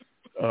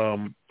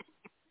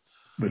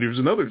 But here's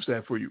another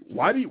stat for you.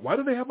 Why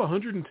do they have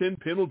 110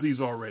 penalties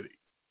already?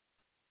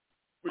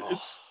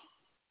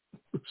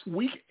 It's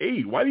week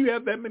 8. Why do you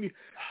have that many?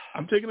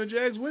 I'm taking the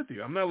Jags with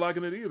you. I'm not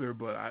liking it either,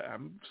 but I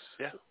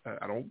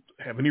don't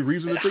have any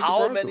reason to take the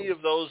Broncos. How many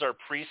of those are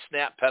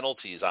pre-snap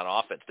penalties on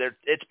offense?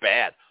 It's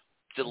bad.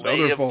 Delay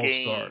Another of false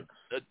game.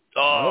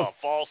 Start.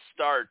 False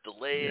start.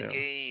 Delay of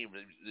game.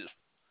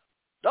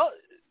 No, I'm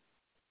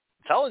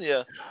telling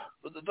you,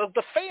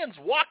 the fans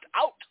walked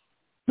out.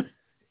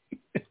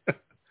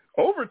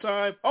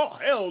 Overtime? Oh,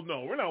 hell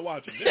no. We're not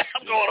watching this.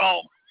 I'm going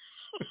home.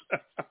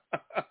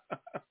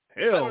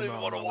 Hell I don't even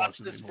no, want to watch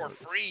this for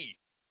free.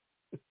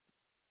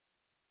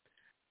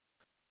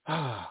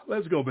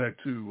 Let's go back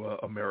to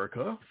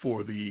America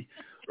for the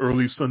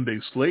early Sunday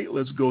slate.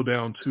 Let's go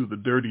down to the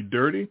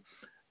dirty.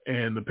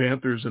 And the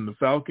Panthers and the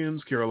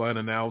Falcons.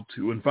 Carolina now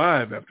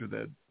 2-5 after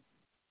that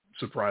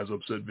surprise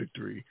upset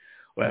victory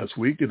last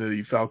week. And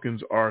the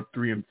Falcons are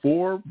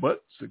 3-4,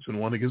 but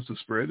 6-1 against the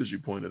spread, as you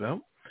pointed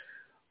out.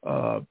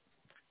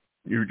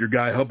 Your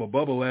guy Hubba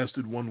Bubba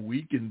lasted 1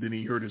 week, and then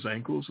he hurt his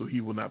ankle, so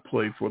he will not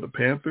play for the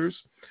Panthers.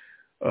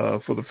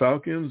 For the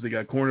Falcons, they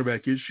got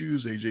cornerback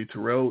issues. A.J.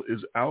 Terrell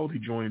is out. He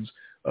joins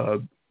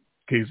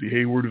Casey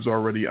Hayward, who's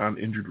already on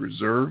injured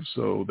reserve,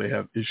 so they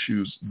have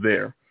issues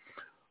there.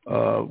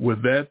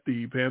 With that,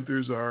 the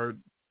Panthers are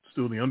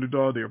still the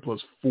underdog. They are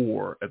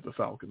 +4 at the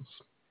Falcons.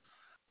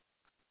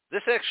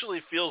 This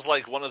actually feels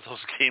like one of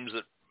those games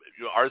that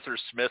Arthur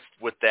Smith,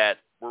 with that,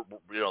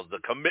 the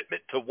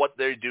commitment to what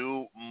they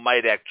do,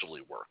 might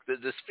actually work.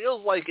 This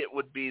feels like it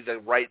would be the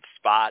right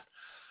spot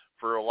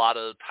for a lot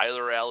of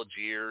Tyler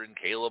Algier and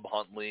Caleb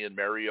Huntley and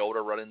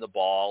Mariota running the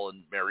ball,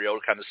 and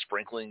Mariota kind of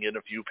sprinkling in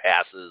a few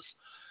passes.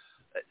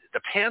 The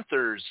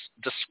Panthers,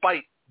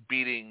 despite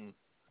beating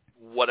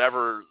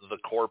whatever the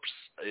corpse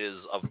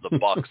is of the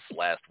Bucs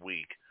last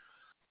week,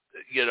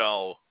 you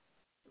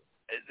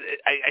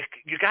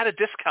got to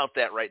discount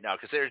that right now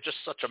because they're just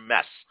such a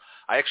mess.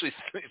 I actually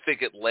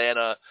think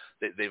Atlanta,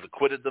 they've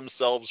acquitted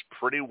themselves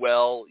pretty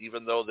well,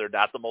 even though they're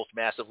not the most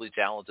massively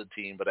talented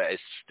team, but I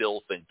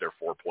still think they're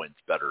 4 points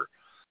better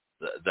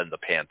than the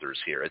Panthers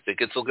here. I think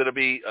it's going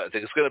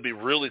to be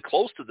really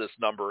close to this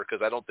number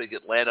because I don't think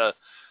Atlanta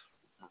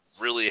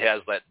really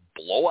has that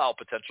blowout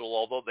potential,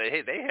 although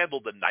they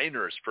handled the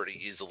Niners pretty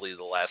easily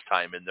the last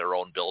time in their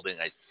own building.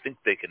 I think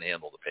they can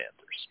handle the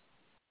Panthers.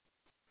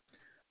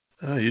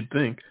 You'd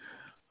think.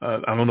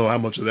 I don't know how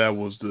much of that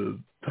was the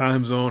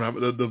time zone.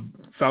 The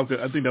Falcons,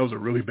 I think that was a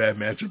really bad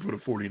matchup for the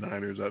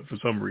 49ers. For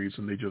some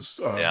reason, they just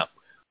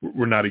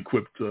were not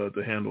equipped to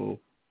handle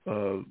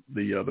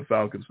the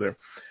Falcons there.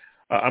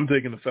 I'm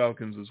taking the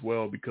Falcons as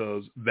well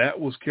because that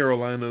was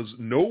Carolina's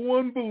no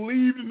one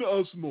believed in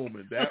us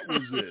moment. That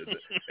was it.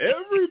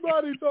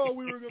 Everybody thought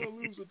we were going to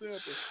lose to Tampa.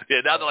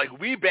 Yeah, now they're like,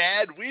 we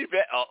bad.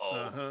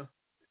 Uh-oh.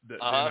 They're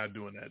not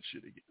doing that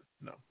shit again.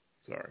 No,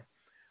 sorry.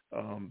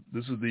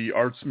 This is the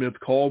Art Smith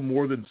call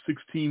more than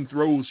 16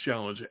 throws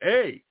challenge.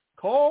 Hey,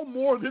 call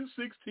more than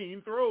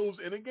 16 throws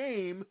in a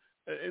game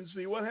and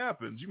see what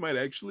happens. You might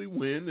actually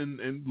win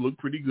and look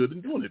pretty good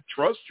in doing it.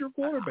 Trust your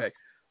quarterback.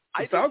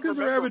 The Falcons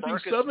are averaging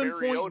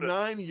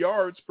 7.9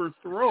 yards per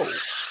throw.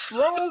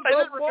 Throw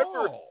the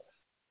ball.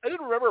 I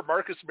didn't remember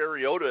Marcus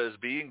Mariota as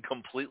being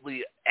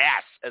completely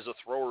ass as a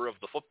thrower of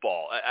the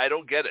football. I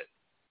don't get it.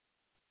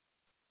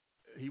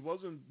 He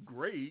wasn't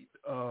great.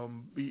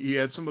 He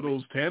had some of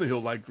those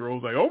Tannehill-like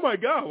throws, like, oh, my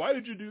God, why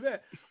did you do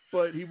that?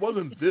 But he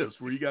wasn't this,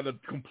 where you got to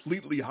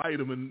completely hide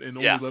him and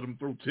only let him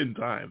throw 10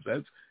 times.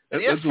 That's a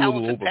little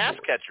overboard. Pass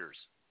catchers.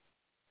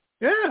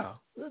 Yeah.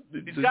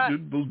 He's got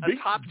those a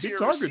top-tier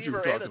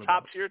receiver and a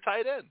top-tier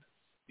tight end.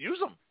 Use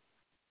them.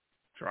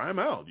 Try him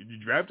out. You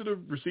drafted a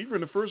receiver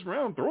in the first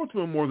round. Throw it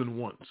to him more than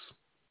once.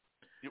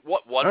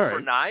 What, 1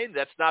 for 9?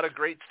 That's not a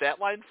great stat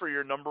line for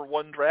your number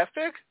 1 draft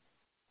pick?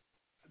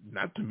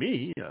 Not to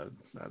me.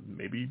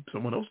 Maybe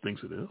someone else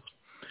thinks it is.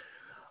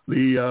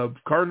 The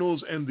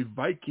Cardinals and the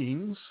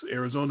Vikings.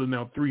 Arizona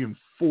now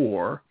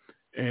 3-4,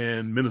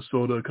 and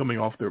Minnesota coming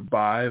off their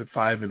bye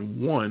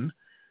 5-1.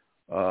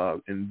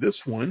 In this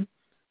one,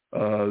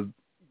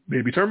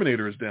 Baby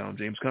Terminator is down.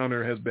 James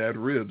Conner has bad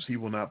ribs. He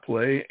will not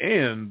play,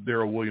 and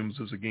Darrell Williams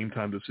is a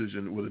game-time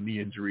decision with a knee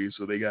injury.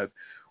 So they got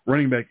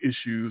running back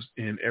issues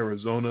in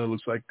Arizona.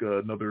 Looks like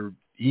another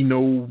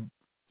Eno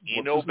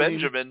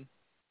Benjamin.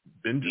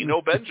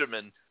 Eno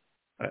Benjamin.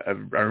 I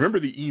remember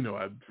the Eno.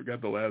 I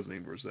forgot the last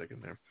name for a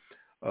second there.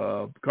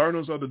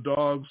 Cardinals are the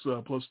dogs,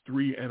 plus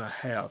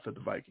 3.5 at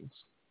the Vikings.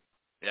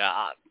 Yeah,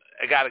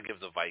 I got to give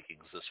the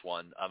Vikings this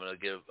one. I'm going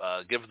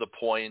to give the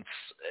points.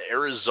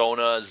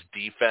 Arizona's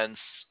defense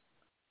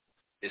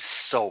is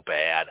so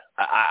bad.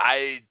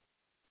 I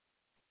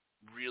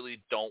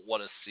really don't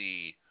want to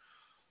see.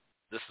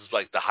 This is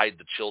like the hide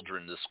the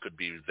children. This could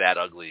be that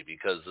ugly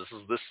because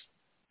this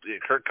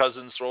Kirk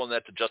Cousins throwing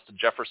that to Justin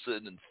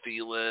Jefferson and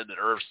Thielen and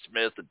Irv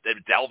Smith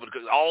and Dalvin.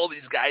 All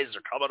these guys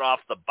are coming off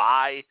the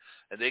bye,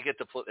 and they get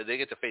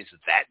to face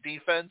that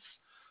defense.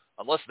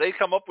 Unless they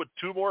come up with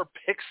 2 more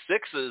pick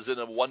sixes in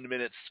a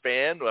 1-minute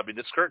span, I mean,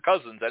 it's Kirk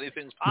Cousins.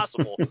 Anything's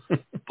possible,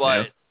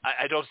 but yeah.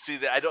 I don't see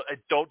that. I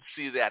don't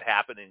see that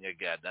happening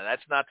again. Now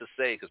that's not to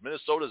say because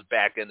Minnesota's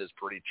back end is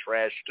pretty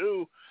trash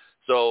too.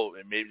 So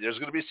maybe there's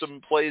going to be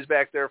some plays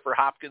back there for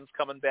Hopkins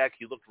coming back.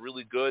 He looked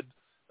really good.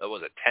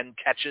 Was it 10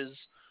 catches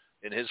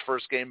in his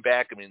first game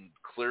back? I mean,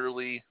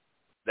 clearly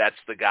that's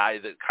the guy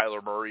that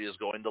Kyler Murray is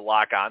going to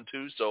lock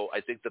onto. So I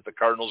think that the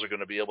Cardinals are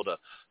going to be able to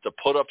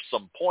put up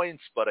some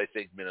points, but I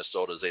think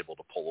Minnesota is able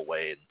to pull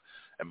away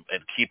and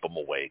keep them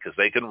away because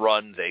they can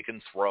run, they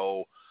can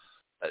throw.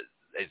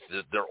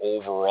 They're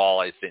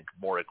overall, I think,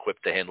 more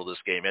equipped to handle this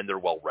game, and they're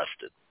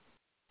well-rested.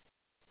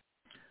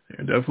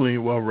 They're definitely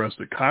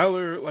well-rested.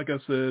 Kyler, like I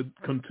said,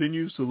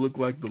 continues to look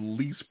like the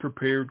least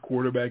prepared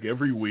quarterback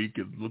every week.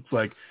 It looks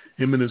like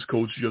him and his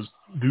coach just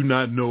do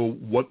not know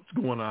what's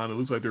going on. It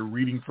looks like they're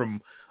reading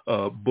from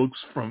books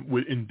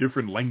in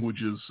different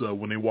languages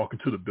when they walk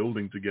into the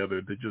building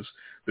together.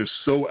 They're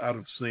so out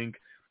of sync.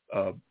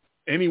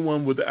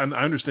 Anyone with – I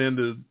understand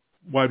the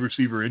wide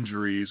receiver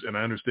injuries, and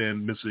I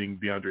understand missing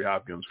DeAndre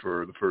Hopkins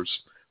for the first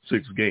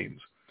 6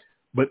 games.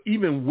 But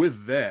even with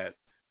that,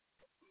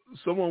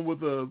 someone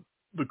with the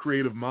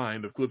creative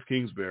mind of Cliff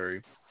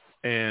Kingsbury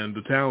and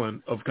the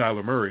talent of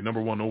Kyler Murray,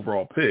 number 1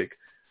 overall pick,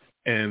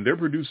 and they're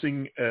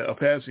producing a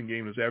passing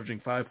game that's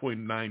averaging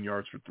 5.9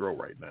 yards per throw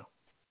right now.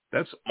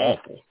 That's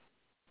awful.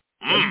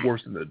 That's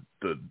worse than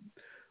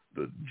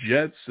the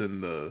Jets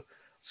and the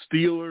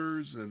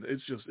Steelers, and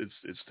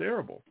it's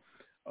terrible.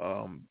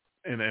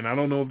 And I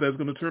don't know if that's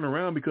going to turn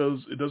around because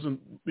it doesn't.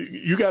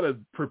 You got to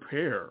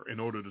prepare in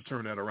order to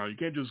turn that around. You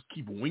can't just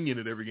keep winging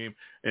it every game.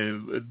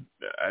 And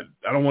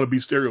I don't want to be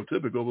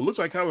stereotypical, but it looks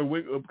like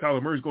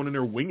Kyler Murray's going in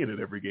there winging it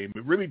every game.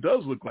 It really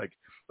does look like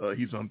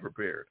he's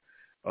unprepared,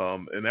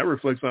 and that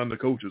reflects on the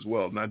coach as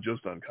well, not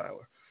just on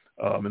Kyler.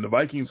 And the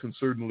Vikings can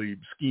certainly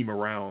scheme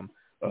around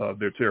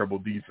their terrible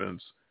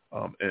defense.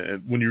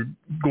 And when you're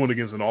going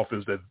against an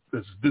offense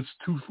that's this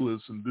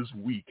toothless and this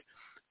weak,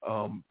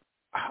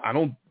 I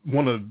don't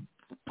want to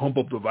pump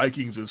up the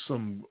Vikings as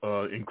some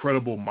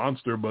incredible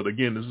monster, but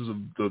again, this is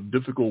a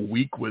difficult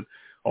week with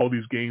all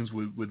these games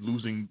with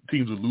losing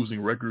teams with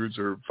losing records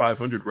or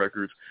 500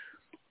 records.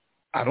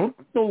 I don't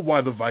know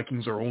why the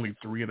Vikings are only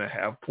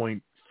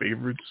 3.5-point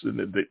favorites,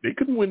 and they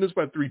could win this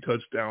by 3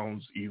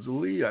 touchdowns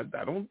easily. I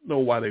don't know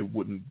why they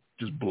wouldn't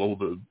just blow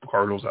the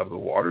Cardinals out of the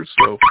water.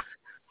 So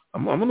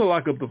I'm going to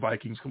lock up the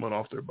Vikings coming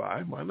off their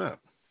bye. Why not?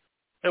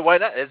 Hey, why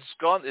not? It's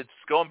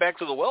going back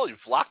to the well. You've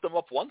locked them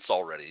up once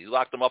already. You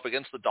locked them up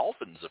against the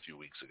Dolphins a few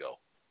weeks ago.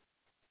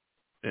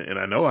 And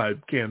I know I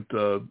can't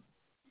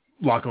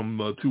lock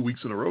them 2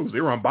 weeks in a row.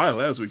 They were on bye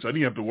last week, so I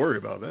didn't have to worry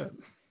about that.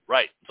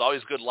 Right. It's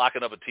always good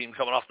locking up a team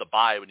coming off the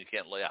bye when you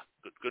can't lay out.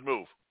 Good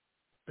move.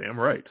 Damn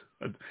right.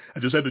 I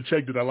just had to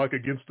check that I lock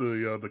against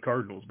the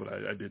Cardinals, but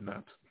I did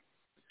not.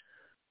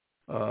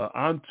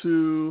 On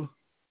to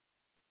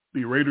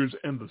the Raiders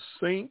and the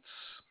Saints.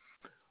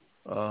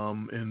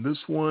 In this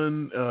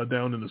one,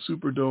 down in the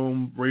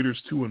Superdome,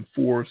 Raiders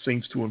 2-4,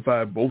 Saints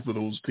 2-5. Both of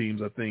those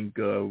teams, I think,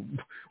 we're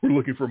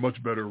looking for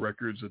much better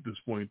records at this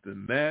point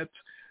than that.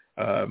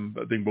 I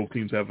think both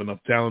teams have enough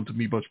talent to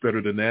be much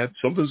better than that.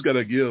 Something's got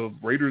to give.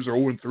 Raiders are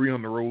 0-3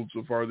 on the road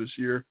so far this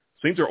year.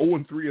 Saints are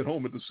 0-3 at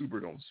home at the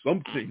Superdome.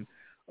 Something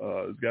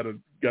has got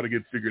to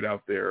get figured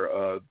out there.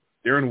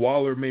 Darren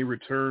Waller may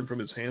return from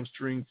his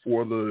hamstring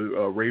for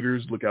the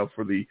Raiders. Look out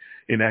for the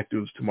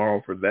inactives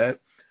tomorrow for that.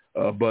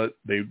 but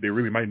they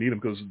really might need him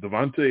because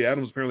Devontae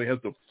Adams apparently has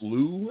the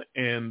flu,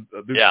 and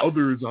there's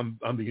others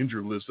on the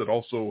injured list that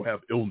also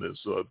have illness.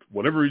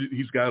 Whatever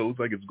he's got, it looks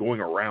like it's going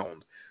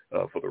around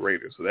for the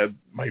Raiders, so that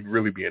might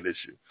really be an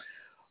issue.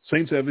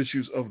 Saints have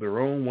issues of their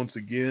own once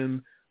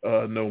again.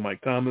 No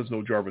Mike Thomas,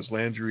 no Jarvis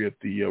Landry at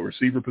the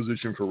receiver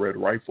position for Red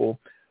Rifle.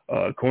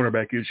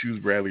 Cornerback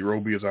issues. Bradley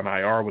Roby is on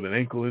IR with an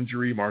ankle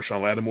injury.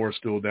 Marshawn Lattimore is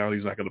still down.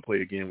 He's not going to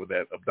play again with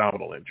that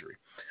abdominal injury.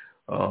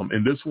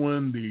 In this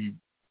one, the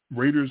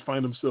Raiders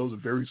find themselves a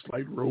very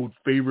slight road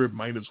favorite,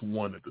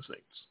 -1 at the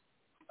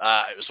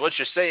Saints. So what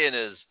you're saying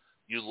is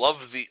you love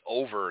the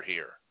over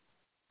here.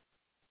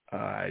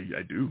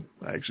 I do.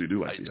 I actually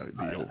do like the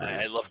over.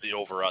 I love the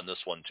over on this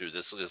one, too.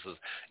 This is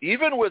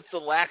even with the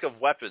lack of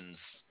weapons,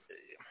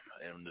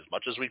 and as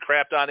much as we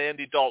crapped on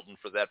Andy Dalton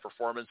for that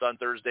performance on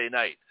Thursday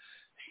night,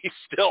 he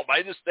still,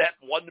 minus that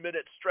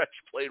 1-minute stretch,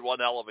 played one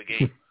hell of a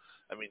game.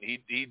 I mean,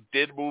 he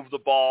did move the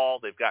ball.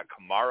 They've got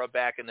Kamara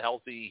back and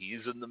healthy.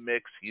 He's in the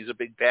mix. He's a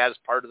big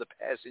part of the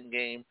passing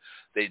game.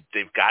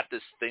 They've got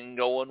this thing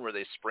going where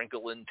they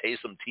sprinkle in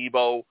Taysom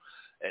Tebow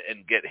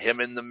and get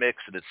him in the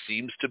mix, and it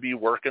seems to be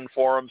working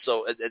for him.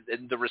 So,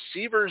 and the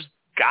receivers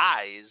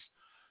guys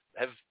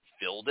have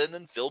filled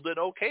in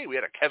okay. We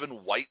had a Kevin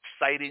White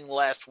sighting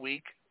last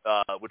week,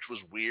 which was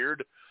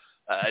weird.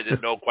 I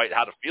didn't know quite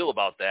how to feel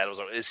about that. I was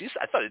like,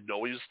 I thought I'd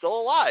know he was still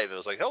alive. I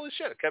was like, holy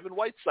shit, a Kevin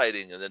White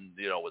sighting. And then,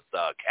 with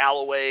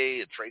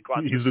Callaway and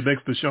Traquan. He's the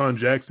next Deshaun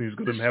Jackson. He's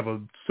going to have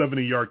a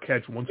 70-yard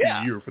catch once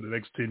a year for the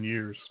next 10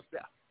 years.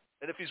 Yeah.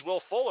 And if he's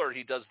Will Fuller,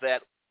 he does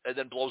that and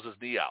then blows his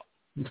knee out.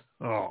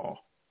 Oh.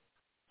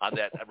 On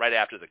that right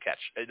after the catch.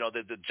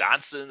 The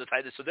Johnson, the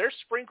tight end. So they're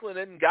sprinkling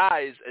in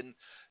guys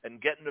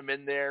and getting them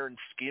in there and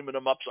scheming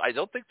them up. So I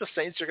don't think the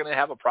Saints are going to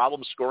have a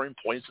problem scoring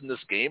points in this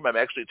game. I'm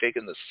actually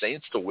taking the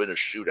Saints to win a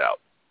shootout.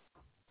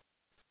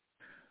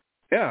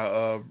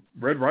 Yeah,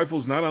 Red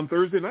Rifle's not on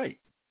Thursday night.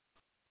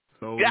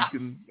 So he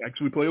can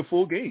actually play a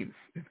full game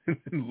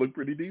and look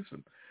pretty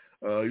decent.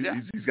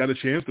 He's got a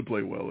chance to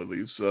play well, at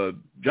least.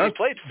 He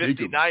played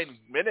 59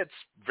 minutes,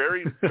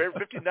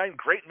 59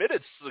 great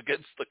minutes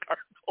against the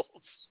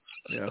Cardinals.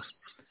 Yeah.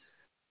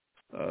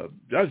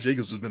 Josh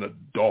Jacobs has been a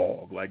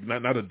dog, like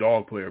not a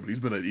dog player, but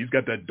he's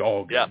got that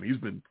dog in him. He's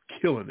been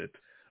killing it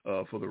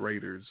for the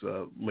Raiders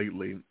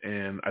lately,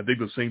 and I think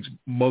the Saints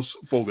must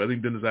focus. I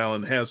think Dennis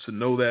Allen has to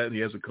know that, and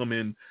he has to come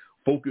in,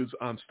 focus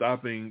on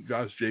stopping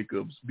Josh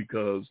Jacobs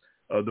because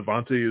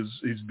Devontae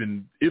he's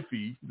been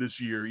iffy this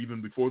year,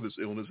 even before this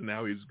illness, and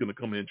now he's going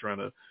to come in trying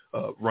to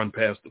run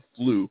past the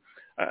flu.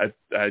 At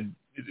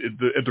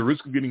the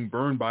risk of getting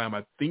burned by him,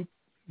 I think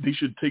they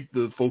should take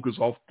the focus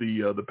off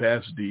the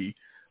pass D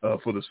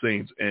for the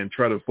Saints and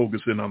try to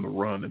focus in on the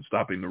run and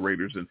stopping the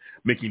Raiders and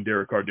making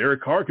Derek Carr.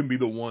 Derek Carr can be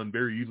the one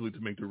very easily to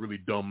make the really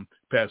dumb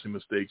passing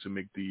mistakes and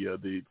make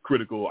the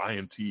critical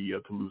INT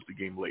to lose the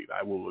game late.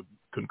 I will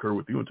concur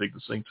with you and take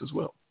the Saints as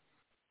well.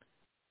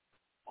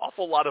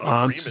 Awful lot of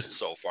agreement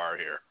so far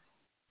here.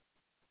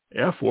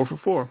 Yeah, 4 for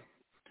 4.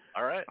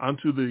 All right. On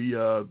to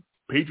the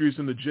Patriots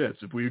and the Jets.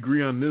 If we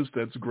agree on this,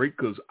 that's great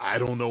because I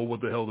don't know what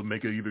the hell to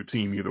make of either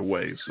team either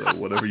way. So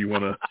whatever you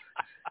want to,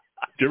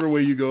 whichever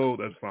way you go,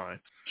 that's fine.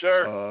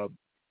 Sure.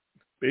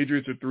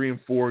 Patriots are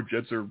 3-4.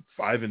 Jets are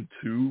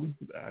 5-2.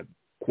 I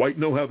quite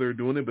know how they're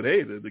doing it, but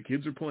hey, the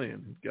kids are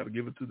playing. Got to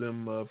give it to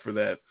them for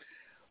that.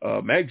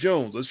 Mac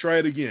Jones, let's try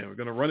it again. We're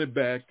going to run it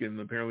back, and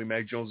apparently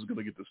Mac Jones is going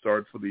to get the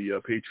start for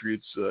the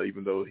Patriots,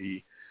 even though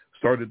he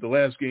started the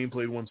last game,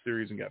 played one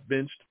series, and got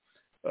benched.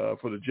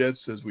 For the Jets,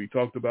 as we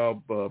talked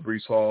about,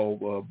 Breece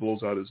Hall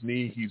blows out his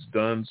knee. He's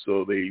done,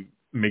 so they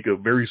make a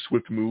very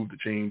swift move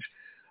to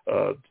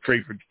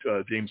trade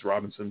for James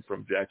Robinson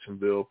from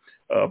Jacksonville.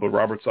 But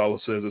Robert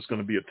Saleh says it's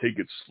going to be a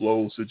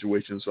take-it-slow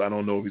situation, so I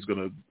don't know if he's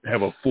going to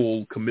have a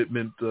full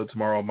commitment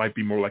tomorrow. It might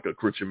be more like a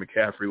Christian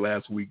McCaffrey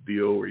last week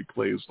deal where he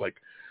plays like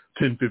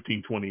 10,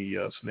 15, 20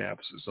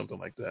 snaps or something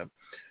like that.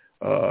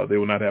 They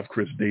will not have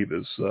Chris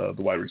Davis, the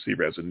wide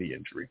receiver, has a knee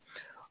injury.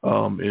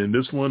 In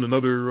this one,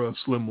 another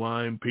slim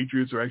line.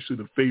 Patriots are actually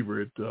the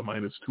favorite,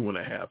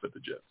 -2.5 at the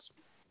Jets.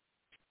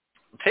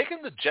 I'm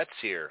taking the Jets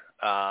here.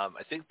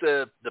 I think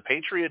the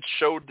Patriots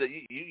showed that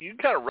you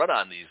kind of run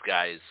on these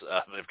guys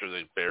after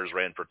the Bears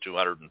ran for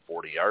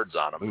 240 yards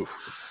on them. Oof.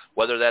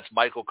 Whether that's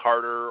Michael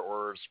Carter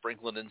or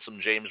sprinkling in some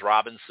James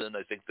Robinson,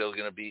 I think they're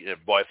going to be.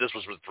 Boy, if this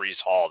was with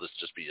Breece Hall, this would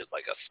just be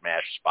like a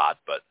smash spot.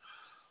 But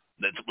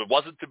it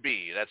wasn't to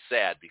be. That's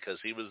sad because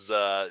he was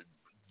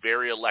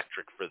very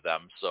electric for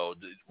them. So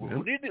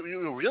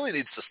who really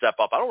needs to step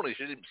up? I don't want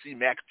to see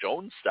Mac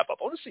Jones step up.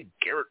 I want to see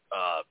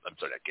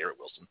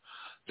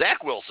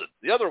Zach Wilson,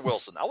 the other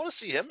Wilson. I want to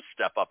see him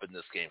step up in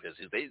this game because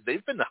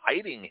they've been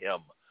hiding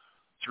him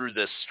through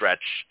this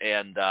stretch.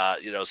 And,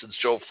 since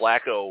Joe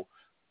Flacco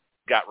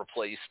got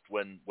replaced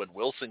when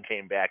Wilson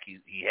came back,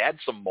 he had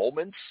some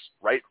moments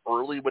right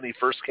early when he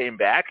first came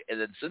back. And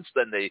then since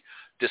then they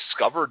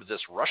discovered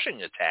this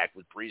rushing attack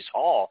with Breece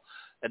Hall,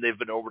 and they've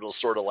been able to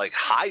sort of like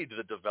hide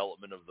the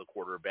development of the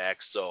quarterback.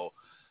 So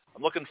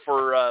I'm looking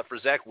for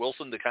Zach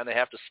Wilson to kind of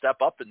have to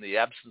step up in the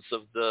absence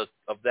of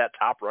that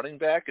top running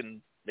back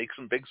and make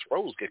some big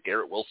throws, get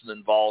Garrett Wilson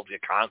involved,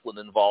 get Conklin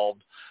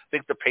involved. I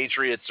think the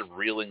Patriots are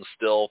reeling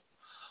still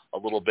a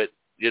little bit,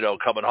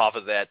 coming off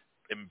of that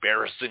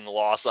embarrassing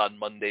loss on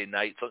Monday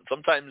night. So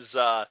sometimes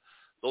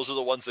those are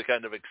the ones that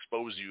kind of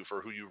expose you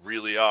for who you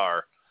really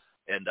are.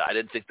 And I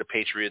didn't think the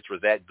Patriots were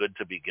that good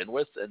to begin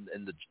with,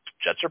 and the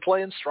Jets are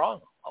playing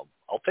strong.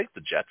 I'll take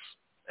the Jets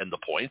and the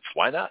points.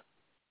 Why not?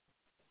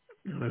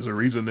 There's a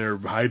reason they're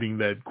hiding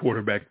that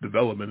quarterback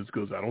development. It's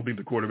because I don't think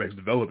the quarterback's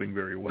developing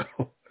very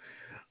well.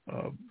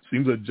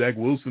 Seems like Zach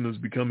Wilson is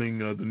becoming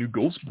the new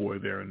ghost boy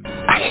there. And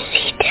I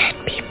see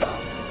dead people.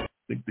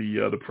 I think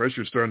the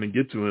pressure's starting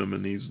to get to him,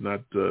 and he's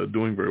not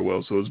doing very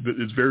well. So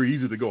it's very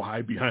easy to go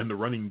hide behind the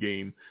running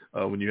game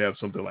when you have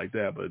something like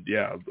that. But,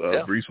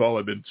 Breece Hall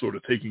had been sort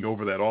of taking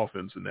over that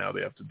offense, and now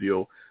they have to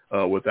deal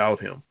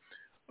without him.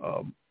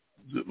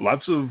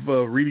 Lots of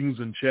readings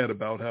in chat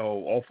about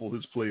how awful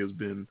his play has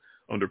been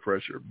under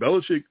pressure.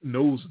 Belichick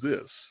knows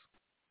this.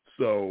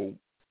 So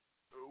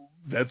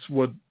that's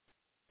what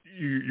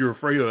you're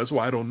afraid of. That's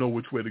why I don't know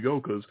which way to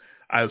go, because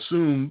I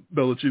assume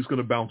Belichick's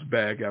going to bounce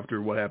back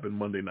after what happened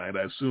Monday night.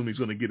 I assume he's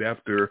going to get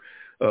after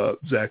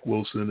Zach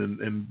Wilson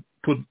and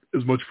put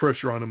as much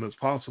pressure on him as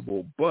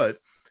possible.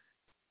 But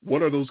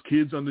what are those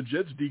kids on the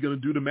Jets D going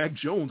to do to Mac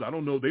Jones? I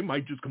don't know. They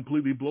might just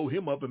completely blow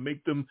him up and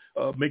make them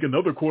make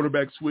another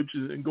quarterback switch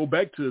and go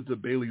back to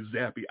Bailey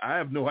Zappi. I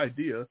have no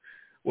idea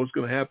what's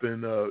going to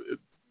happen.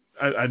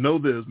 I know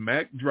this.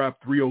 Mac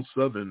dropped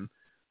 307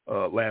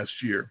 last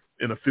year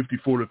in a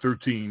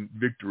 54-13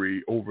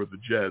 victory over the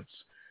Jets.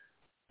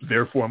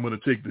 Therefore, I'm going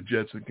to take the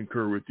Jets and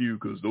concur with you,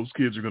 because those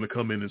kids are going to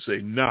come in and say,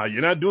 nah,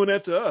 you're not doing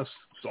that to us.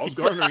 Sauce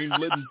Gardner ain't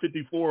letting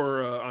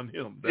 54 on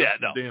him. That's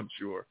damn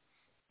sure.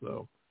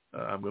 So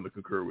I'm going to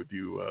concur with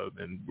you,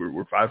 and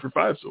we're 5 for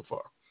 5 so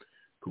far.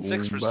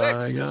 6 for 6.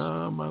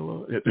 My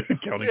Lord.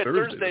 Counting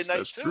Thursday night,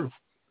 that's too. True.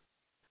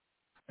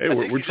 Hey,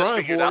 we're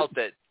trying for it. out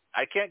that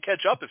I can't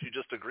catch up if you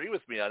just agree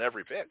with me on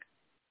every pick.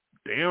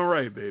 Damn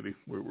right, baby.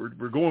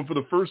 We're going for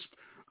the first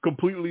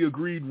completely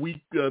agreed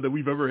week that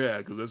we've ever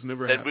had, because that's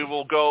never happened. And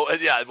we'll go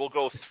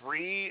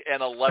 3-11.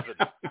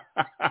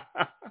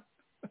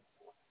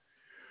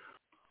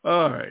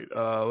 All right,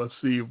 let's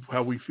see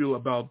how we feel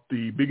about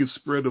the biggest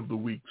spread of the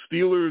week.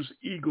 Steelers,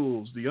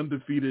 Eagles, the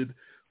undefeated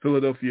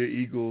Philadelphia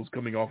Eagles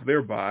coming off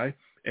their bye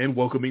and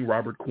welcoming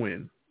Robert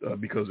Quinn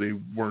because they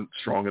weren't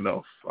strong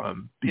enough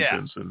on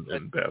defense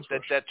and pass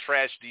rush. That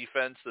trash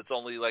defense that's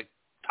only like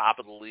top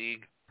of the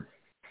league.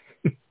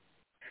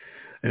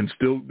 And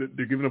still,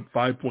 they're giving up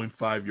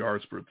 5.5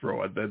 yards per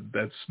throw.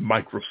 That's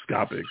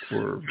microscopic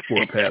for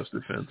a pass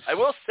defense. I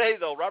will say,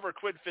 though, Robert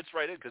Quinn fits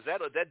right in, because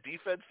that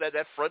defense, that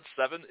front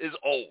seven is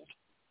old.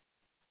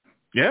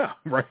 Yeah,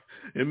 right.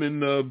 Him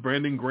and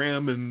Brandon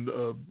Graham and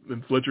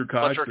Fletcher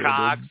Cox.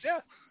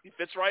 He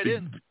fits right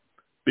in.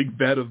 Big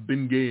vat of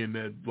Bengay in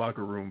that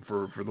locker room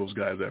for those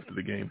guys after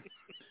the game.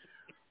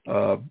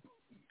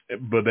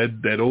 But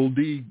that old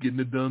D getting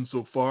it done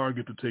so far.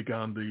 Get to take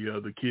on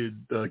the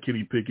kid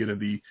Kenny Pickett and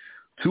the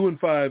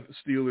 2-5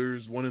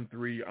 Steelers,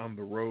 1-3 on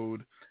the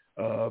road.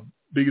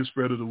 Biggest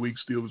spread of the week.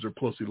 Steelers are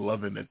plus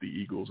 11 at the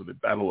Eagles in the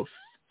Battle of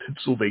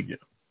Pennsylvania.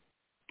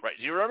 Right.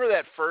 Do you remember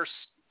that first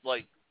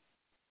 7-8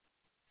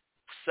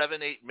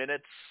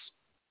 minutes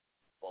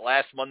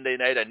last Monday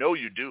night? I know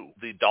you do.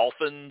 The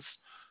Dolphins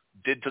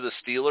did to the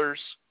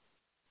Steelers.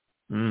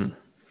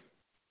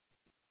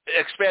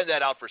 Expand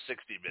that out for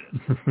 60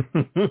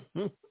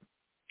 minutes.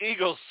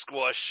 Eagles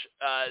squish.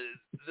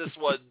 This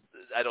one,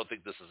 I don't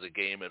think this is a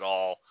game at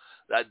all.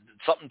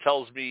 Something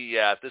tells me,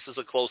 if this is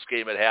a close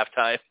game at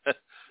halftime, that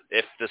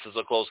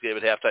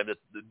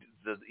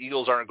the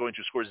Eagles aren't going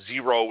to score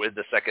 0 in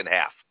the second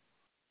half.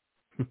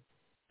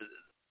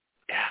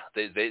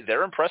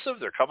 They're impressive.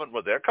 They're coming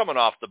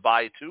off the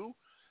bye too.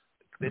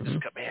 They just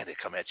they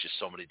come at you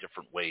so many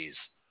different ways.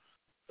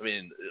 I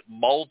mean,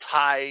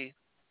 multi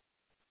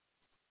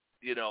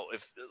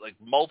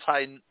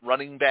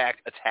running back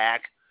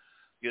attack.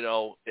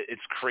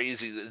 It's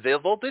crazy. They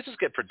just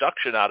get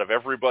production out of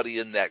everybody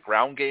in that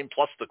ground game.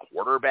 Plus, the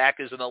quarterback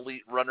is an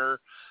elite runner,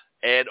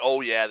 and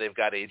they've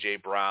got A.J.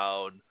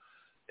 Brown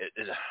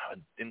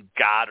and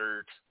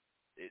Goddard.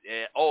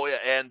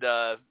 And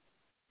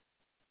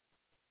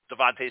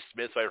Devontae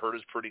Smith, I heard,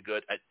 is pretty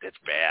good. It's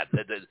bad.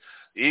 The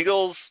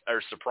Eagles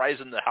are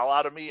surprising the hell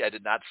out of me. I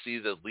did not see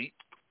the leap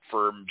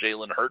from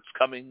Jalen Hurts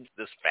coming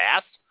this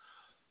fast,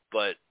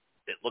 but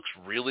it looks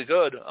really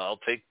good. I'll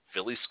take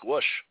Philly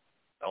squish.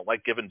 I don't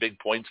like giving big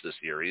points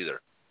this year either.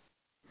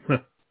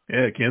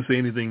 Yeah, I can't say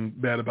anything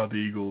bad about the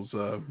Eagles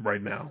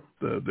right now.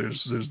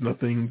 There's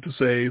nothing to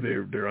say.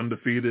 They're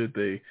undefeated.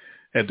 They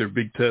had their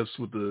big test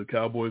with the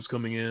Cowboys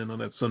coming in on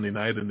that Sunday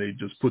night, and they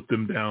just put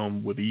them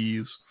down with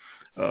ease.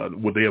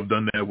 Would they have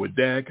done that with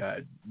Dak?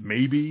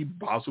 Maybe,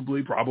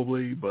 possibly,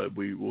 probably, but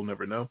we will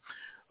never know.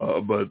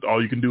 But all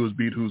you can do is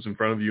beat who's in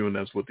front of you, and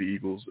that's what the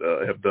Eagles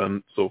have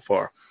done so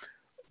far.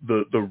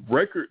 The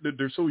record,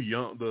 they're so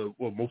young.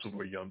 Most of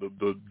them are young.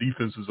 The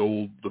defense is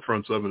old. The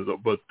front seven is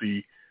old. But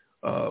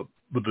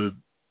the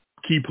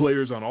key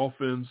players on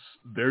offense,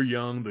 they're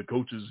young. The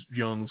coach is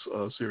young,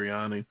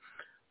 Sirianni.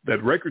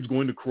 that record's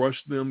going to crush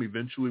them.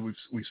 Eventually,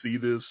 we see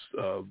this.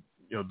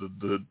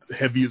 The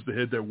heavy is the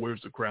head that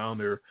wears the crown.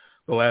 They're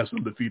the last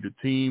undefeated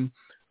team.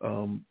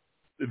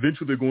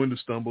 Eventually, they're going to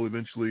stumble.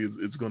 Eventually,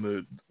 it's going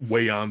to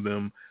weigh on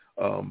them.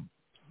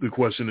 The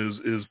question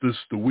is this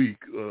the week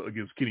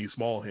against Kenny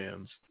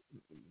Smallhands?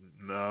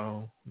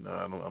 No,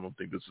 I don't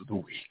think this is the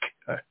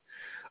week.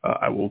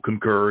 I will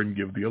concur and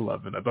give the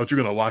 11. I thought you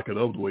were going to lock it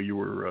up the way you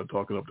were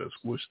talking up that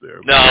squish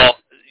there. No,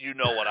 you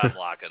know what I'm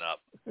locking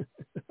up.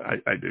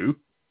 I do.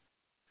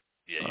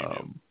 Yeah, you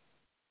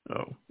do.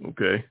 Oh,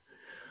 okay.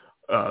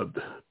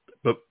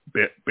 But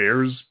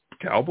Bears,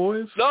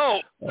 Cowboys?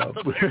 No.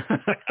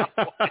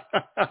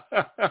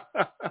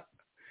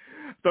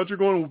 Thought you were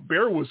going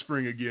bear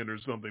whispering again or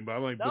something, but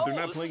I'm like, no, but they're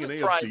not playing an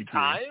AFC prime team.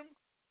 Time.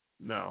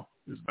 No,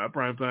 it's not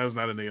prime time. It's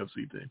not an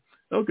AFC team.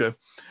 Okay.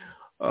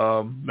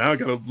 Now I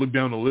got to look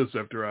down the list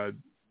after I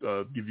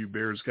give you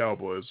Bears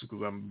Cowboys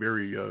because I'm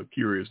very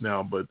curious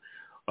now. But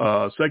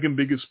second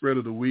biggest spread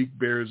of the week,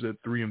 Bears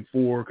at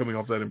 3-4, coming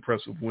off that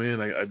impressive win.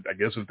 I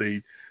guess if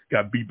they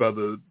got beat by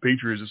the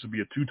Patriots, this would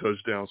be a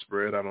 2-touchdown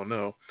spread. I don't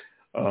know.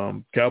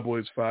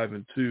 Cowboys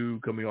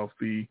 5-2, coming off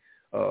the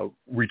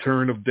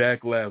return of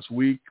Dak last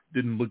week.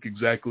 Didn't look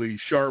exactly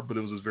sharp, but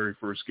it was his very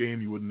first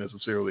game. You wouldn't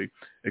necessarily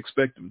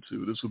expect him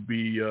to. This would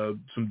be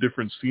some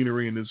different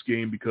scenery in this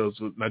game because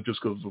not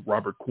just because of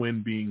Robert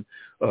Quinn being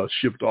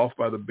shipped off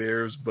by the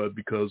Bears, but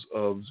because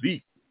of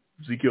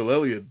Ezekiel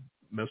Elliott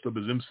messed up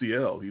his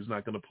MCL. He's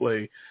not going to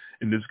play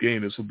in this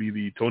game. This will be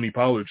the Tony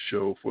Pollard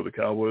show for the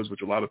Cowboys,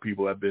 which a lot of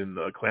people have been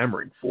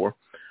clamoring for.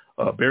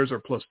 Bears are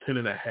plus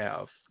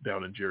 10.5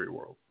 down in Jerry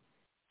World.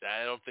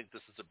 I don't think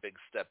this is a big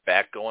step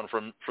back going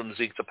from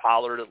Zeke to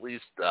Pollard, at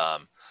least.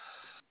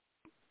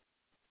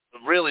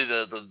 Really,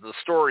 the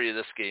story of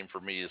this game for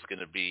me is going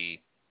to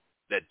be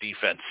that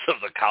defense of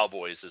the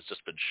Cowboys has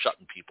just been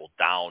shutting people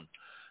down.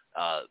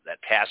 That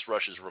pass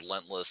rush is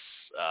relentless.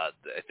 I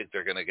think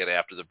they're going to get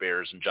after the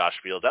Bears and Josh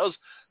Fields. That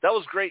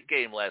was a great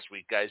game last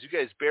week, guys. You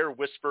guys bear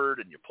whispered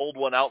and you pulled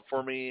one out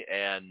for me,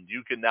 and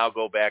you can now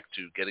go back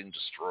to getting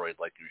destroyed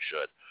like you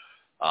should.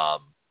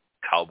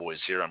 Cowboys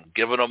here. I'm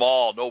giving them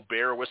all. No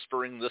bear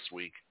whispering this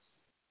week.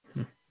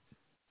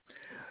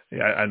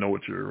 Yeah, I know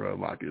what your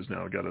lock is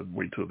now. I got to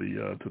wait till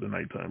the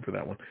nighttime for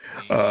that one.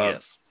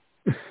 Yes.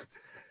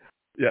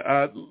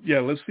 Yeah.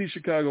 Let's see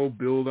Chicago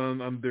build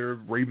on their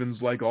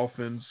Ravens-like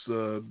offense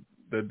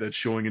that's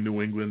showing in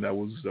New England. That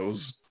was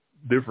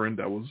different.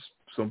 That was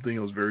something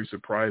that was very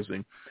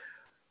surprising.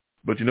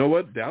 But you know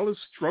what? Dallas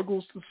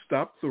struggles to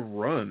stop the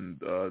run.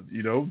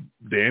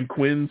 Dan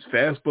Quinn's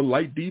fast but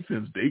light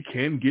defense, they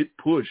can get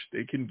pushed.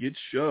 They can get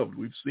shoved.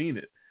 We've seen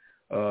it.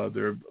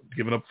 They're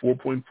giving up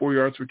 4.4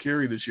 yards per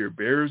carry this year.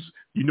 Bears,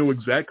 you know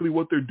exactly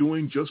what they're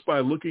doing just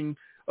by looking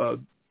at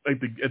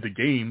the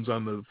games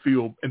on the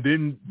field and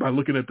then by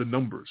looking at the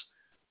numbers.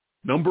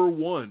 Number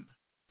 1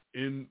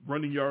 in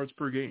running yards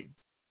per game.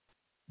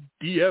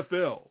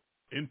 DFL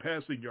in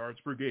passing yards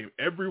per game.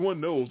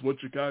 Everyone knows what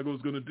Chicago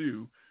is going to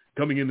do.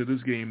 Coming into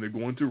this game, they're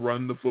going to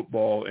run the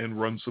football and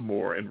run some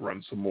more and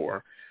run some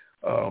more.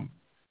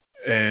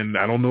 And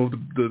I don't know if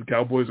the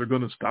Cowboys are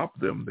going to stop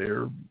them.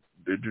 They're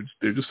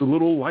just a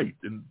little light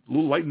in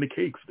the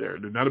cakes there.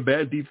 They're not a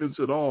bad defense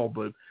at all,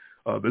 but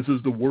this is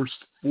the worst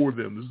for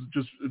them. This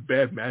is just a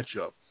bad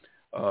matchup.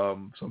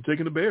 So I'm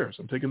taking the Bears.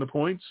 I'm taking the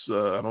points.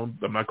 I'm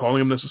not calling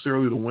them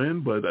necessarily to win,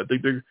 but I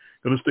think they're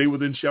going to stay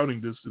within shouting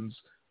distance.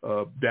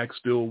 Dak's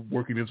still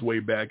working his way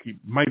back. He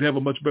might have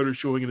a much better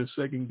showing in his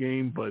second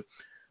game, but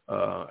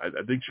I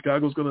think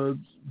Chicago's going to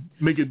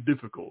make it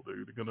difficult.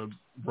 They're going to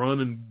run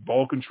and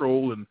ball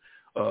control, and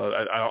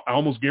I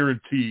almost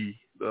guarantee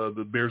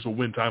the Bears will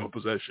win time of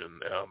possession,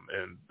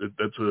 and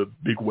that's a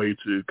big way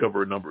to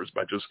cover numbers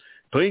by just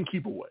playing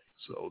keep away.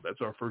 So that's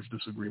our first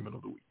disagreement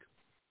of the week.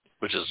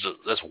 Which is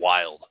that's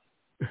wild.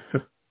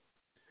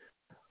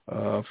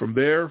 From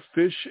there,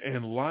 Fish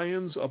and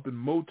Lions up in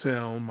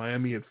Motown.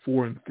 Miami at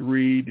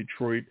 4-3.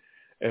 Detroit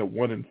at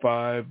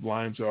 1-5.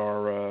 Lions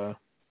are. I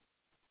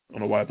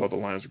don't know why I thought the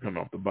Lions were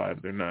coming off the bye,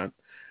 but they're not.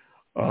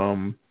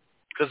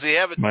 Because they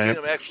haven't seen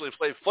them actually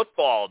play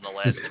football in the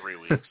last 3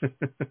 weeks.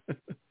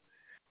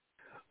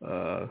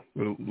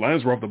 The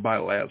Lions were off the bye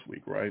last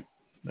week, right?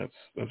 That's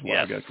why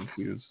yes. I got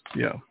confused.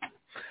 Yeah.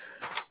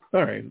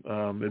 All right.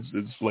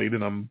 It's late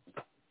and I'm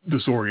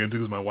disoriented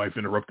because my wife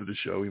interrupted the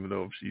show, even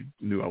though she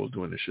knew I was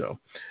doing the show.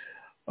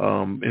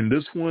 In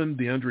this one,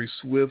 DeAndre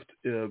Swift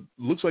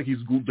looks like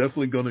he's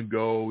definitely going to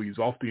go. He's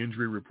off the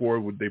injury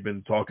report. They've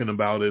been talking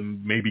about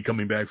him maybe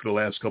coming back for the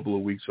last couple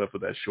of weeks after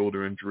that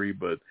shoulder injury,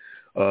 but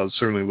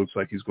certainly looks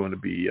like he's going to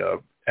be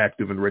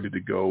active and ready to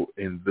go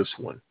in this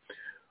one.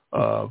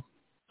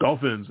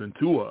 Dolphins and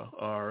Tua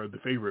are the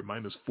favorite,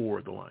 -4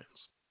 at the Lions.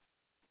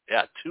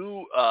 Yeah,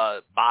 2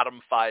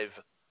 bottom 5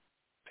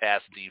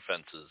 pass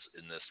defenses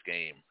in this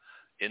game.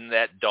 In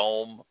that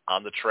dome,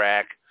 on the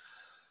track,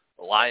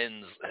 the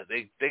Lions,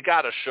 they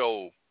got to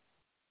show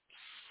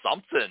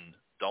something,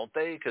 don't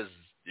they? Because,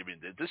 I mean,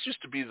 this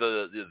used to be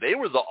they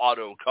were the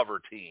auto cover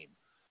team.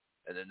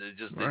 And then they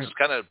just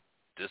kind of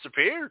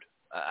disappeared.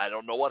 I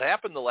don't know what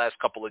happened the last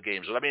couple of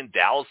games. I mean,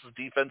 Dallas'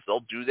 defense,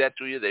 they'll do that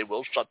to you. They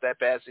will shut that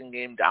passing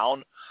game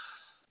down.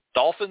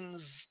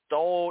 Dolphins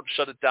don't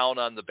shut it down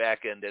on the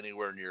back end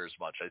anywhere near as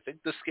much. I think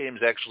this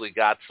game's actually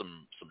got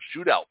some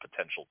shootout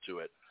potential to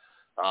it.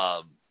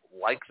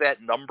 Like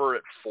that number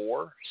at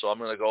 4, so I'm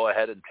going to go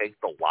ahead and take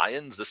the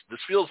Lions. This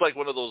feels like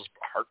one of those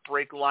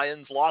heartbreak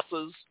Lions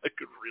losses. I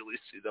could really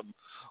see them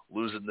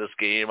losing this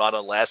game on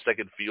a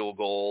last-second field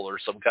goal or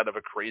some kind of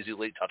a crazy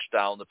late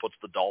touchdown that puts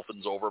the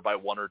Dolphins over by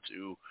 1 or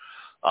 2.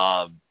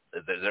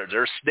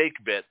 They're snake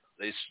bit.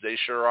 They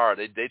sure are.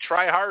 They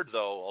try hard,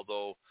 though,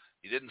 although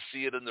you didn't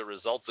see it in the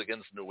results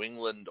against New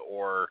England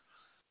or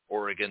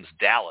against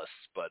Dallas,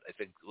 but I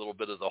think a little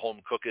bit of the home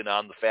cooking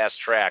on the fast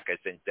track, I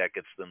think that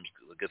gets them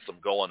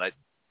going. A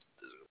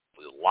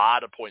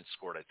lot of points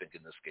scored, I think,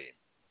 in this game.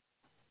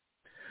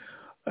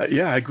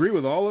 Yeah, I agree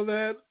with all of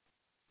that.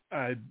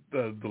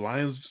 The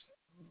Lions,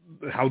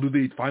 how do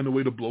they find a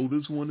way to blow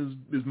this one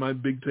is my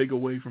big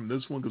takeaway from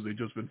this one, because they've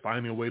just been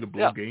finding a way to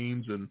blow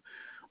games and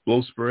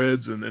blow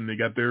spreads, and they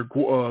got their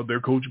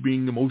coach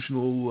being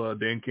emotional.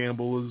 Dan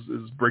Campbell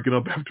is breaking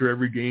up after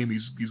every game.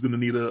 He's going to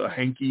need a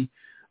hanky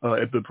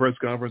at the press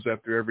conference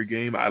after every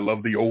game. I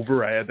love the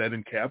over. I had that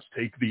in caps.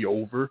 Take the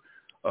over.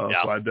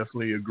 So I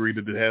definitely agree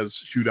that it has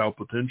shootout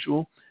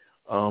potential.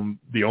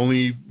 The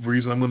only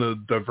reason I'm going to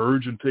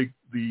diverge and take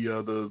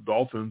the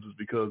Dolphins is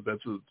because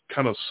that's a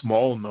kind of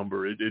small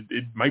number. It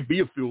might be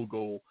a field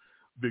goal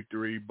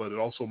victory, but it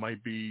also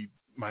might be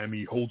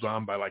Miami holds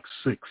on by like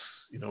 6,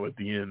 at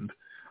the end.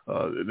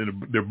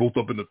 They're both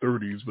up in the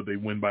 30s, but they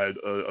win by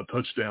a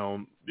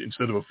touchdown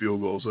instead of a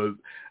field goal. So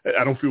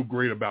I don't feel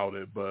great about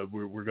it, but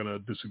we're going to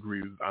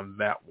disagree on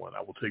that one.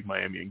 I will take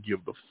Miami and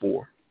give the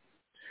 4.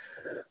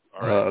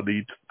 All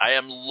right. I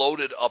am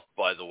loaded up,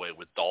 by the way,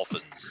 with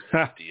Dolphins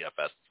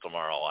DFS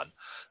tomorrow on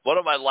one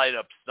of my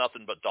lineups,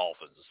 nothing but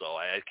Dolphins. So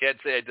I can't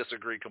say I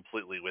disagree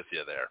completely with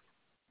you there.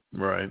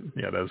 Right.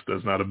 Yeah,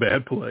 that's not a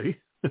bad play.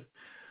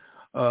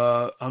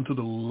 Onto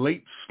the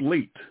late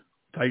slate.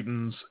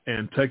 Titans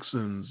and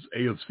Texans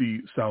AFC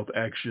South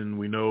action.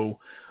 We know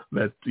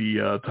that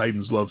the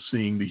Titans love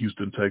seeing the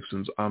Houston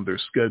Texans on their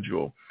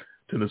schedule.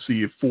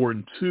 Tennessee at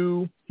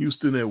 4-2,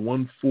 Houston at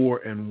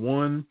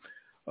 1-4-1.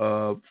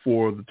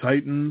 For the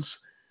Titans,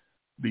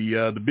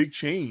 the big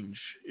change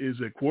is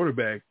at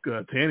quarterback.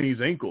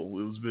 Taney's ankle.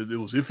 It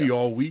was iffy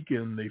all week,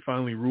 and they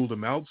finally ruled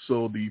him out.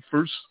 So the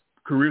first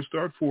career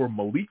start for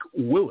Malik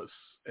Willis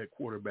at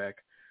quarterback.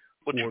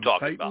 What you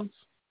talking about?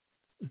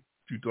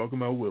 You talking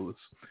about Willis?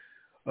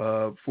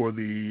 For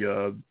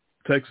the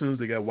Texans,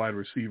 they got wide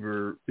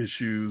receiver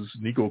issues.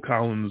 Nico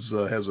Collins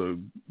has a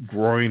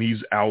groin.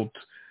 He's out.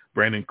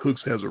 Brandon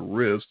Cooks has a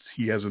wrist.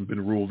 He hasn't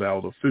been ruled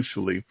out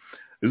officially.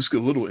 This is a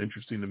little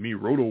interesting to me.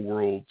 Roto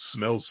World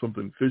smells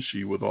something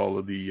fishy with all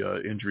of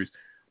the injuries.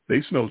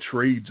 They smell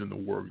trades in the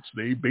works.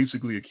 They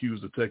basically accuse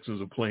the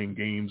Texans of playing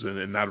games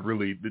and not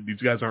really –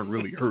 these guys aren't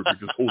really hurt. They're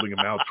just holding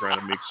them out trying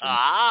to make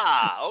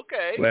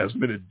some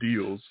last-minute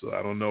deals. So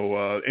I don't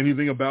know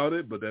anything about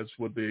it, but that's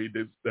what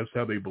that's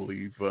how they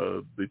believe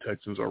the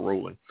Texans are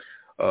rolling.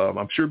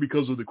 I'm sure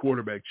because of the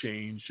quarterback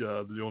change,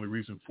 the only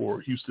reason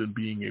for Houston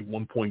being a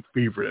 1-point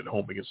favorite at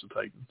home against the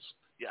Titans.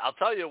 Yeah, I'll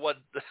tell you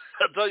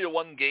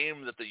one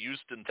game that the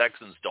Houston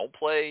Texans don't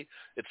play.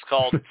 It's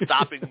called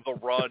stopping the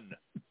run.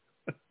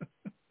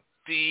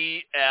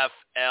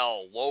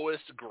 CFL,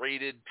 lowest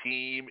graded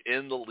team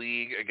in the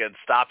league against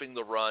stopping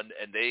the run,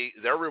 and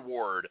their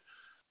reward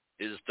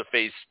is to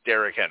face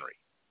Derrick Henry.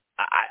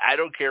 I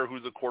don't care who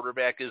the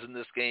quarterback is in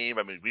this game.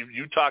 I mean,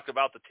 you talked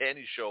about the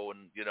Taney show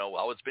and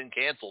how it's been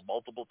canceled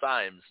multiple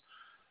times.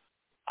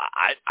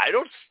 I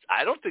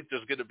don't think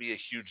there's going to be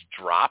a huge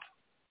drop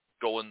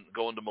going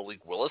to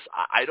Malik Willis.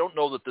 I don't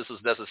know that this is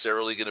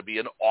necessarily going to be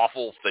an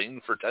awful thing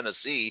for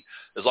Tennessee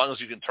as long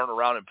as you can turn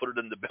around and put it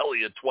in the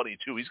belly at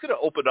 22. He's going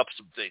to open up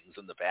some things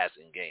in the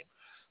passing game.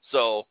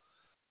 So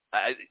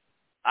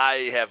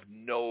I have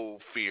no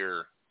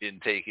fear in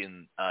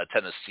taking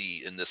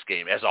Tennessee in this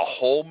game. As a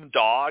home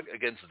dog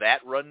against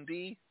that run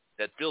D,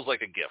 that feels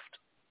like a gift.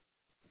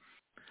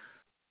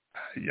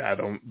 Yeah,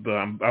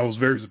 I was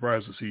very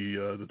surprised to see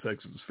the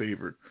Texans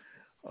favored.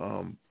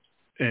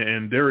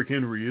 And Derrick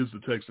Henry is the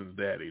Texans'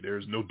 daddy.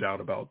 There's no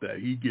doubt about that.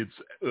 He gets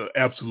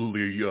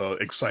absolutely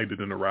excited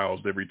and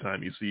aroused every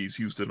time he sees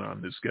Houston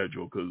on his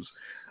schedule, because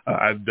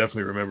I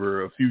definitely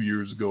remember a few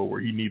years ago where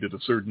he needed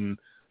a certain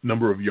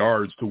number of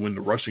yards to win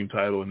the rushing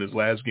title, and his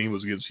last game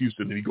was against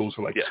Houston, and he goes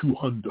for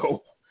 200.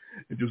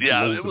 It just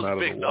blows him out of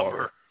the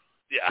water.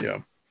 Yeah.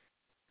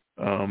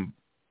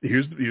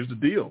 Here's the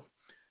deal.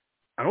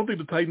 I don't think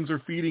the Titans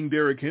are feeding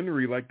Derrick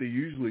Henry like they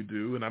usually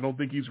do, and I don't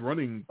think he's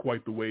running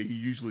quite the way he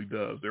usually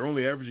does. They're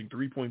only averaging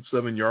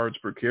 3.7 yards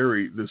per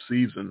carry this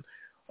season.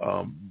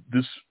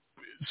 This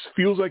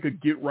feels like a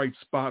get-right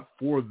spot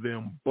for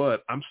them,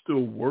 but I'm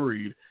still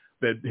worried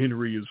that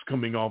Henry is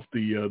coming off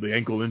the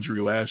ankle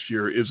injury last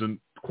year isn't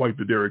quite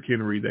the Derrick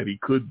Henry that he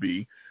could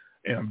be,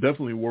 and I'm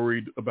definitely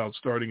worried about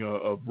starting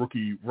a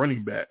rookie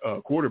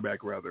quarterback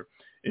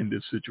in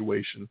this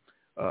situation.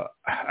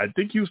 I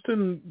think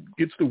Houston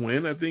gets the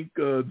win. I think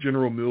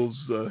General Mills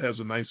has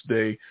a nice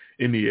day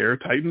in the air.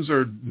 Titans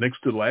are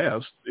next to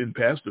last in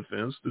pass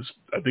defense.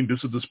 I think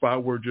this is the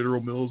spot where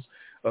General Mills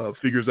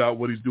figures out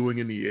what he's doing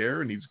in the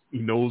air, and he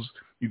knows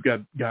he's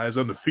got guys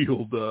on the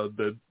field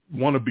that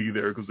want to be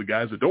there, because the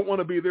guys that don't want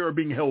to be there are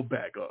being held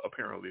back,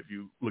 apparently, if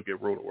you look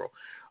at Rotoworld.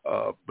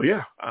 But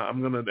yeah, I'm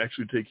going to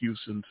actually take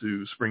Houston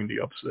to spring the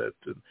upset.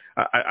 And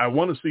I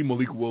want to see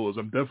Malik Willis.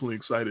 I'm definitely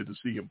excited to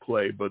see him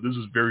play, but this is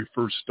his very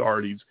first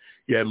start. He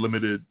had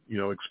limited,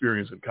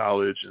 experience in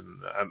college, and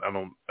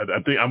I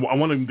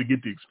want him to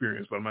get the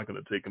experience, but I'm not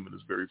going to take him in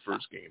his very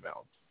first game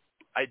out.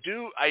 I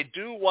do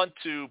want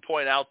to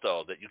point out,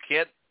 though, that you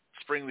can't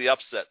spring the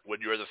upset when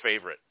you're the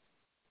favorite.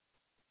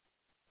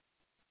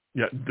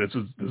 Yeah, this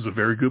is a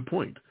very good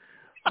point.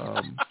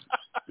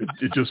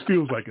 It just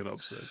feels like an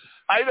upset.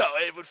 I know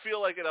it would feel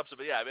like an upset,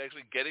 but yeah, I'm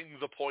actually getting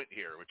the point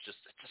here, which it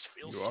just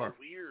feels so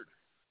weird.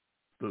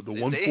 The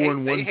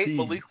 1-4-1 they hate team.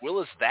 Malik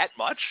Willis that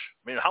much?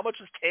 I mean, how much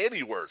is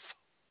Tanny worth?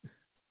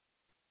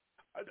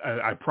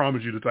 I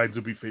promise you, the Titans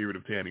would be favored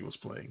if Tanny was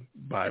playing.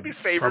 They'd be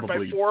favored by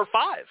 4 or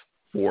 5.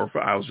 4 or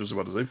 5. I was just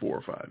about to say 4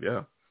 or 5.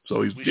 Yeah. So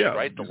we should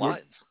write the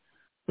lines.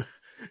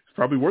 It's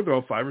probably worth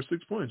about 5 or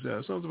 6 points. Yeah,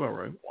 that sounds about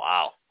right.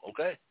 Wow.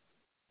 Okay.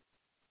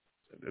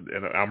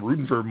 And I'm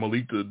rooting for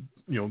Malik to,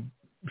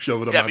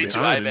 shove it up. Yeah, me too.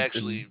 I'm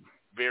actually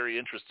very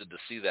interested to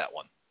see that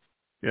one.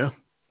 Yeah.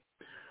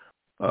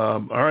 All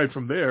right,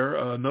 from there,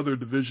 another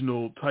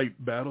divisional tight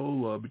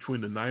battle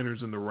between the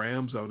Niners and the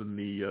Rams out in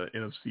the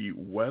NFC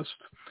West.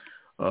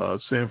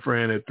 San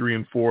Fran at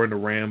 3-4 and the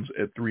Rams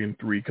at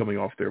 3-3 coming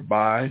off their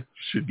bye.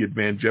 Should get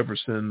Van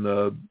Jefferson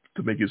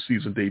to make his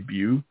season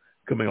debut,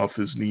 coming off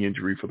his knee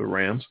injury for the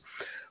Rams.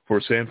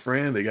 For San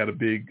Fran, they got a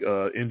big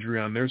injury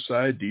on their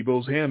side.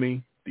 Deebo's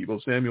hammy.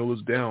 Deebo Samuel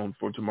is down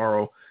for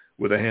tomorrow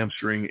with a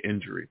hamstring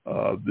injury.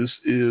 This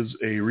is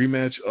a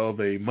rematch of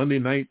a Monday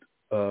night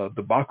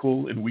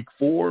debacle in Week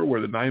 4,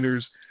 where the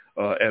Niners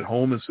at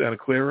home in Santa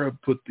Clara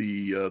put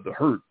the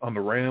hurt on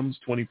the Rams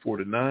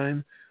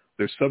 24-9.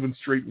 Their 7th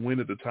straight win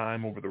at the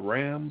time over the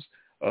Rams,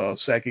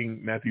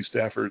 sacking Matthew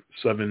Stafford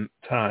 7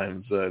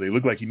 times. They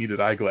looked like he needed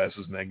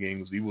eyeglasses in that game,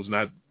 because he was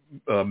not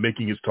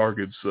making his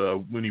targets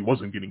when he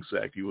wasn't getting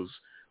sacked. He was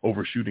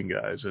overshooting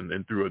guys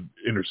and threw an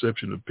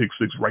interception of pick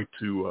 6 right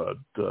to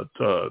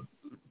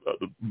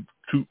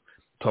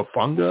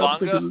Tufanga, I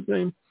think is his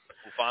name.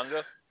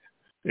 Tufanga?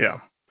 Yeah.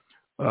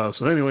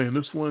 So anyway, in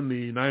this one,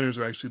 the Niners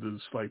are actually the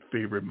slight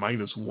favorite,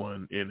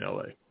 -1 in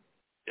L.A.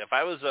 If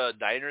I was a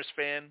Niners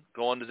fan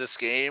going to this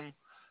game,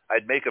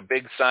 I'd make a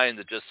big sign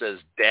that just says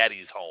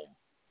 "Daddy's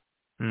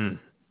home,"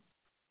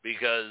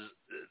 because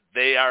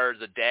they are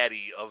the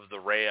daddy of the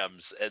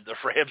Rams, and the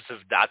Rams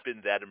have not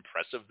been that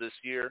impressive this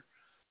year.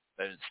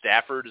 And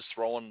Stafford is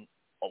throwing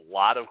a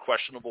lot of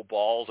questionable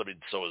balls. I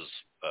mean, so is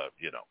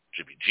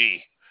Jimmy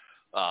G.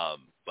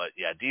 But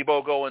yeah,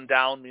 Deebo going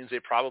down means they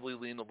probably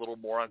lean a little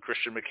more on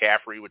Christian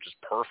McCaffrey, which is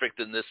perfect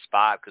in this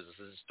spot because this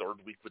is his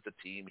 3rd week with the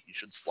team. He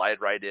should slide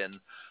right in.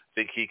 I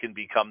think he can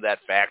become that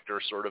factor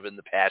sort of in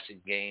the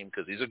passing game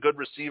because he's a good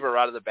receiver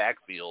out of the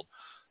backfield.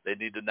 They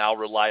need to now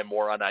rely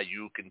more on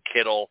Ayuk and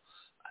Kittle.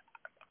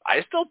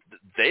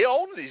 They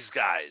own these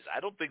guys. I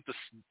don't think the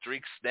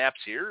streak snaps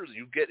here.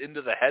 You get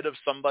into the head of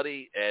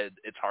somebody, and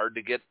it's hard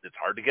to get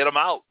them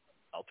out.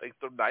 I'll take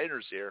the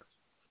Niners here.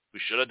 We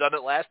should have done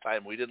it last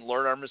time. We didn't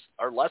learn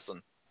our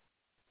lesson.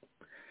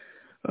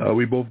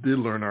 We both did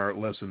learn our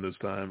lesson this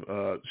time.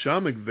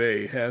 Sean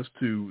McVay has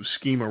to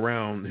scheme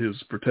around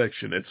his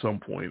protection at some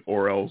point,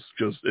 or else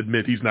just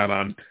admit he's not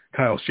on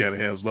Kyle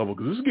Shanahan's level,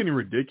 because this is getting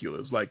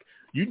ridiculous. Like,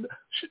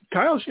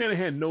 Kyle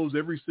Shanahan knows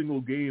every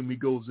single game he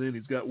goes in.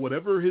 He's got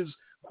whatever his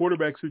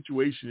quarterback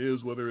situation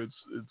is, whether it's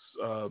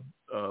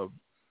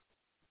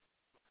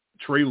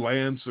Trey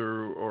Lance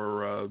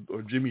or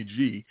Jimmy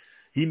G.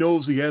 He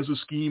knows he has a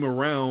scheme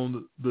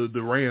around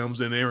the Rams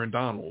and Aaron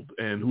Donald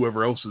and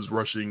whoever else is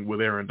rushing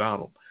with Aaron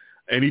Donald.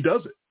 And he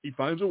does it. He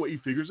finds a way. He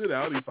figures it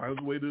out. He finds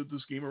a way to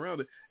scheme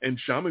around it. And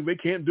Sean McVay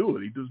can't do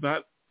it. He does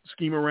not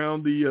scheme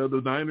around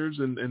the Niners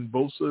and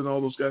Bosa and all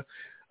those guys.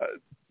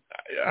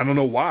 I don't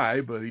know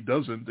why, but he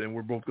doesn't. And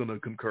we're both going to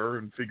concur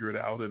and figure it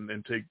out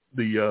and take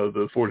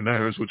the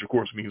 49ers, which, of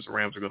course, means the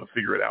Rams are going to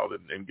figure it out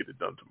and get it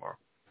done tomorrow.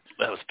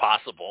 That was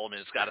possible. I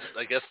mean, it's got to –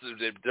 I guess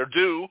they're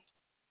due.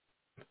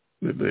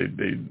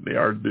 They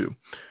are due.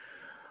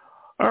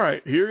 All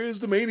right, here is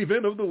the main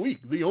event of the week,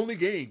 the only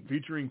game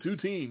featuring 2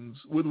 teams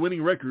with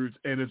winning records,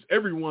 and as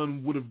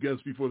everyone would have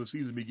guessed before the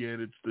season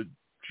began, it's the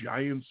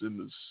Giants and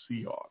the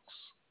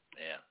Seahawks.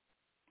 Yeah,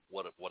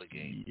 what a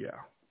game.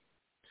 Yeah.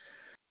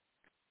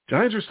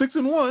 Giants are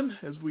 6-1,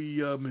 as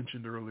we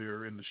mentioned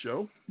earlier in the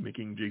show,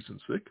 making Jason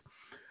sick.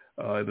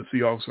 The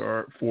Seahawks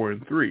are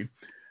 4-3.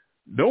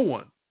 No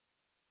one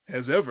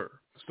has ever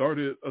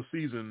started a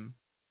season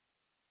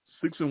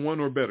 6-1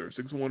 or better,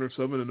 6-1 or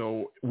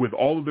 7-0, with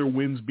all of their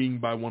wins being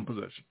by 1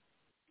 possession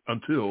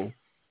until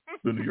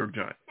the New York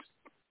Giants.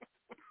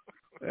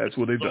 That's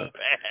what they've done.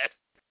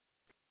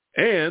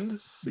 And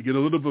they get a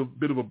little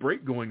bit of a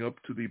break going up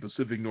to the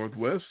Pacific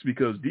Northwest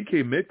because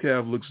DK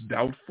Metcalf looks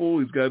doubtful.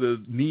 He's got a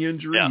knee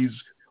injury. Yeah. He's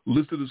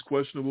listed as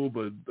questionable,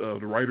 but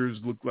the writers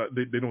look like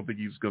they don't think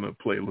he's going to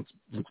play. It looks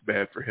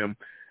bad for him.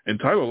 And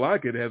Tyler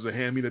Lockett has a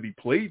hammy that he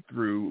played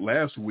through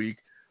last week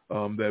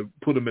that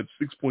put him at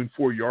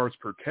 6.4 yards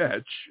per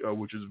catch,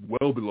 which is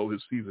well below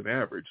his season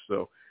average.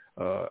 So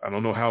I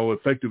don't know how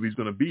effective he's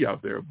going to be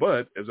out there.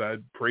 But as I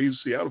praised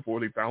Seattle for,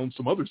 they found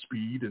some other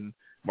speed, and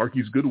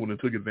Marquise Goodwin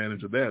took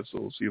advantage of that.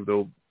 So we'll see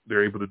if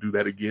they're able to do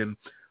that again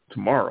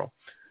tomorrow.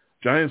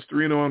 Giants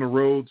 3-0 on the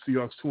road.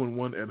 Seahawks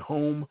 2-1 at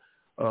home.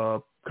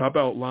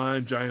 Cop-out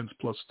line, Giants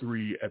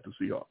 +3 at the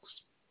Seahawks.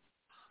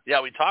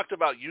 Yeah, we talked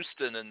about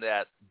Houston in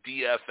that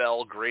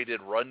DFL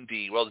graded run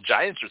D. Well, the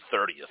Giants are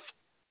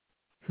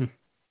 30th.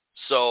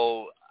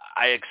 So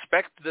I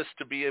expect this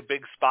to be a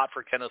big spot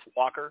for Kenneth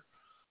Walker,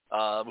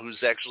 who's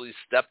actually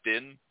stepped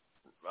in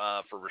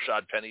for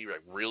Rashad Penny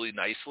really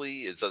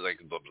nicely. It's like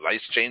a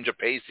nice change of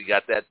pace. You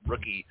got that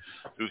rookie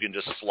who can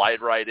just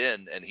slide right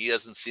in, and he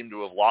doesn't seem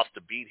to have lost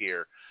a beat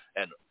here.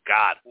 And,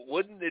 God,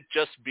 wouldn't it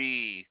just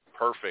be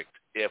perfect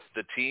if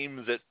the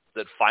team that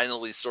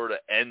finally sort of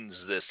ends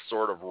this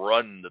sort of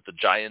run that the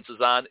Giants is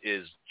on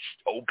is,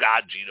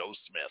 Geno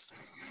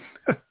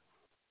Smith.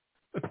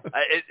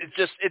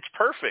 It's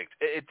perfect.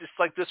 It just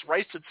like this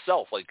writes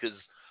itself, because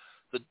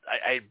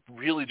I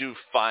really do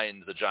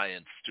find the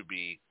Giants to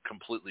be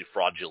completely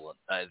fraudulent.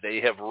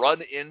 They have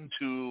run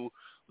into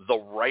the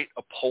right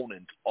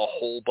opponent a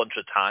whole bunch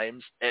of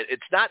times, and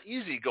it's not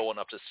easy going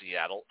up to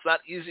Seattle. It's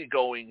not easy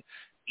going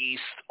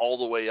east all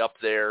the way up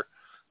there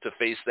to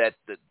face that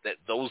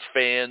those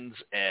fans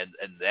and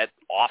that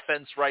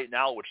offense right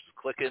now, which is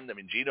clicking. I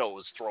mean, Geno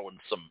is throwing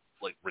some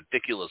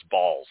ridiculous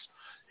balls.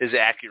 His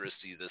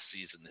accuracy this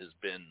season has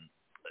been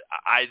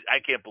I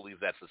can't believe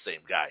that's the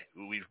same guy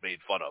who we've made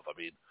fun of. I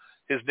mean,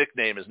 his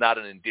nickname is not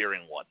an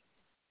endearing one.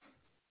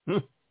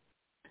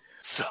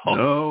 So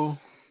no,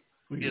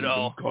 we've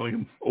been calling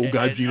him old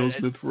guy Geno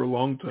Smith for a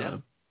long time. Yeah.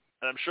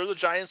 And I'm sure the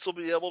Giants will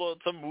be able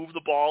to move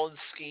the ball and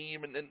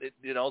scheme, and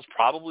it's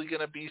probably going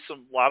to be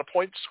a lot of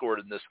points scored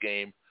in this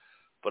game.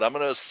 But I'm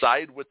going to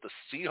side with the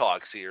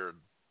Seahawks here, and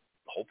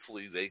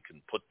hopefully they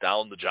can put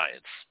down the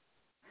Giants.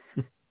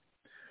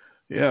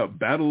 Yeah,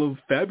 battle of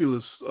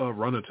fabulous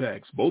run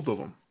attacks, both of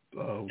them.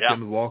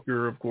 Kenneth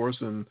Walker, of course,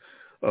 and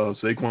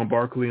Saquon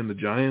Barkley and the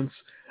Giants,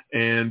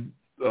 and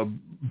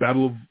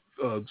battle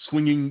of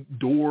swinging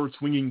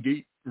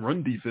gate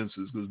run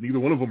defenses, because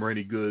neither one of them are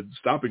any good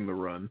stopping the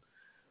run.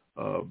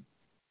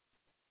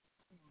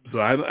 So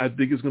I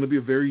think it's going to be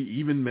a very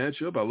even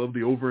matchup. I love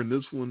the over in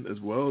this one as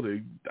well.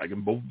 I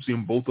can see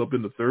them both up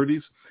in the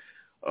 30s.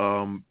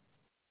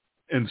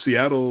 And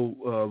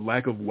Seattle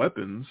lack of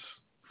weapons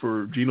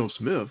for Geno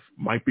Smith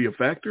might be a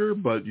factor,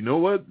 but you know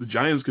what? The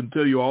Giants can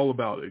tell you all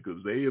about it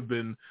because they have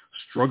been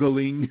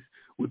struggling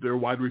with their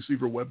wide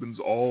receiver weapons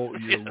all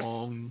year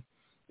long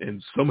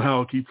and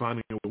somehow keep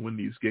finding a way to win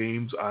these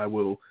games. I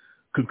will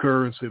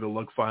concur and say the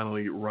luck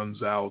finally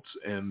runs out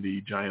and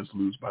the Giants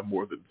lose by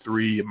more than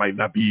 3. It might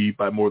not be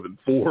by more than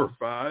 4 or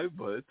 5,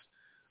 but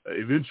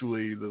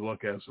eventually the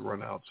luck has to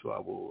run out, so I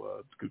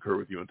will concur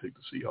with you and take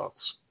the Seahawks.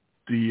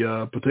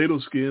 The Potato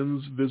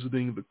Skins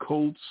visiting the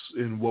Colts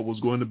in what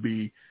was going to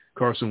be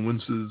Carson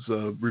Wentz's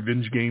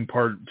revenge game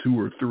part 2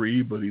 or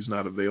 3, but he's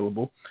not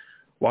available.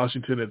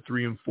 Washington at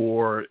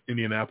 3-4,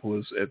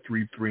 Indianapolis at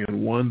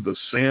 3-1. The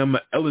Sam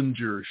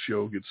Ehlinger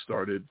show gets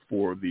started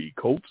for the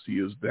Colts. He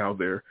is now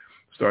their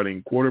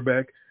starting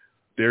quarterback.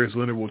 Darius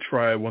Leonard will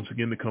try once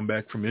again to come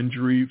back from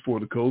injury for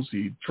the Colts.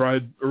 He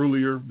tried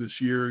earlier this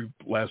year,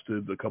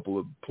 lasted a couple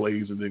of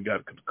plays, and then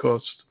got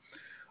concussed.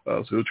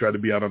 So he'll try to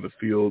be out on the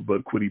field,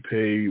 but Kwity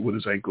Paye with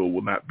his ankle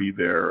will not be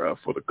there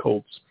for the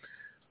Colts.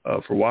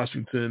 For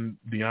Washington,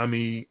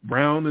 De'Ami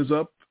Brown is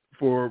up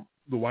for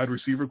the wide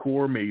receiver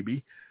core,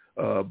 maybe.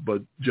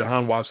 But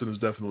Jahan Watson is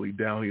definitely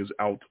down. He is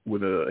out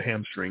with a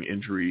hamstring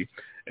injury,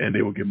 and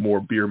they will get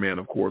more Bierman,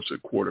 of course,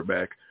 at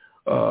quarterback.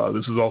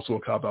 This is also a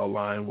cop-out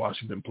line,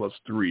 Washington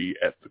 +3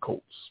 at the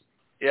Colts.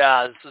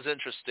 Yeah, this is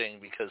interesting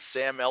because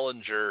Sam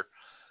Ehlinger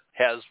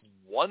has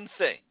one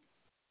thing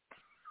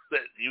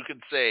that you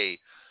can say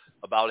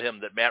about him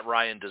that Matt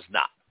Ryan does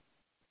not.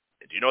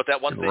 And do you know what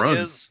that one thing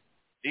is?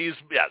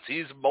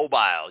 He's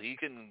mobile. He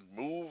can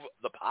move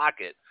the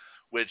pocket,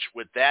 which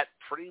with that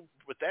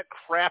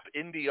crap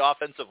Indy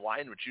offensive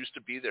line, which used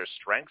to be their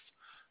strength,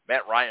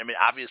 Matt Ryan, I mean,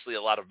 obviously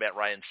a lot of Matt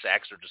Ryan's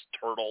sacks are just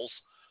turtles,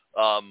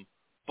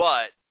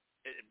 but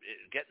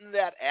getting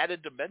that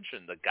added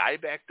dimension, the guy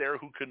back there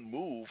who can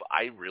move,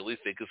 I really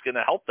think is going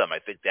to help them. I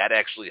think that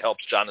actually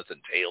helps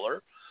Jonathan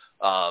Taylor.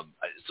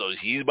 So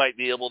he might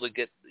be able to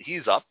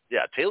he's up.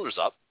 Yeah, Taylor's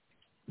up.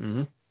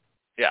 Mm-hmm.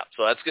 Yeah,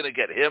 so that's going to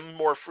get him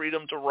more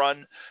freedom to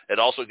run. It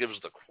also gives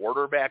the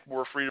quarterback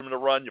more freedom to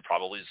run. You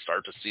probably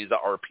start to see the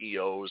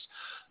RPOs,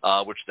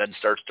 which then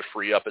starts to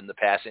free up in the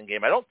passing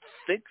game. I don't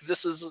think this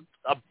is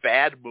a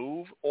bad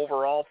move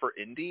overall for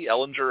Indy.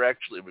 Ehlinger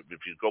actually, if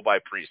you go by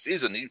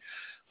preseason, he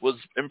was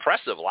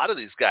impressive. A lot of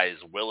these guys,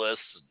 Willis,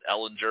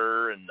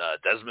 Ellinger, and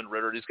Desmond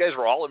Ridder, these guys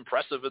were all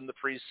impressive in the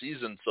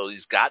preseason. So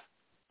he's got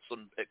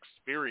some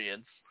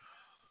experience,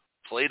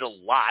 played a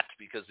lot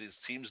because these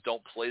teams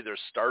don't play their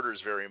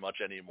starters very much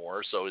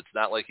anymore. So it's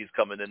not like he's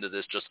coming into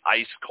this just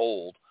ice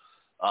cold.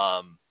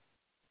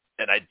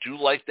 And I do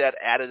like that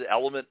added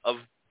element of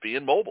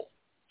being mobile.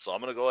 So I'm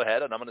going to go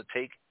ahead and I'm going to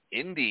take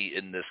Indy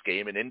in this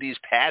game. And Indy's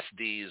pass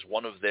D is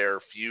one of their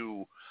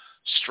few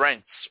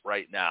strengths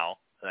right now.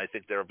 And I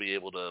think they'll be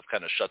able to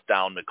kind of shut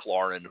down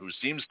McLaurin, who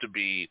seems to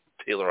be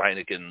Taylor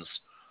Heineken's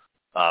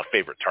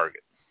favorite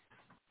target.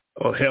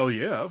 Oh, hell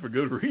yeah, for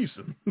good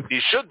reason. He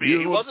should be.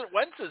 He wasn't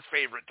Wentz's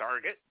favorite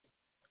target.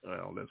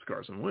 Well, that's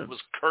Carson Wentz. It was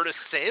Curtis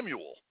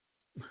Samuel.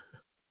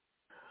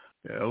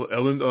 Yeah,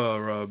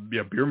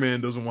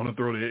 Beerman doesn't want to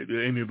throw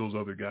to any of those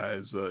other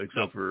guys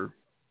except for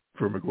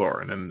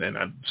McLaurin, and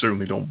I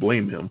certainly don't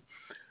blame him.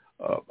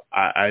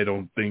 I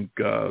don't think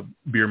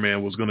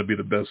Beerman was going to be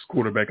the best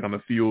quarterback on the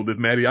field if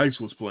Matty Ice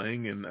was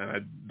playing, and I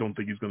don't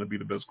think he's going to be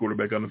the best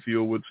quarterback on the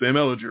field with Sam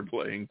Ellinger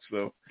playing.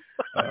 So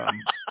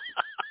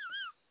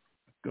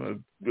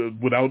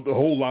without a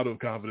whole lot of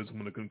confidence, I'm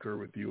going to concur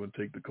with you and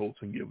take the Colts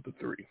and give the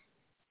 3.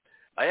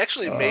 I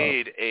actually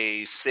made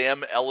a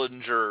Sam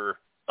Ellinger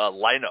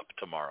lineup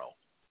tomorrow.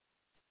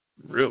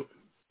 Really?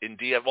 In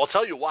DM. Well, I'll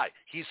tell you why.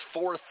 He's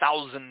 $4,000.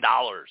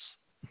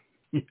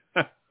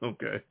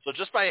 Okay. So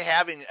just by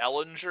having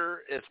Ellinger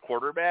as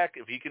quarterback,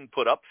 if he can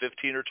put up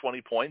 15 or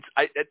 20 points,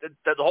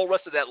 the whole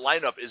rest of that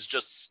lineup is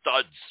just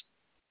studs.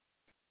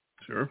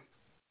 Sure.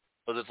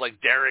 But it's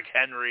like Derrick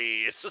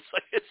Henry. It's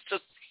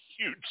just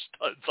huge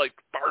studs like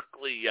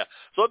Barkley. Yeah.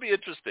 So it'll be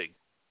interesting.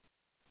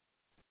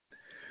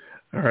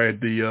 All right,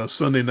 the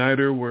Sunday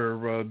Nighter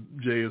where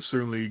Jay is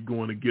certainly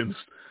going against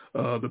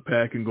the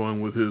pack and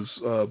going with his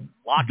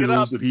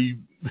Bills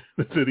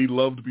that he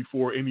loved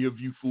before any of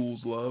you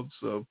fools loved.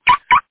 So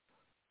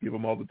give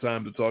him all the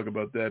time to talk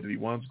about that he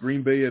wants.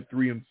 Green Bay at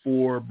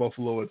 3-4,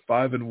 Buffalo at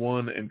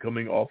 5-1, and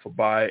coming off a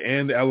bye.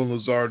 And Alan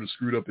Lazard has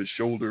screwed up his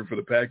shoulder for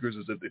the Packers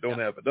as if they don't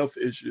have enough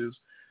issues.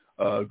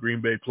 Green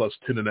Bay plus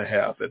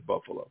 10.5 at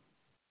Buffalo.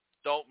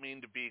 Don't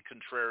mean to be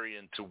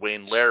contrarian to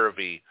Wayne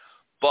Larrivee,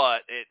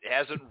 but it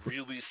hasn't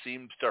really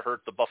seemed to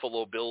hurt the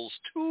Buffalo Bills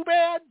too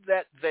bad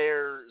that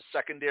their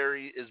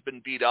secondary has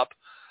been beat up.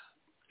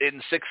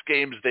 In 6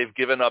 games, they've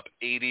given up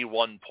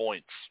 81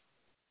 points.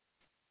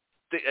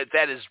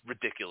 That is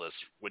ridiculous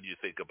when you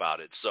think about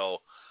it. So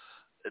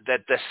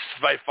that's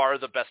by far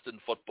the best in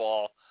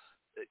football.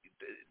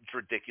 It's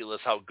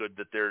ridiculous how good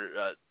that their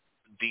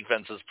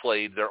defense has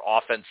played. Their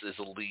offense is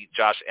elite.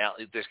 Josh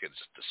Allen, they're going to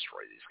just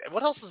destroy these guys.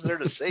 What else is there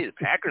to say? The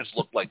Packers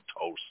look like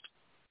toast.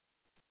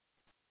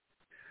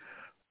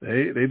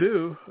 They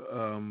do.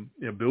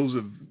 Bills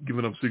have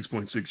given up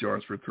 6.6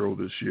 yards per throw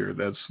this year.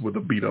 That's with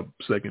a beat-up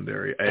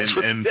secondary.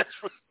 And that's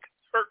what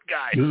hurt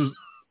guys.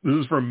 This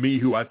is from me,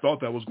 who I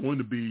thought that was going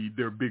to be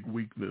their big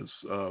weakness.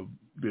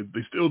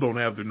 They still don't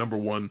have their number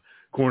one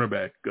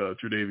cornerback,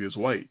 Tre'Davious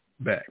White,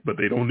 back, but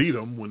they don't need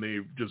him when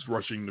they're just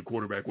rushing the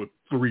quarterback with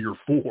 3 or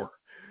 4.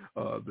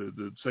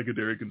 The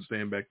secondary can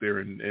stand back there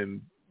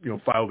and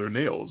file their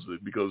nails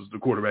because the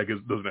quarterback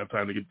doesn't have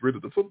time to get rid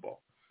of the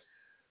football.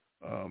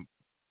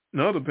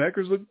 No, the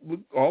Packers look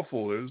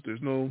awful.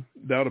 There's no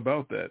doubt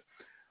about that.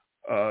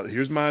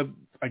 Here's my,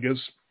 I guess,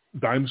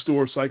 dime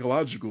store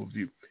psychological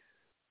view.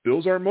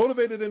 Bills aren't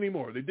motivated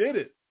anymore. They did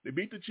it. They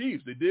beat the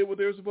Chiefs. They did what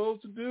they were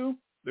supposed to do.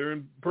 They're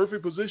in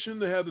perfect position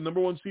to have the number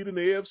 1 seed in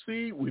the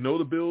AFC. We know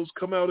the Bills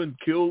come out and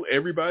kill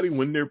everybody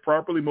when they're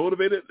properly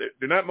motivated.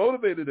 They're not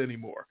motivated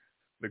anymore.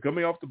 They're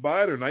coming off the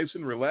bye. They're nice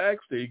and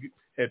relaxed. They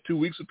had 2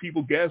 weeks of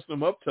people gassing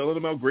them up, telling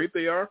them how great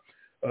they are.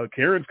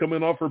 Karen's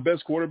coming off her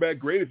best quarterback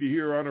grade. If you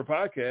hear her on her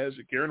podcast,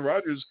 Aaron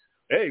Rodgers,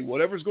 hey,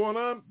 whatever's going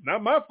on,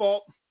 not my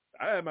fault.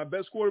 I had my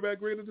best quarterback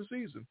grade of the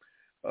season.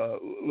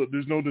 Look,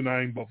 there's no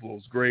denying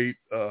Buffalo's great.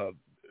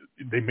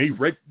 They may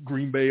wreck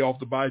Green Bay off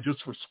the bye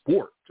just for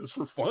sport, just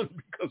for fun,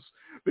 because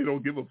they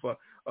don't give a fuck.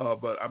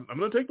 But I'm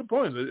going to take the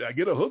points. I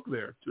get a hook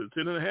there to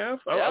 10.5.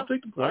 I'll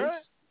take the points.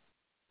 Right.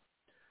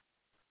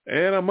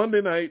 And on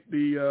Monday night,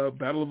 the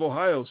Battle of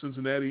Ohio,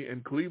 Cincinnati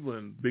and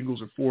Cleveland.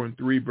 Bengals are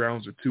 4-3.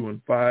 Browns are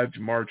 2-5.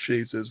 Jamar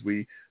Chase, as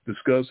we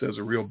discussed, has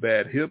a real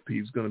bad hip.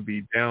 He's going to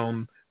be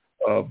down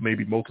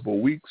maybe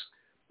multiple weeks.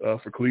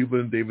 For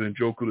Cleveland, David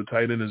Njoku, the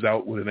tight end, is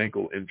out with an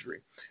ankle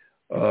injury.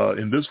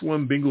 In this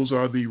one, Bengals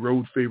are the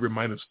road favorite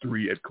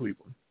 -3 at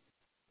Cleveland.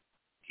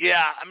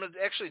 Yeah, I'm going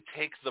to actually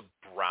take the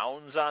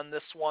Browns on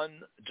this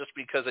one just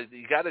because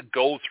you got to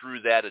go through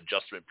that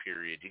adjustment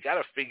period. You got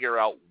to figure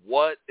out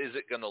what is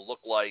it going to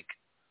look like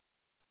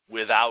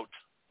without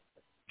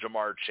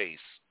Jamar Chase.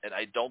 And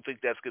I don't think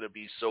that's going to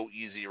be so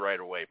easy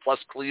right away. Plus,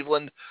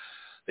 Cleveland,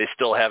 they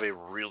still have a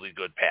really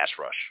good pass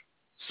rush.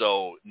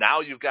 So now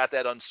you've got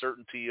that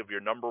uncertainty of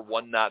your number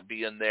 1 not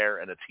being there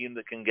and a team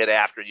that can get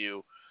after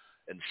you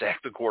and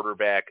sack the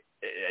quarterback.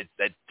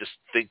 I just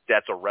think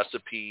that's a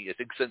recipe. I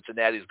think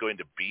Cincinnati is going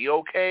to be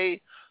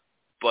okay,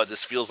 but this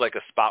feels like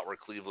a spot where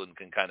Cleveland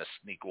can kind of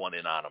sneak one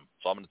in on them.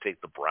 So I'm going to take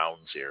the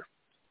Browns here.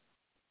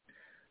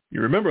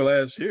 You remember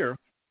last year,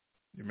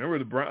 You remember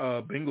the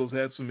Bengals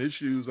had some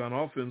issues on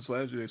offense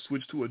last year. They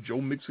switched to a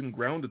Joe Mixon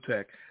ground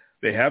attack.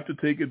 They have to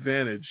take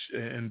advantage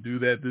and do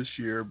that this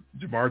year.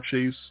 Jamar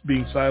Chase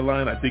being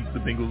sidelined, I think the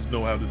Bengals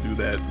know how to do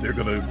that. They're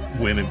going to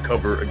win and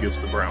cover against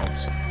the Browns.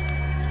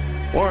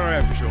 More on our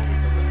after show when we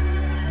come back.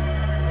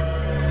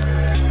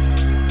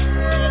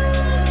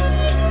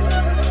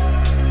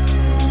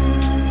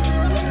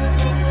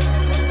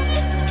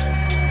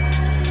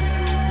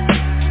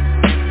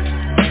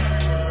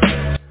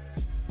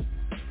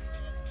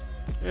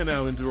 And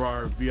now into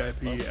our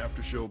VIP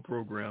after show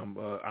program.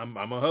 I'm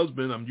a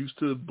husband. I'm used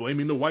to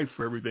blaming the wife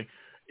for everything.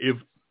 If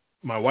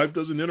my wife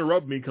doesn't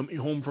interrupt me coming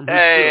home from her trip,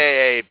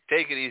 hey,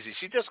 take it easy.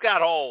 She just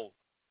got home.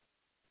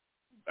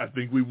 I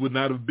think we would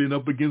not have been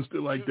up against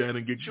it like that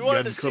and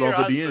gotten cut off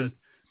at the end.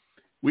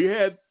 We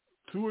had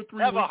 2 or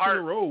 3 weeks in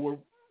a row where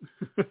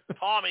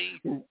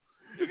Tommy,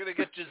 you're gonna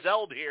get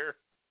Giselled here.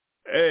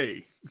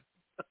 Hey,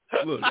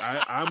 look,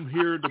 I'm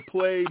here to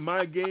play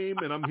my game,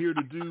 and I'm here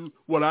to do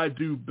what I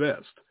do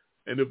best.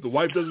 And if the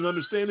wife doesn't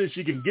understand it,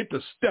 she can get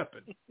to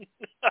stepping.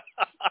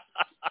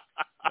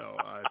 No,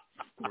 of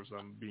course,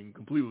 I'm being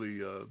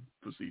completely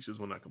facetious.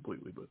 Well, not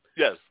completely, but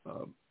yes.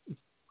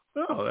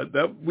 No,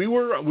 that we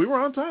were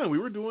on time. We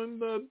were doing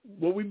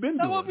what we've been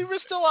doing. Well, we were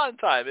still on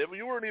time.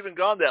 You weren't even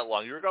gone that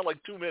long. You were gone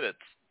like 2 minutes.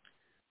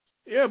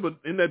 Yeah, but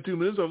in that 2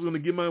 minutes, I was going to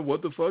give my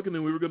what the fuck, and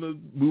then we were going to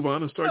move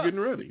on and start getting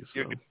ready.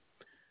 So.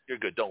 You're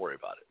good. Don't worry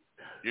about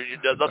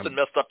it. Nothing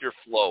messed up your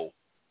flow.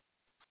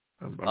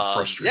 I'm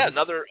frustrated. Yeah,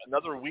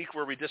 another week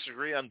where we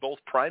disagree on both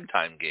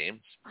primetime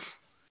games.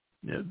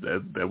 Yeah,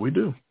 that we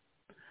do.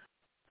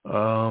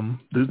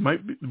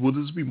 Will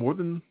this be more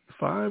than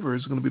 5, or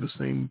is it going to be the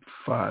same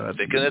 5? I'm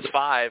thinking it's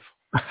 5.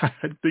 I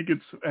think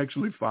it's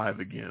actually 5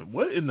 again.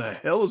 What in the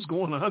hell is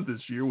going on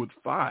this year with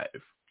 5?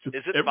 Just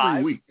is it every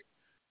 5? week?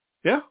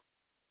 Yeah.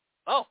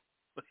 Oh.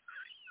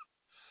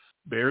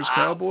 Bears,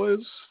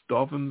 Cowboys,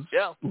 Dolphins,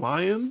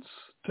 Lions,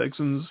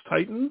 Texans,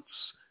 Titans,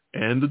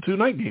 and the 2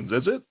 night games.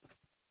 That's it.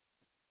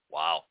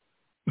 Wow.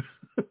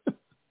 This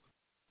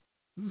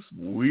is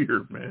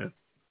weird, man.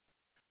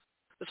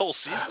 This whole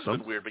season's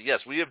been weird, but yes,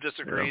 we have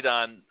disagreed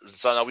on.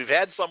 So now we've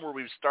had some where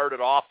we've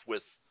started off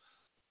with,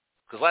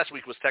 because last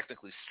week was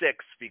technically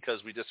 6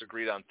 because we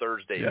disagreed on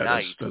Thursday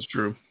night. That's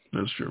true.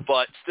 That's true.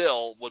 But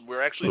still, when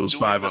we're actually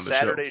doing the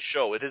Saturday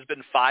show, it has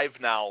been 5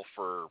 now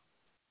for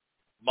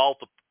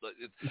multiple.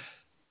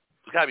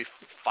 It's got to be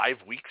 5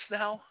 weeks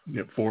now.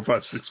 Yeah, 4,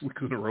 5, 6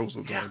 weeks in a row,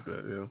 something like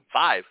that. Yeah,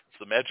 5. It's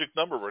the magic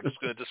number. We're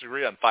just going to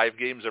disagree on 5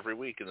 games every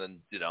week, and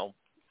then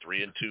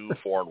 3-2,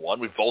 4-1.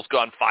 We've both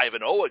gone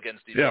 5-0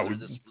 against each other.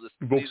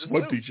 We both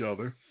swept each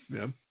other.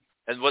 Yeah,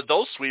 and what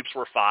those sweeps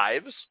were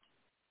 5s.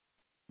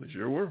 They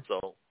sure were.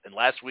 So, and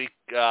last week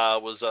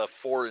was a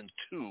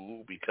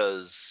 4-2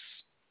 because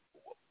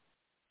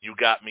you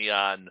got me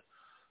on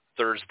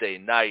Thursday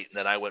night, and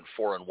then I went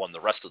 4-1 the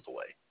rest of the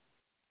way.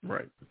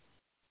 Right.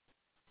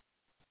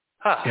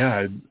 Huh.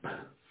 Yeah,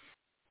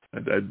 I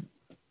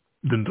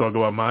didn't talk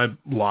about my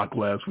lock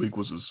last week.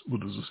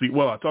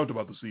 Well, I talked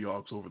about the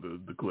Seahawks over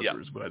the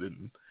Clippers, but I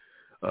didn't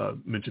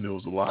mention it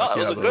was a lock.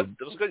 It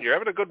was good. You're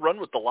having a good run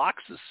with the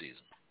locks this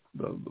season.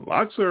 The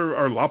locks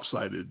are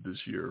lopsided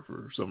this year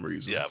for some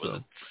reason. Yeah, was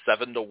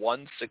it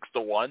 7-1,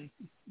 6-1?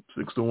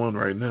 6-1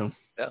 right now.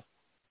 Yeah,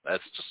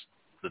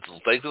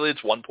 thankfully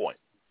it's 1 point.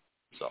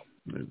 So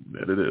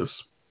that it is.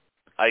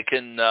 I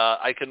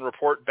can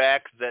report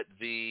back that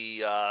the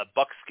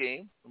Bucs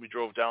game we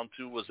drove down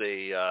to was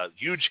a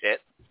huge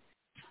hit.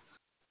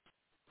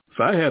 If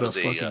I had a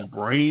fucking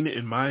brain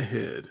in my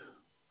head,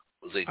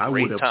 I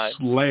would have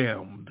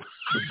slammed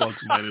the Bucs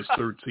minus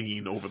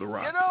 13 over the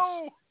Rockets.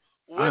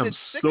 I'm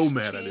so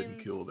mad I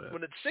didn't kill that.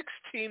 When it's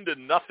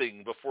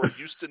 16-0 before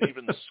Houston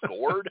even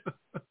scored,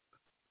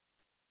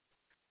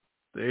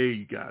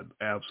 they got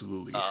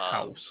absolutely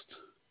housed.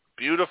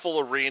 Beautiful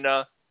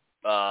arena.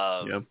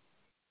 Yep.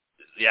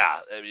 Yeah,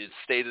 I mean,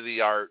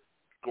 state-of-the-art,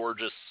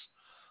 gorgeous.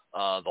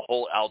 The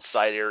whole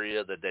outside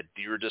area, that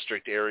Deer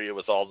District area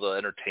with all the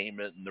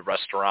entertainment and the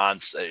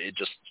restaurants, it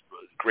just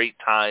great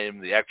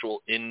time. The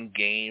actual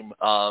in-game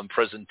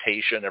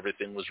presentation,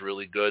 everything was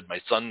really good.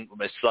 My son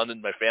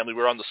and my family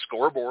were on the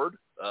scoreboard,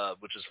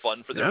 which is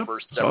fun for their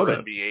first ever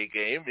NBA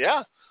game.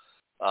 Yeah,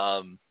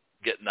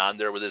 getting on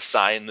there with his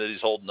sign that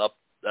he's holding up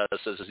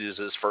says this is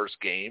his first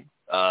game.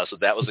 So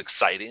that was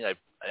exciting.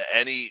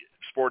 Any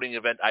sporting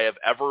event I have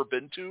ever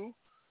been to,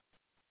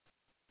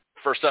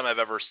 first time I've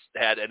ever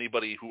had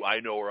anybody who I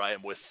know or I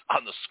am with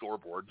on the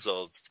scoreboard.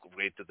 So it's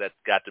great that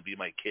got to be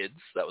my kids.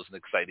 That was an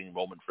exciting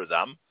moment for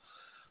them.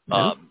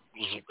 Yeah. It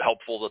was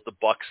helpful that the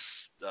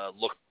Bucs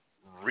looked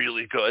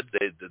really good.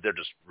 They're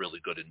just really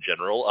good in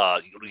general.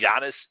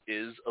 Giannis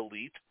is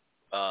elite.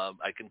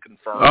 I can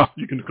confirm. Oh,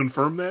 you can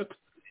confirm that?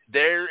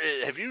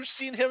 Have you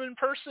seen him in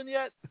person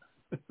yet?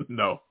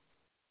 No.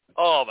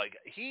 Oh my God,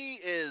 he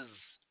is.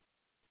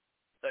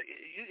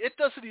 It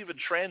doesn't even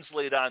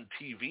translate on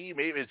TV.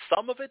 Maybe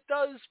some of it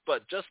does,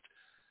 but just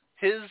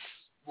his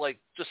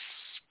just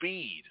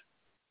speed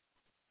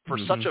for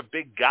such a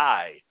big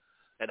guy,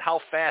 and how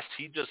fast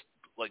he just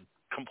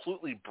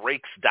completely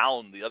breaks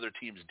down the other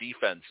team's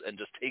defense and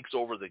just takes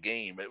over the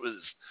game. It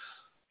was,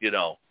 it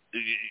was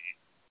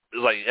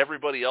like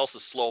everybody else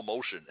is slow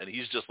motion, and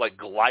he's just like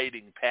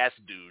gliding past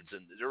dudes.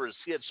 And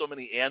he had so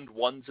many and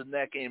ones in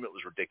that game, it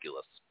was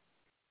ridiculous.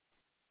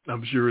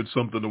 I'm sure it's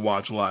something to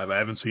watch live. I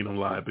haven't seen him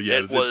live, but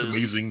it's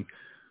amazing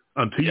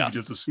on TV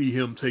just to see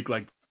him take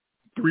like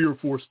 3 or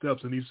 4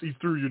 steps, and he's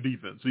through your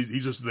defense.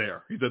 He's just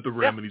there. He's at the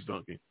rim and he's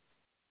dunking.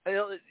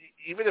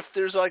 Even if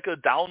there's like a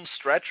down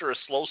stretch or a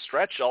slow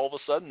stretch, all of a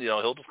sudden,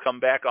 he'll just come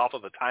back off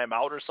of a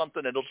timeout or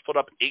something, and he'll just put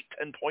up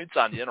 8-10 points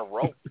on you in a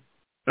row.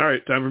 All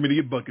right, time for me to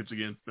get buckets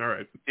again. All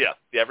right. Yeah.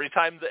 Every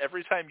time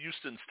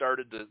Houston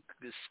started to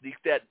sneak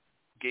that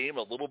game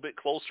a little bit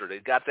closer, they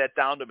got that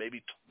down to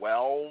maybe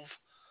 12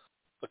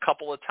 a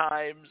couple of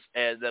times,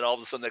 and then all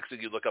of a sudden, next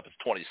thing you look up, it's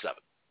 27.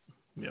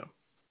 Yeah.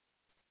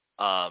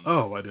 I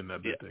didn't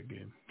have that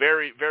game.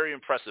 Very, very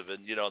impressive.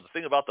 And, the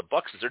thing about the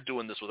Bucks is they're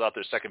doing this without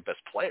their second-best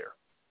player.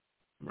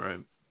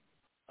 Right.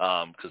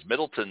 Because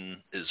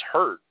Middleton is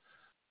hurt.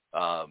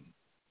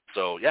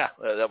 So,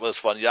 that was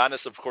fun.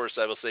 Giannis, of course,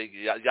 I will say,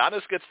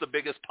 Giannis gets the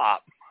biggest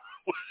pop.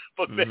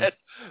 But, man,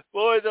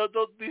 boy,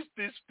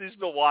 these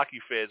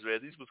Milwaukee fans, man,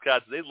 these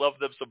Wisconsin, they love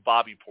them some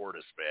Bobby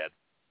Portis, man.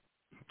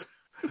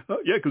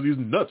 Yeah, because he's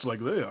nuts like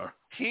they are.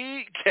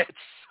 He gets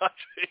such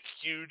a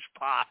huge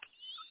pop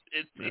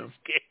in these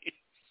games.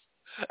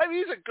 I mean,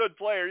 he's a good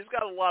player. He's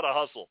got a lot of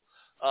hustle.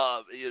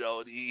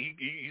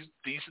 He's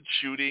decent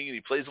shooting, and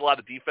he plays a lot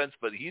of defense,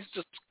 but he's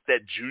just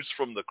that juice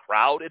from the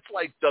crowd. It's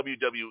like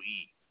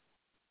WWE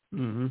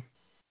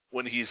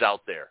when he's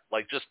out there,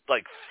 just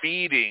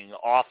feeding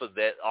off of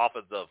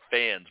the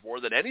fans more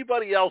than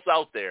anybody else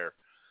out there.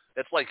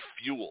 It's like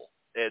fuel,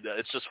 and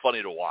it's just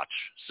funny to watch.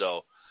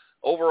 So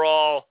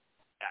overall,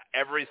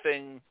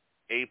 everything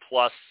A+,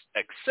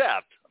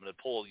 except I'm going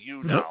to pull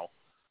you now.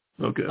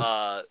 Okay.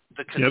 The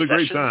you had a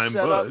great time,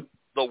 setup, but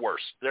the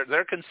worst.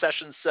 Their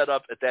concession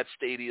setup at that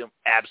stadium,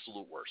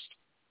 absolute worst.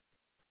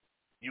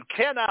 You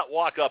cannot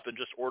walk up and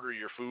just order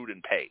your food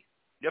and pay.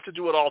 You have to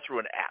do it all through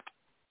an app.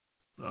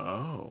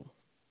 Oh.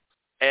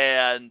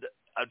 And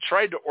I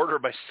tried to order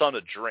my son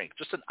a drink,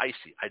 just an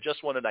icy. I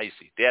just want an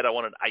icy. Dad, I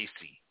want an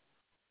icy.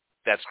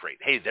 That's great.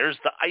 Hey, there's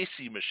the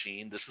icy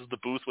machine. This is the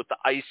booth with the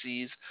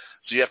ices.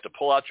 So you have to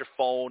pull out your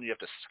phone. You have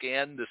to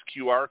scan this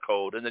QR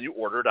code, and then you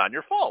order it on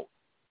your phone.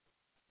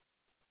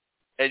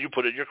 And you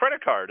put in your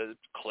credit card and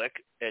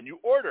click, and you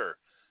order.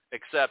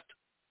 Except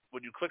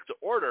when you click to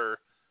order,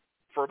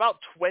 for about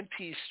 20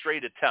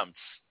 straight attempts,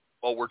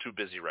 we're too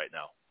busy right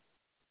now.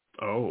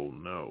 Oh,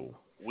 no.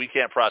 We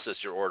can't process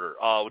your order.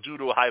 Due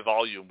to a high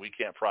volume, we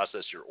can't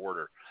process your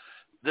order.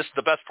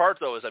 The best part,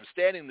 though, is I'm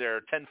standing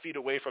there 10 feet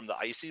away from the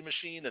icy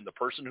machine, and the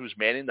person who's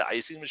manning the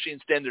icing machine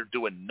standing there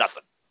doing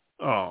nothing.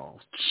 Oh,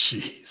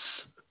 jeez.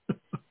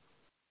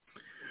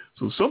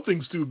 So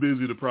something's too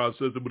busy to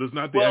process it, but it's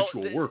not the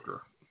actual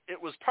worker.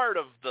 It was part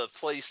of the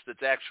place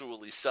that's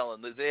actually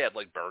selling. They had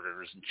like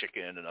burgers and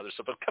chicken and other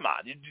stuff. But come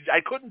on,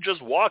 I couldn't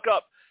just walk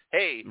up.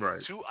 Hey,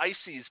 2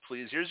 ices,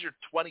 please. Here's your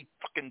 $20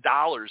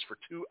 for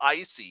 2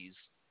 ices.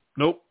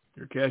 Nope,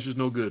 your cash is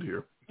no good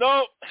here.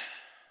 Nope.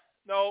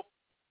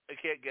 I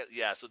can't get.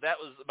 Yeah, so that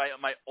was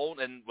my own.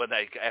 And when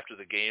after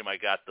the game, I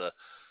got the,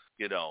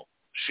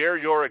 share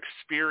your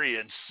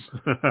experience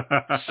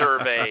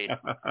survey.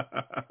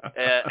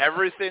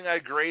 Everything I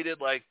graded,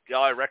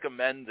 I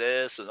recommend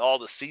this, and all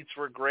the seats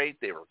were great.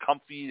 They were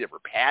comfy. They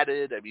were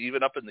padded. I mean,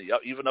 even up in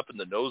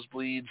the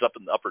nosebleeds, up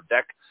in the upper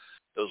deck,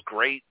 it was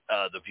great.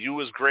 The view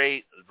was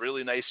great.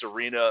 Really nice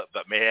arena.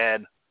 But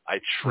man, I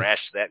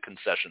trashed that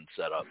concession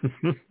setup.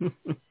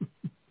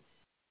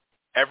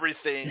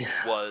 Everything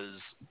was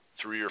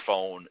through your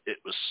phone. It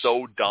was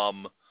so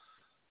dumb.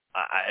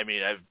 I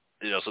mean,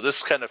 so this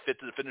kind of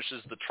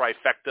finishes the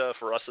trifecta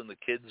for us and the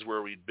kids,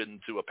 where we'd been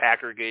to a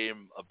Packer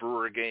game, a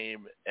Brewer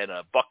game, and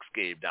a Bucks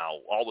game now,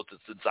 all with it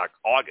since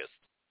August.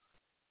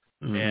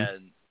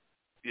 And,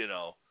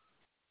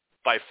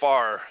 by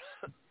far,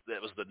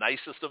 that was the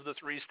nicest of the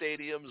 3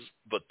 stadiums,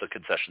 but the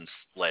concessions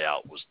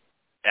layout was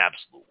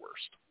absolute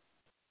worst.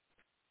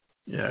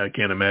 Yeah, I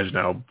can't imagine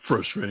how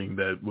frustrating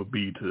that would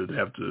be to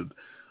have to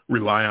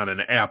rely on an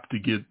app to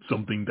get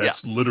something that's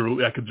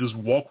literally, I could just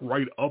walk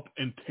right up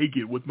and take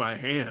it with my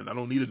hand. I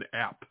don't need an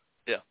app.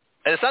 Yeah.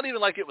 And it's not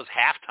even like it was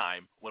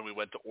halftime when we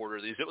went to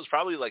order these. It was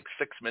probably like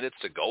 6 minutes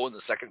to go in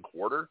the second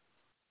quarter.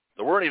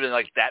 There weren't even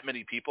like that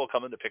many people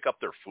coming to pick up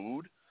their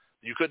food.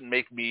 You couldn't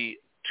make me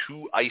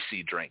 2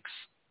 icy drinks.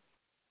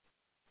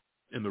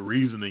 And the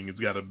reasoning has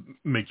got to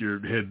make your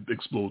head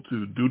explode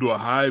too, due to a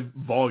high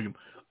volume.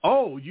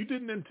 Oh, you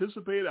didn't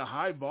anticipate a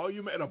high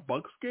volume at a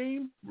Bucks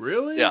game?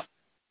 Really? Yeah.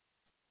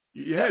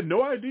 You had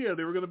no idea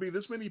there were going to be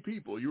this many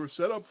people. You were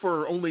set up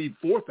for only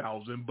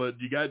 4,000, but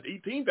you got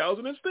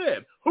 18,000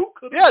 instead. Who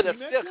could have seen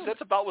that? Yeah,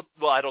 that's about what.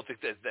 Well, I don't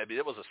think that. I mean,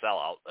 it was a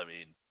sellout. I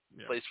mean,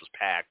 the place was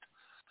packed.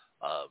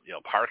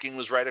 Parking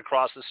was right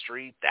across the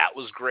street. That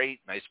was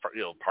great. Nice,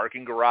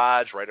 parking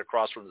garage right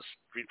across from the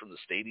street from the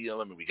stadium.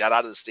 I mean, we got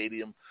out of the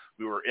stadium.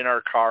 We were in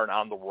our car and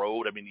on the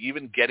road. I mean,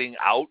 even getting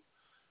out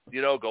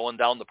going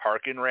down the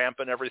parking ramp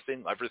and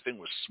everything. Everything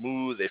was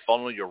smooth. They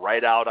funnel you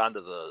right out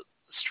onto the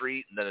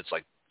street, and then it's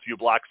like a few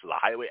blocks to the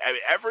highway. I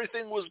mean,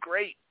 everything was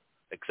great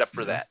except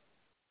for that.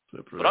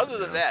 But other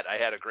than that, I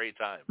had a great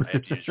time. I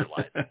had to use your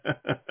line.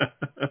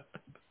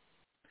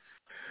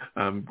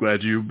 I'm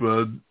glad you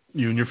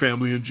and your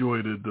family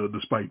enjoyed it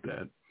despite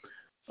that.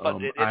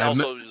 But it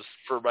also was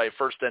for my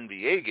first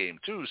NBA game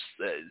too.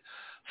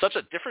 Such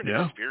a different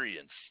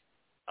experience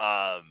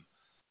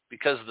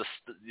because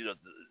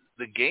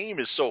the game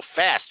is so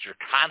fast. You're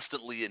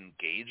constantly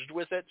engaged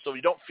with it, so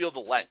you don't feel the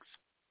length.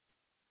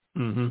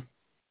 Mm-hmm.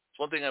 It's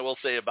one thing I will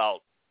say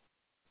about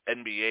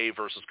NBA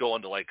versus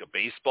going to like a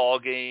baseball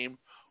game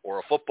or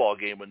a football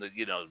game when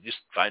you just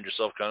find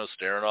yourself kind of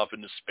staring off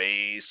into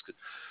space.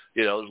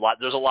 There's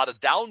a lot of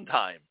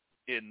downtime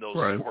in those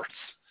sports.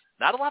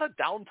 Not a lot of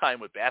downtime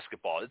with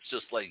basketball. It's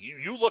just like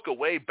you look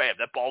away, bam,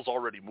 that ball's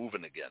already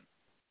moving again.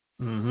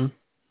 Mm-hmm.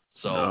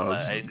 So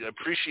I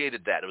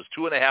appreciated that. It was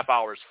 2.5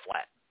 hours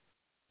flat.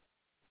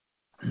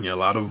 Yeah, a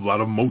lot of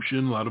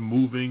motion, a lot of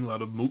moving, a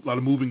lot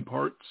of moving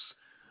parts.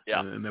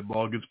 Yeah, and that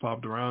ball gets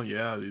popped around.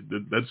 Yeah,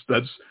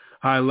 that's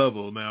high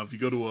level. Now, if you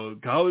go to a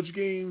college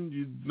game,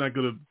 you're not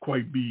going to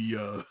quite be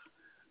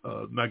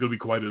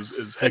quite as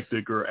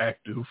hectic or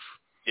active.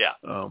 Yeah.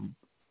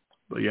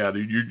 But yeah,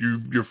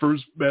 your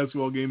first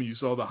basketball game, you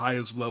saw the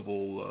highest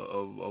level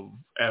of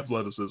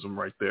athleticism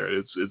right there.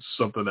 It's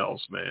something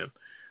else, man.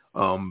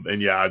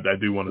 And yeah, I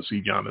do want to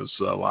see Giannis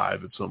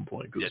live at some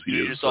point. Cause do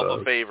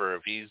yourself a favor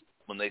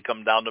when they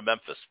come down to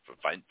Memphis,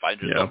 find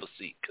yourself a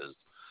seat because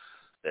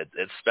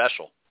it's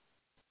special.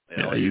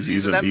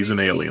 He's an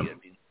alien.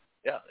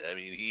 I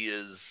mean he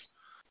is.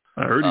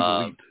 I heard he's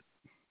elite.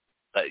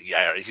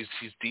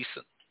 He's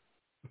decent.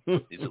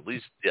 He's at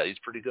least he's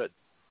pretty good.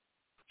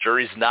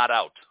 Jury's not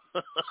out.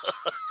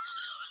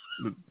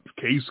 The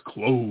case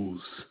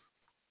closed.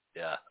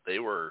 Yeah, they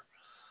were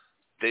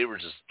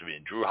just. I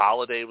mean, Drew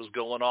Holiday was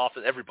going off,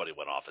 and everybody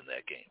went off in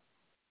that game.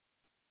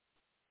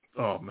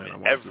 Oh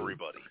man,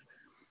 everybody.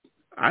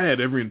 I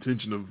had every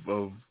intention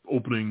of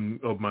opening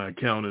up my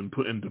account and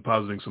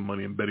depositing some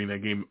money and betting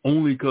that game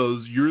only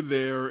because you're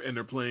there and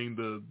they're playing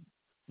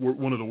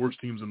one of the worst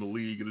teams in the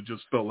league, and it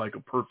just felt like a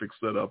perfect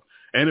setup,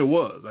 and it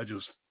was. I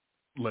just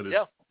let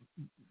it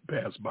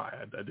pass by.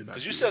 I did not.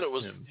 Because you said it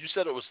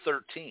was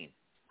 13,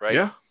 right?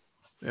 Yeah.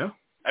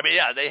 I mean,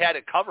 they had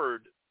it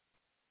covered.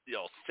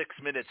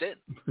 6 minutes in.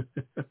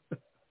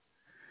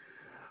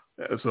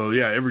 So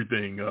yeah,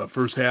 everything.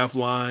 First half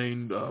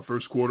line,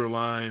 first quarter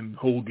line,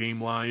 whole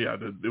game line. Yeah,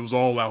 it was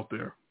all out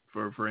there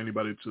for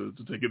anybody to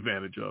take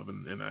advantage of,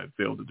 and I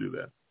failed to do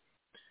that.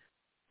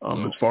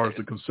 As far as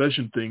the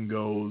concession thing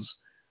goes,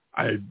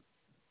 I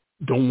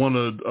don't want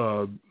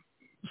to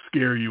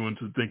scare you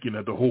into thinking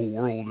that the whole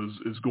world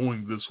is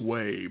going this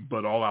way,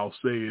 but all I'll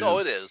say is... No,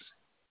 it is.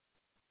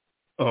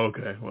 Oh,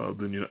 okay. Well,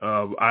 then,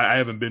 I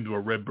haven't been to a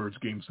Redbirds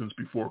game since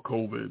before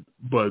COVID,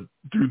 but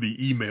through the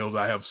emails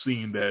I have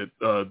seen that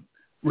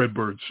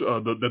Redbirds,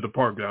 that the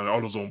park down there,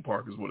 AutoZone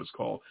Park is what it's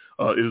called,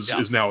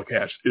 is now a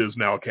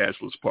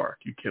cashless park.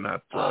 You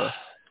cannot I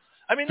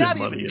mean, spend not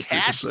money even into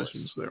cashless.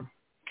 concessions there.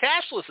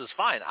 Cashless is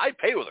fine. I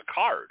pay with a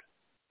card.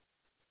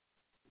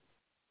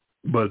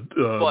 But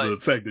the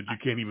fact that you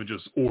can't even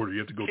just order, you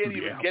have to go through the app.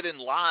 You can't even get in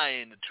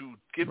line to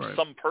give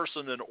some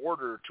person an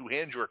order to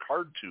hand your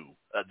card to.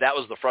 That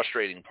was the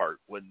frustrating part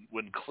when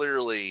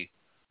clearly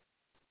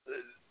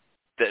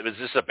that was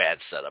just a bad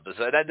setup.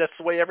 That's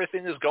the way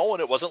everything is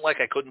going. It wasn't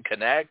like I couldn't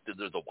connect.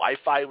 The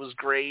Wi-Fi was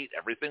great.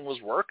 Everything was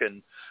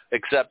working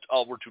except,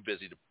 we're too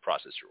busy to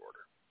process your order.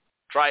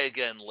 Try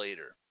again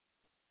later.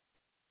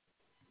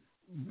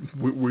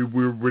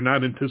 We're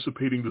not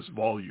anticipating this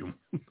volume.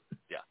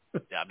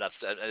 Yeah, I'm not.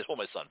 I told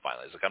my son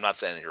finally, I was like, I'm not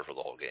standing here for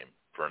the whole game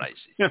for an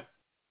icy. Yeah.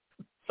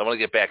 So I want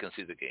to get back and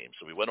see the game.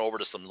 So we went over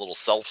to some little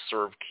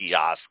self-serve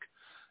kiosk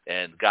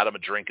and got him a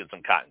drink and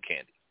some cotton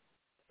candy,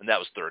 and that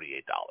was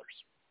 $38.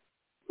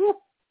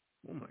 Oh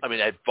I mean,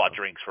 I bought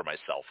drinks for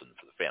myself and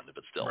for the family,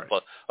 but still,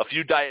 but a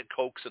few Diet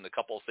Cokes and a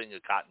couple of things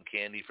of cotton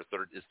candy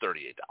is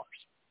 $38.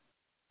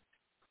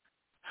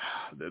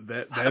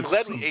 I'm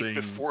glad we ate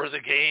before the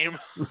game.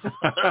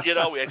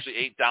 We actually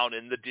ate down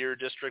in the Deer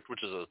District,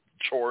 which is a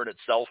chore in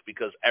itself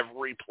because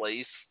every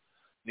place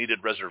needed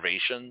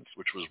reservations,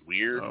 which was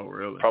weird. Oh,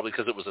 really? Probably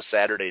because it was a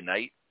Saturday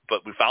night.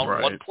 But we found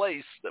one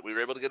place that we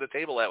were able to get a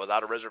table at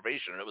without a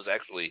reservation, and it was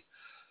actually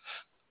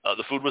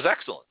the food was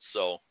excellent.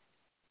 So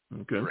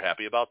we were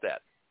happy about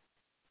that.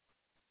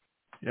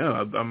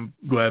 Yeah, I'm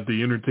glad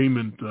the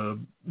entertainment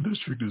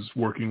district is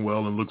working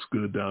well and looks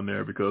good down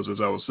there because, as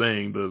I was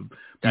saying,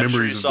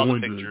 memories of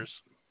going to.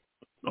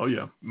 Oh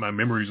yeah, my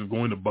memories of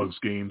going to Bucks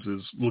games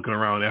is looking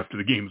around after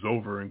the game's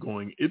over and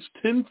going, "It's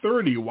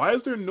 10:30. Why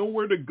is there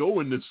nowhere to go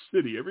in this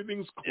city?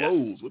 Everything's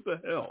closed. Yeah. What the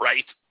hell?"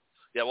 Right.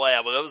 Yeah. Well,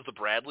 that was the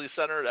Bradley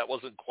Center. That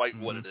wasn't quite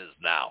what it is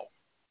now.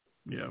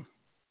 Yeah.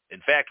 In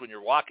fact, when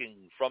you're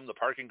walking from the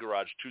parking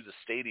garage to the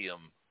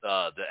stadium,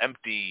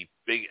 the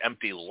big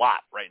empty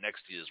lot right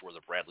next to you is where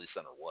the Bradley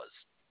Center was.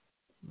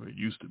 It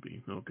used to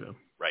be. Okay.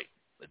 Right.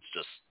 It's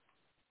just,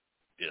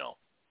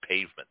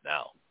 pavement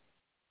now.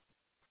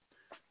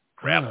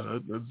 Gravel.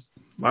 That's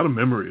a lot of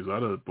memories.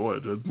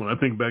 When I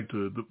think back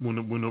to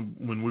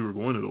when we were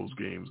going to those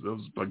games, that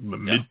was like the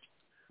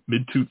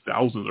mid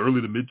 2000s,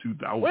 early to mid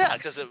 2000s. Well, yeah,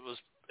 because it was.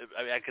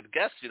 I mean, I could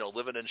guess,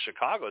 living in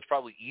Chicago, it's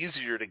probably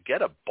easier to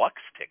get a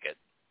Bucks ticket.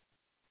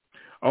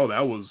 Oh,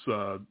 that was.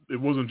 It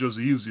wasn't just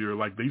easier.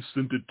 Like they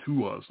sent it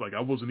to us. Like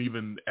I wasn't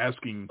even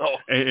asking. Oh.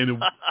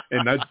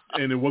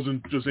 and it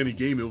wasn't just any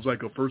game. It was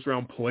like a first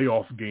round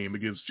playoff game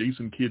against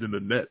Jason Kidd and the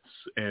Nets.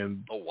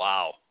 And oh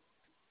wow.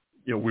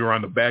 We were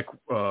on the back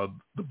of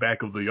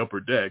the upper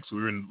deck, so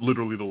we were in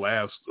literally the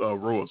last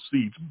row of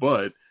seats.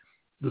 But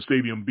the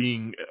stadium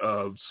being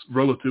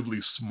relatively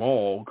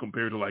small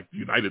compared to like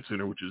United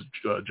Center, which is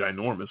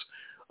ginormous,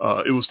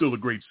 it was still a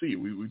great seat.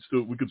 We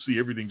could see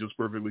everything just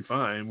perfectly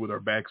fine with our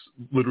backs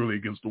literally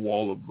against the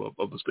wall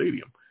of the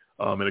stadium,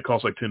 and it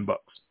cost like $10.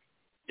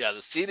 Yeah,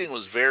 the seating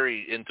was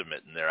very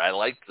intimate in there. I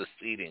liked the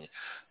seating.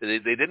 They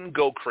didn't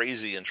go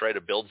crazy and try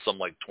to build some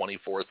like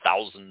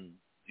 24,000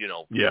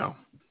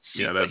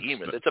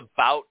 behemoth. It's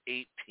about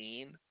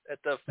 18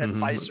 at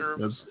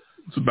Fiserv.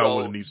 It's about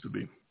what it needs to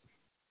be.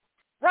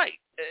 Right.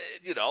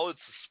 It's a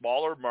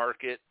smaller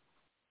market.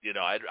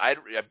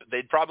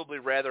 They'd probably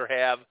rather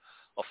have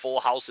a full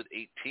house at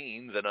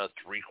 18 than a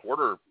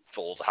 3/4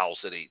 full house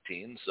at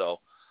 18. So,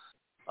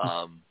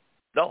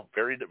 no,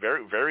 very,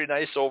 very, very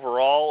nice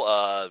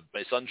overall.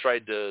 My son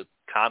tried to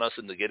con us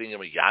into getting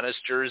him a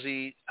Giannis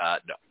jersey.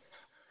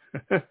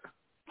 No.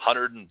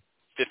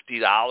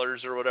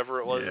 $150 or whatever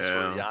it was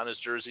for a Giannis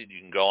jersey. You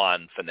can go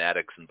on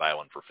Fanatics and buy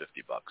one for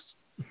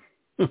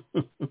 $50.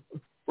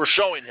 We're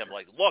showing him,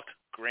 like, look,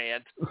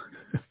 Grant,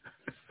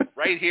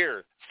 right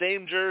here,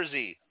 same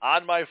jersey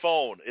on my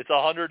phone. It's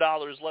 $100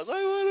 less.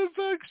 I want a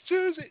Bucks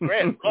jersey.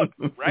 Grant, look,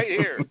 right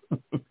here.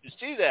 You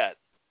see that?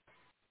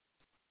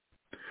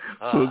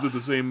 So is it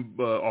the same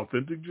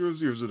authentic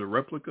jersey, or is it a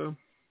replica?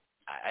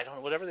 I don't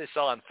know. Whatever they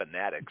sell on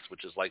Fanatics,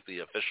 which is like the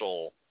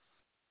official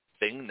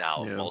thing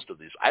now. Most of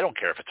these, I don't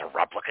care if it's a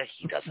replica.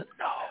 He doesn't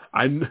know.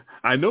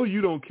 I know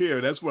you don't care.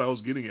 That's what I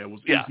was getting at.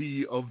 Is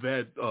he of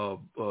that? No.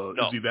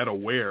 Is he that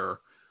aware?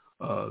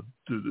 To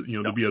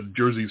be a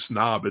jersey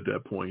snob at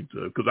that point?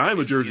 Because I'm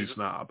a jersey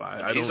snob.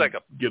 I don't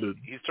get it.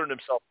 He's turned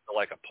himself into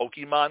like a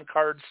Pokemon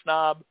card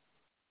snob.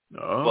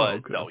 Oh, but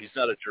okay. No, he's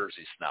not a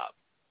jersey snob.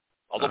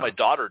 Although my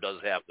daughter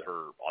does have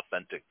her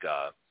authentic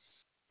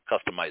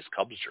customized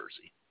Cubs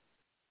jersey.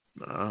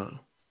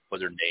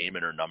 With her name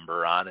and her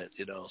number on it,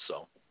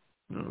 so.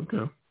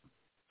 Okay.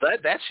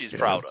 That she's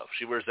proud of.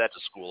 She wears that to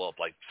school up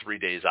like 3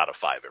 days out of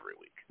 5 every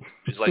week.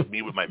 She's like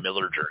me with my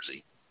Miller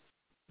jersey.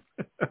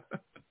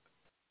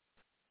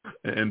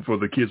 And for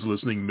the kids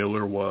listening,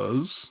 Miller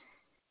was?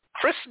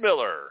 Chris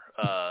Miller,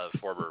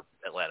 former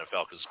Atlanta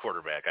Falcons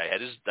quarterback. I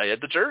had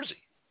the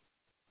jersey.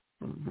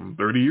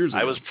 30 years ago.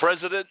 I was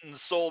president and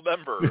sole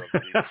member of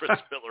the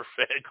Chris Miller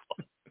fan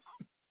club.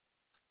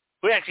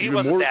 Well, actually, he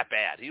wasn't that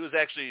bad. He was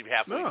actually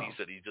halfway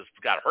decent. He just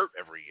got hurt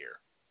every year.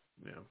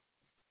 Yeah.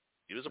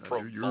 He was a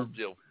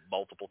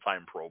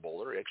multiple-time Pro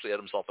Bowler. He actually had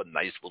himself a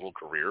nice little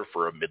career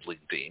for a middling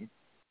team.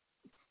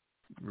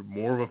 You're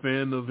more of a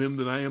fan of him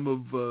than I am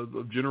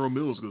of General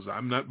Mills, because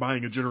I'm not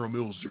buying a General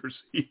Mills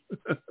jersey.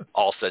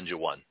 I'll send you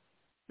one.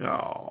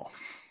 Oh.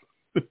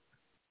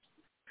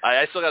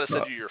 I still got to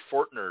send you your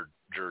Fortner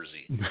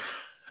jersey.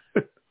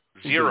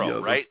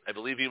 0, right? I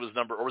believe he was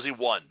number, or was he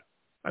 1?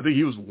 I think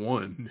he was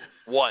 1.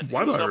 1.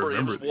 Why do I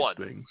remember these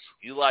things?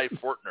 Eli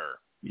Fortner.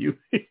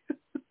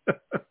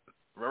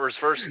 Remember his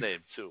first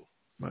name, too.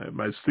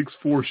 My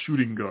 6'4"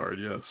 shooting guard,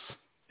 yes.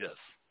 Yes.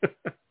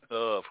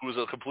 Who was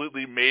a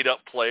completely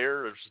made-up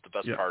player, which is the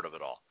best part of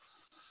it all.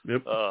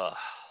 Yep.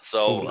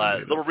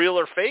 Little real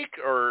or fake,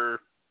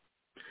 or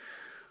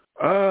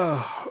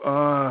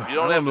if you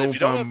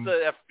don't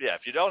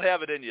if you don't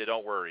have it in you,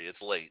 don't worry,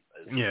 it's late.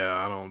 Yeah,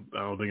 I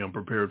don't think I'm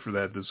prepared for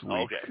that this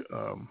week. Okay.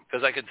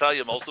 Because I can tell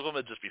you, most of them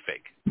would just be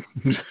fake.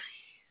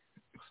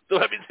 So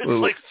I mean,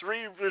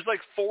 there's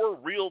like 4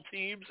 real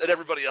teams, and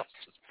everybody else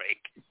is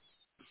fake.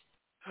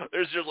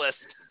 There's your list.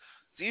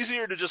 It's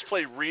easier to just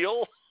play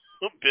real.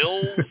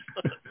 Bills,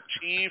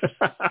 Chiefs,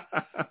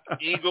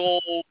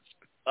 Eagles.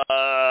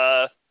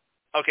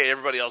 Okay,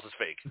 everybody else is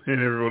fake. And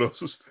everyone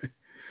else is fake.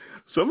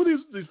 Some of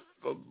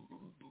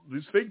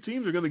these fake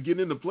teams are going to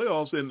get into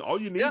playoffs, and all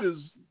you need is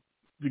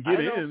to get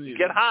in. You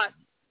get hot.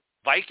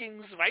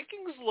 Vikings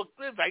look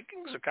good.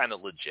 Vikings are kind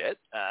of legit.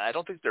 I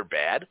don't think they're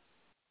bad.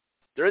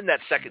 They're in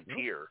that second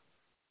tier.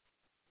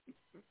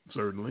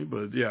 Certainly,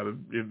 but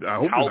I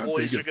hope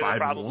Cowboys they're not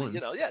probably,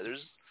 5-1.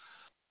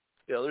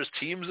 There's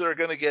teams that are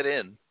going to get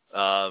in.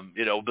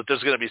 But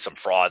there's going to be some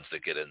frauds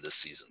that get in this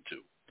season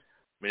too.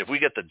 I mean, if we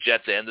get the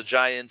Jets and the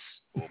Giants,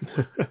 oh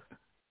boy.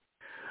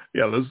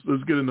 Yeah,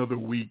 let's get another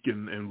week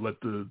and let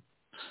the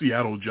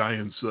Seattle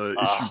Giants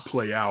issue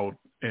play out,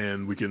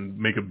 and we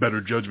can make a better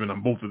judgment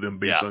on both of them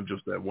based on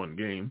just that one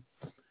game.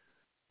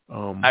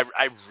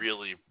 I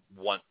really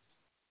want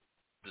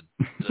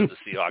the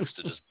Seahawks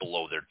to just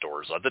blow their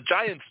doors on. The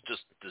Giants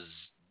just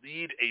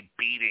need a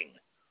beating.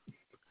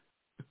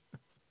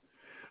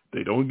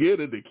 They don't get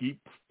it. They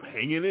keep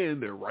hanging in.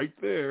 They're right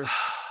there.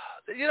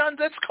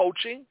 that's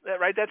coaching,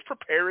 right? That's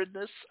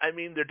preparedness. I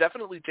mean, they're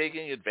definitely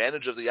taking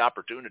advantage of the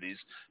opportunities.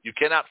 You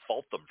cannot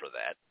fault them for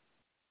that.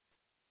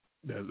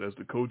 As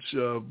the coach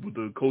with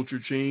the culture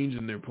change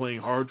and they're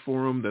playing hard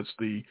for him, that's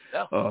the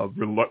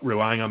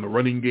relying on the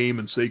running game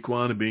and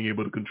Saquon and being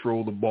able to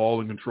control the ball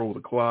and control the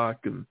clock,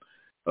 and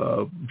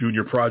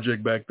Junior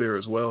Project back there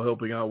as well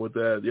helping out with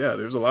that. Yeah,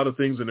 there's a lot of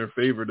things in their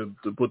favor to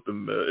put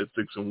them at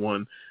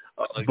 6-1.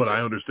 But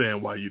I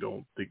understand why you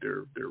don't think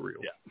they're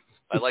real. Yeah,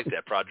 I like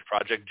that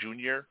Project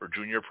Junior or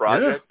Junior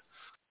Project.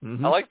 Yeah.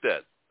 Mm-hmm. I like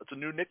that. That's a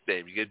new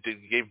nickname. You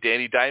gave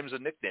Danny Dimes a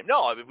nickname.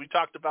 No, I mean, we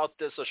talked about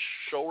this a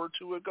show or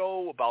two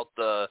ago about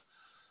the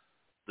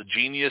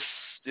genius,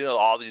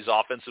 all these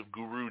offensive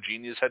guru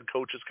genius head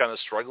coaches kind of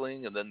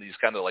struggling, and then these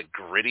kind of like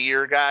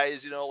grittier guys,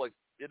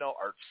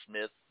 Art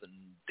Smith and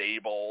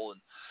Daboll,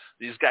 and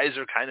these guys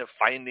are kind of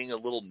finding a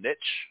little niche,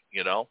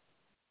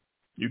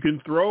 You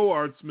can throw,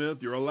 Art Smith.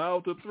 You're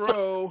allowed to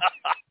throw.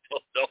 I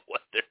don't know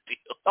what their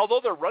deal. Although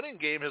their running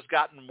game has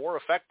gotten more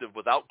effective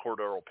without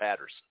Cordero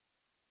Patterson.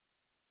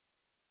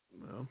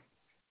 Well,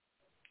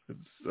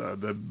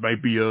 that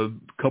might be a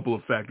couple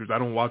of factors. I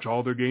don't watch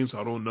all their games, so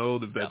I don't know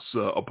if that's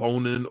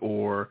opponent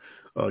or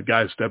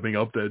guys stepping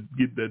up that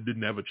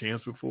didn't have a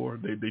chance before.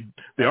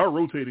 They are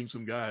rotating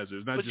some guys.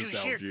 It's not just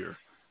Algier.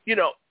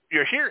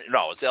 You're hearing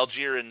it's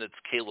Algier and it's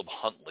Caleb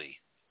Huntley,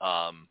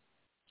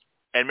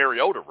 and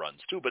Mariota runs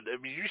too. But I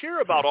mean, you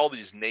hear about all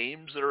these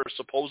names that are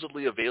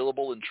supposedly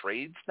available in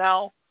trades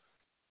now.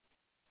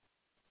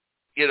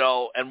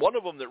 And one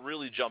of them that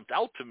really jumped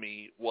out to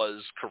me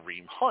was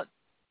Kareem Hunt.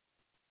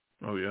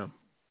 Oh, yeah.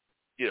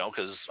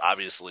 Because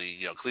obviously,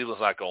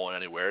 Cleveland's not going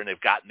anywhere, and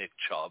they've got Nick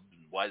Chubb.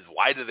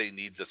 Why do they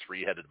need the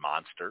three-headed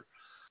monster?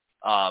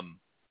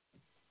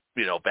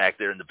 Back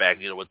there in the back,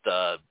 with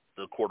the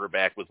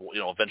quarterback with,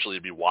 eventually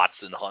it'd be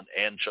Watson, Hunt,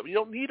 and Chubb. You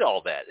don't need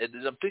all that.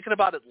 And I'm thinking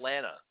about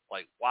Atlanta.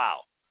 Like, wow.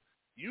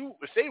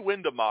 If they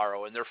win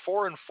tomorrow and they're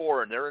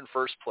 4-4 and they're in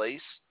first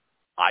place,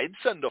 I'd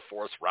send a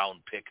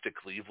fourth-round pick to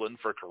Cleveland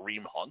for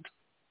Kareem Hunt.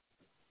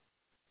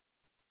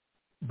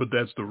 But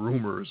that's the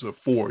rumors, a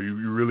 4.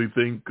 You really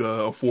think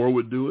a 4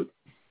 would do it?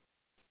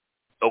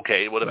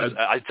 Okay, what if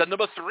I'd send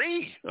them a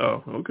 3?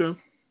 Oh, okay.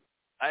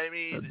 I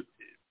mean,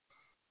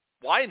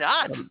 why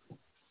not?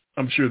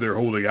 I'm sure they're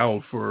holding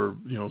out for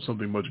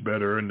something much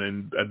better, and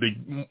then I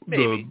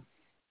think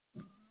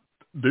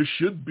there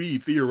should be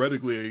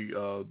theoretically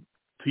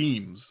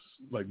teams,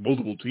 like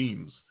multiple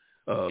teams,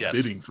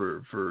 bidding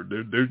for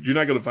you're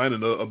not going to find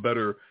a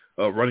better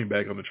running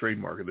back on the trade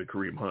market than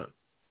Kareem Hunt.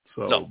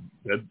 So no.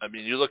 I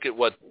mean, you look at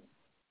what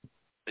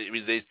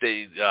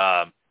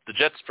the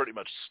Jets pretty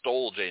much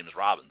stole James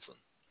Robinson,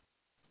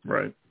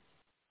 right?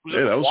 Who's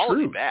a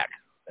quality back.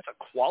 That's a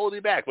quality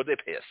back. Would they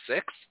pay a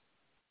 6?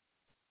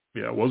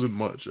 Yeah, it wasn't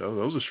much. That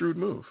was a shrewd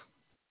move.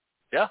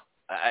 Yeah,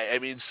 I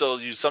mean, so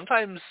you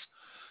sometimes.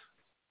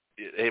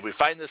 Hey, we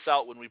find this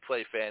out when we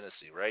play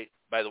fantasy, right?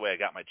 By the way, I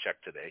got my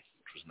check today,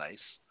 which was nice,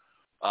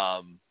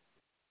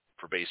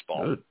 for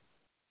baseball. Good.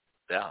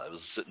 Yeah, it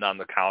was sitting on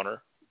the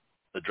counter,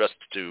 addressed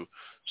to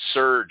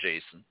Sir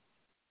Jason.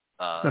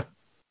 I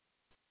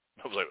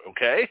was like,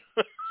 okay.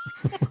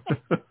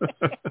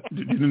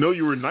 You didn't know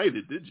you were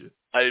knighted, did you?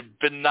 I've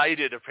been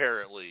knighted,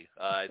 apparently.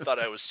 I thought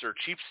I was Sir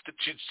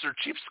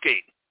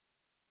Cheapskate.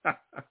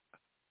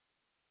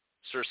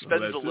 Sir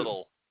spends a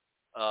little.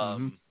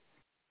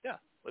 Yeah,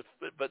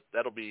 but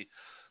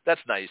that's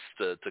nice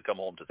to come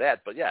home to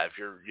that. But yeah, if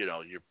you're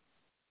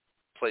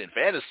playing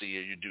fantasy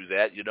and you do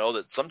that,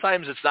 that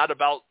sometimes it's not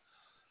about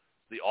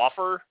the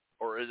offer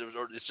or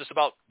it's just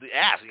about the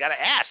ask. You got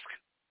to ask.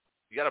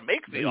 You got to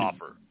make the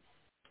offer.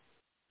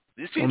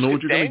 These teams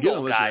can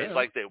dangle guys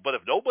like that, but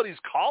if nobody's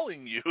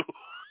calling you,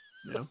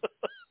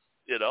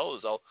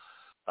 so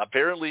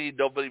apparently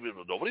nobody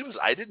was.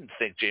 I didn't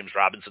think James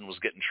Robinson was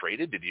getting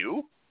traded. Did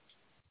you?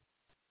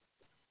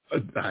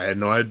 I had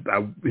no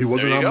idea. He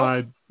wasn't on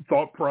my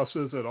thought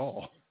process at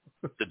all.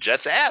 The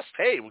Jets asked,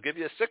 "Hey, we'll give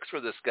you a 6 for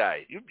this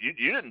guy. You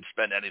didn't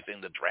spend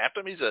anything to draft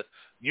him. He's a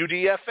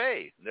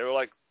UDFA." And they were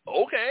like,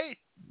 "Okay,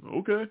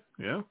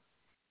 yeah."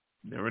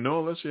 Never know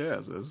unless you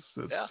ask.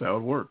 That's how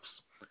it works.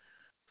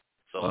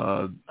 So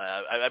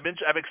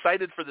I'm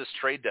excited for this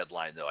trade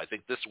deadline, though. I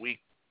think this week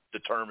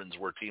determines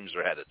where teams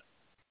are headed.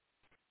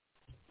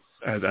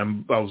 I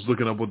was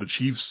looking up what the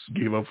Chiefs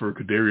gave up for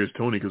Kadarius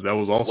Toney because that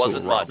was also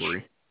a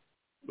robbery.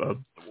 A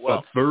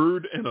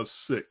 3rd and a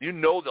 6th.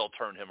 They'll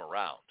turn him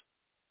around.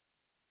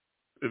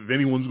 If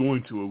anyone's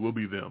going to, it will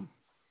be them.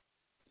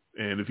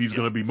 And if he's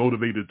going to be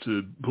motivated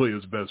to play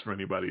his best for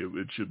anybody,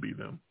 it should be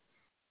them.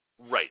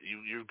 Right.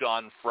 You've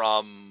gone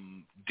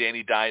from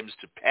Danny Dimes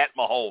to Pat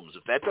Mahomes.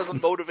 If that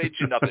doesn't motivate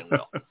you, nothing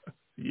will.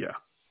 Yeah.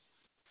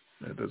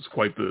 That's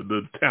quite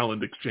the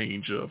talent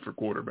exchange for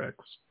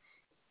quarterbacks.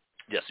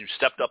 Yes, you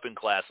stepped up in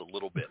class a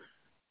little bit.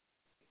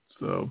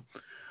 So,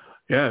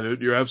 yeah,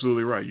 you're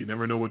absolutely right. You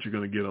never know what you're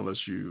going to get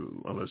unless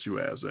you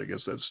ask. I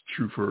guess that's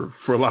true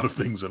for a lot of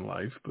things in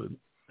life. But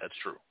that's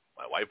true.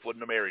 My wife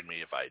wouldn't have married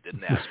me if I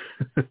didn't ask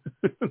her.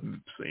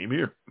 Same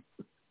here.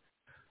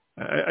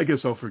 I guess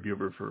I'll forgive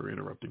her for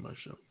interrupting my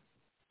show.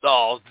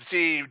 Oh,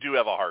 see, you do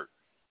have a heart.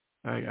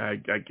 I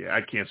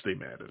can't stay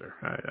mad at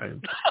her.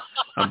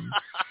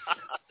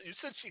 You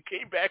said she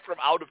came back from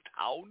out of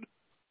town?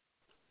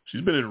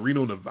 She's been in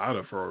Reno,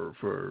 Nevada for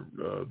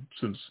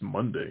since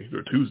Monday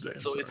or Tuesday.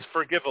 So it's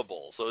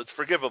forgivable.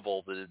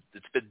 That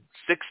it's been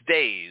 6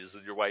 days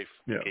and your wife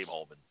came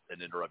home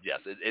and interrupted. Yes,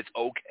 it's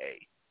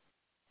okay.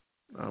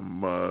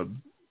 I'm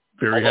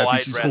very Although happy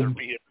I'd she's rather home.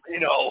 be in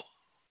Reno.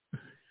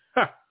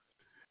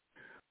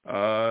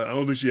 I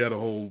don't think she had a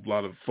whole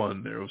lot of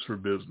fun there. It was for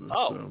business.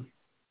 Oh, so.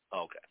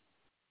 Okay.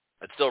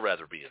 I'd still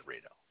rather be in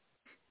Reno.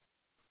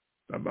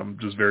 I'm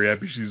just very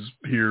happy she's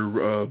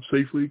here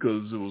safely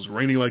because it was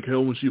raining like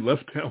hell when she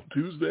left town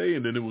Tuesday,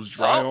 and then it was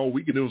dry all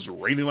week, and it was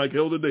raining like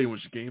hell today when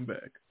she came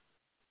back.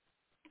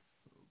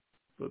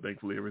 But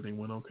thankfully, everything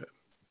went okay.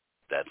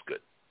 That's good.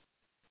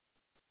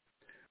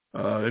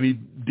 Any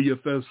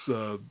DFS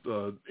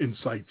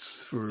insights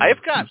for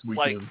I've got this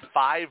weekend?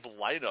 5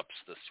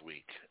 lineups this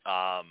week.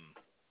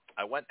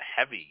 I went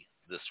heavy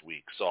this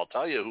week, so I'll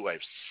tell you who I've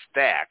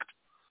stacked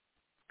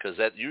because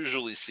that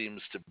usually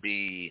seems to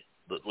be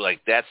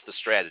that's the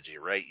strategy,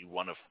 right? You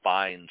want to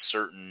find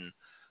certain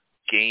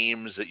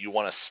games that you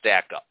want to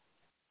stack up.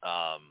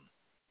 I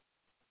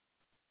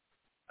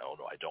don't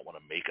know. I don't want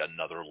to make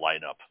another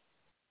lineup.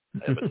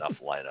 I have enough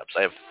lineups.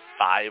 I have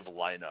 5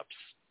 lineups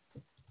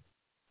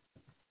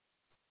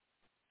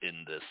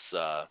in this.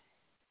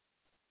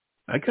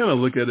 I kind of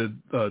look at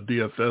it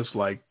DFS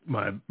like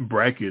my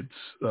brackets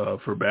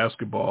for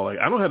basketball. Like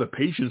I don't have the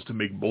patience to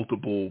make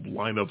multiple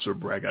lineups or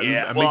brackets.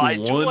 I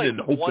make one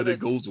and hope that it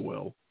goes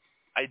well.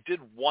 I do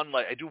one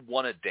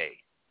a day.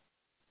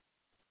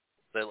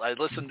 I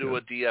listen to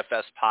a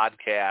DFS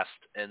podcast,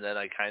 and then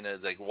I kind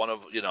of one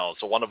of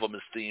them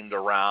is themed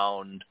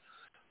around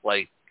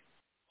like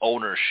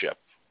ownership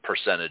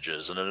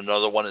percentages, and then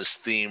another one is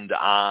themed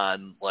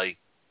on like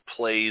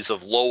plays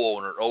of low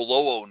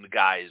owned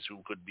guys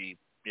who could be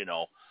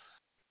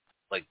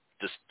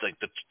like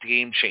the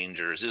game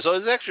changers. So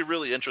it's actually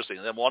really interesting.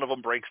 And then one of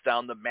them breaks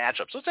down the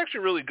matchup, so it's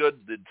actually really good.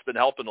 It's been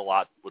helping a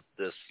lot with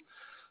this.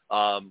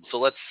 So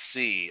let's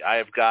see.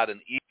 I've got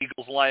an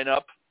Eagles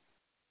lineup,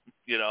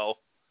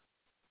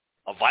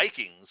 a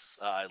Vikings.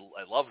 I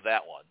love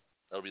that one.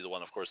 That'll be the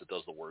one, of course, that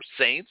does the worst.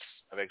 Saints.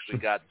 I've actually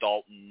got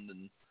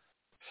Dalton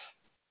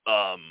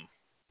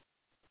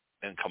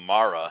and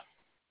Kamara,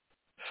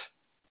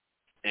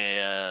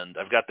 and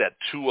I've got that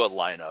Tua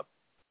lineup.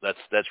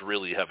 That's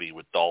really heavy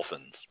with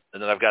Dolphins,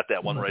 and then I've got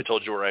that one where I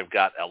told you where I've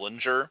got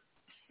Ellinger.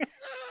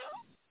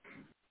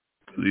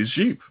 He's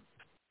cheap.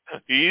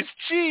 He's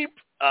cheap.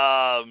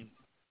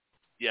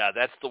 Yeah,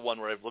 that's the one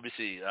where let me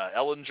see.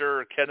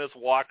 Ellinger, Kenneth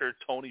Walker,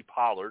 Tony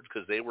Pollard,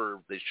 because they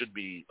should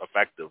be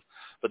effective.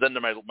 But then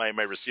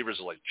my receivers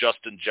are like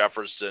Justin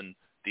Jefferson,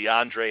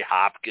 DeAndre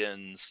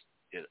Hopkins.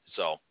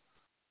 So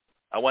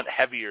I went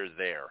heavier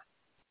there.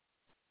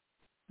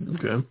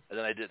 Okay. And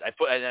then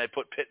I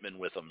put Pittman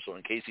with him, so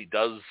in case he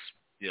does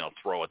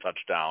throw a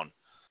touchdown,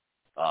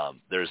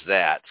 there's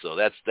that. So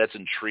that's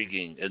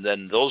intriguing. And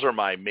then those are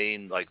my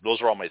main, those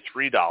are all my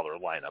 $3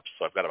 lineups.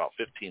 So I've got about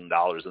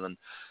 $15. And then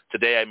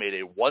today I made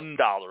a $1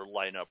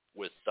 lineup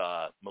with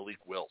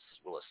Malik Willis.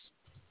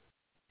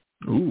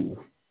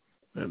 Ooh,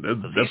 and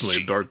that's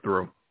definitely a dart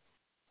throw.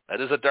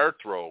 That is a dart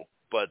throw,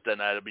 but then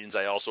that means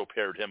I also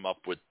paired him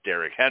up with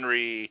Derrick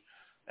Henry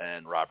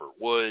and Robert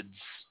Woods.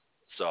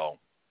 So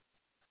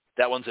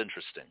that one's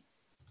interesting.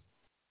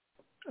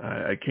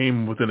 I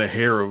came within a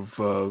hair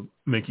of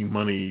making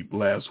money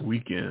last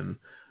weekend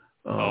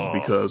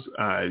because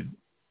I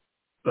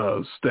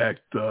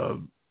stacked.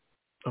 I'm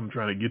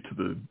trying to get to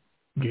the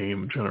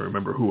game. I'm trying to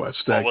remember who I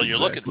stacked. Well, you're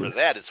looking for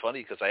that. It's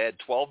funny because I had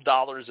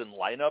 $12 in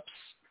lineups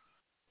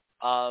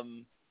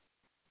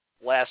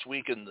last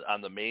week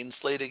on the main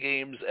slate of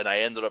games, and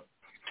I ended up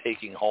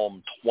taking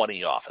home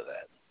 20 off of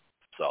that.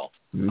 So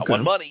I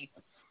won money.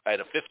 I had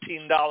a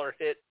 $15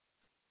 hit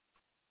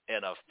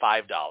and a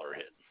 $5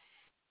 hit.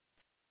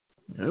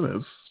 Yeah,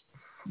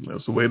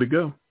 that's the way to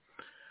go.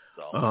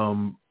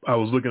 So. I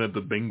was looking at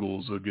the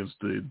Bengals against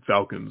the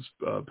Falcons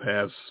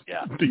pass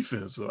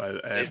defense. So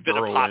I had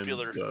Burrow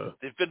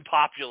they've been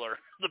popular.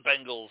 The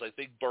Bengals. I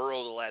think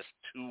Burrow the last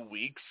 2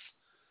 weeks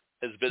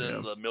has been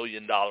in the $1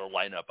 million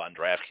lineup on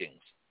DraftKings.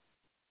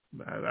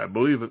 I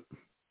believe it.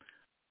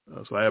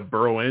 So I have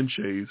Burrow and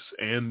Chase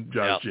and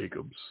Josh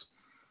Jacobs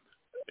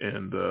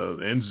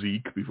and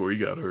Zeke before he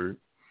got hurt.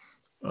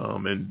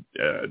 And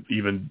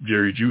even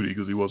Jerry Jeudy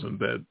because he wasn't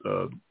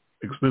that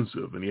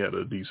expensive and he had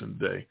a decent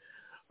day.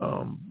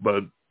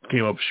 But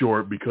came up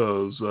short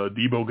because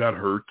Debo got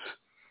hurt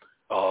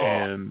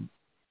and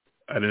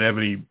I didn't have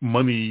any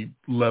money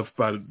left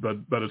by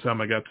the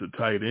time I got to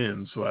tight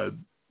end. So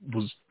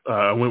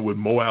I went with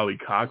Mo Alley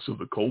Cox of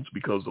the Colts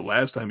because the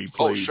last time he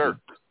played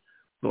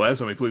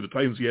the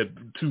Titans, he had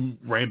 2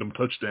 random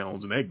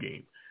touchdowns in that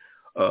game.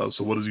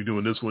 So what is he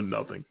doing this one?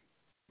 Nothing.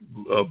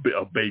 A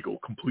bagel,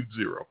 complete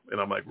 0. And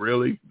I'm like,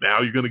 really?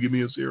 Now you're going to give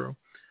me a 0?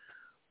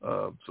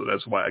 So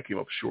that's why I came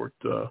up short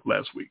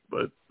last week.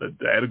 But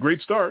I had a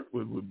great start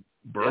with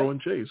Burrow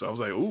and Chase. I was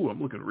like, ooh,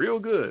 I'm looking real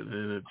good,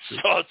 and it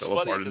just so it's fell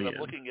funny apart in because the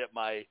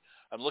end.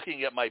 I'm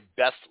looking at my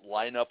best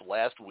lineup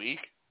last week.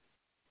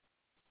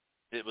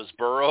 It was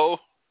Burrow,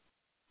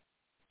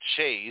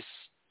 Chase.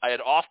 I had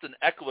Austin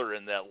Eckler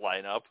in that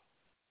lineup,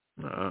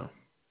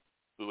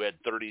 who had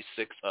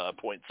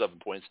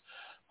 36.7 points.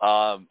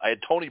 I had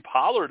Tony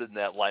Pollard in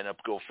that lineup,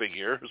 go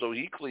figure. So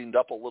he cleaned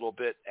up a little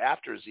bit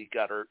after Zeke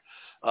got hurt.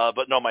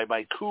 But no,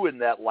 my coup in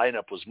that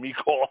lineup was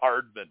Mecole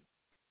Hardman.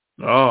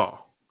 Oh,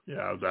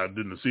 yeah, I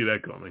didn't see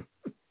that coming.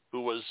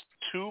 Who was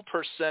 2%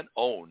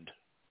 owned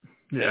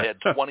and Yeah.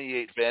 had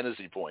 28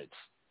 fantasy points.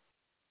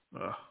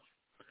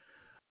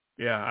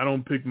 Yeah, I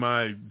don't pick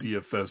my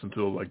DFS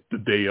until like the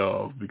day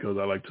of because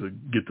I like to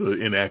get the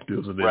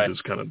inactives and then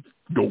just kind of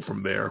go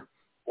from there.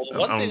 Well, the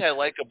one thing I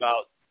like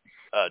about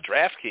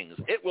DraftKings,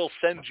 it will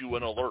send you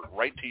an alert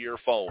right to your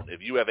phone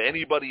if you have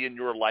anybody in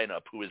your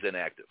lineup who is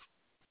inactive.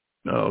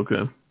 Oh,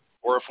 okay.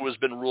 Or if who has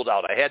been ruled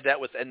out. I had that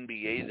with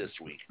NBA this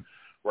week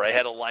where I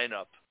had a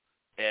lineup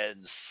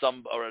and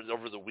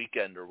over the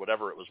weekend or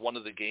whatever, it was one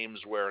of the games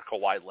where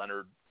Kawhi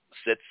Leonard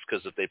sits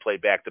because if they play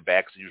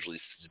back-to-backs, usually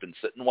he's been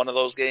sitting one of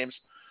those games.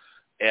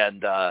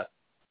 And all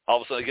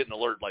of a sudden I get an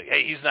alert like,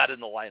 hey, he's not in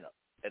the lineup.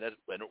 And it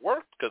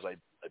worked because I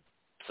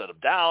set him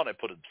down. I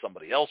put in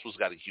somebody else who's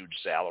got a huge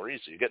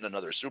salary, so you're getting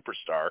another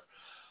superstar.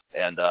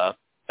 And I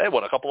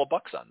won a couple of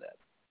bucks on that.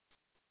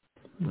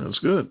 That's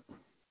good.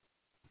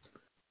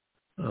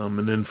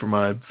 And then for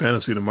my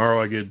fantasy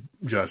tomorrow, I get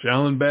Josh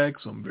Allen back,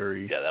 so I'm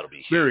that'll be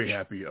huge. Very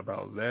happy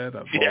about that.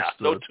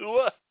 No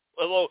Tua.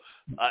 Although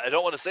I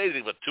don't want to say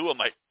anything, but Tua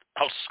might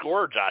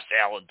outscore Josh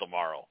Allen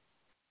tomorrow.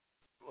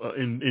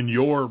 In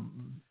your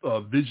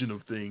vision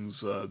of things,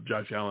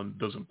 Josh Allen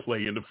doesn't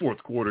play in the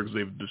fourth quarter because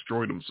they've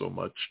destroyed him so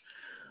much.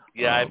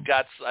 Yeah, I've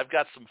got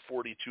some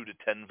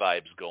 42-10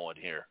 vibes going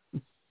here.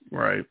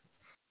 Right.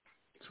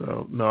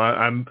 So no,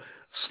 I'm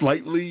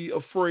slightly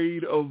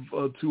afraid of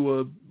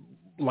Tua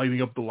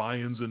lighting up the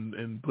Lions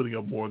and putting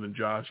up more than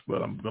Josh,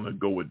 but I'm gonna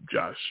go with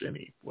Josh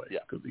anyway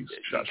because he's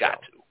Josh Allen.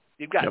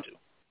 You've got to.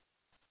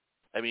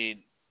 I mean,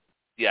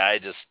 yeah,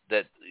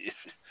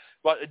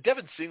 well,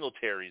 Devin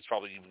Singletary is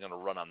probably even going to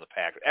run on the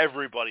Packers.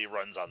 Everybody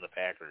runs on the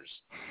Packers.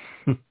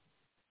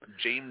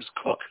 James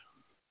Cook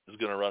is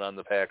going to run on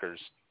the Packers.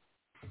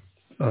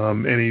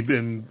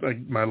 And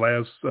like my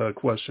last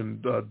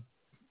question,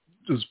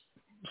 just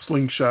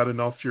slingshotting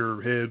off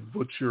your head,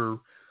 what's your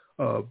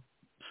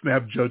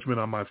snap judgment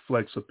on my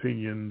flex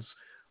opinions?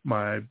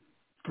 My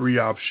 3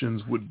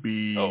 options would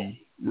be...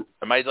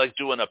 Am I like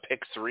doing a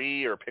pick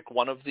 3 or pick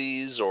one of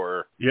these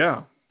or...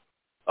 Yeah.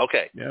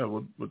 Okay. Yeah,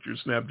 what's your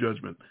snap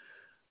judgment?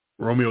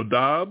 Romeo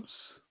Doubs,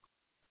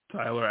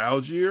 Tyler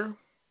Algier,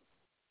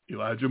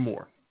 Elijah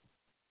Moore.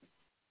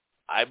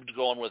 I'm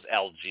going with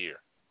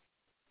Algier.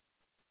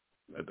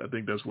 I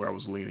think that's where I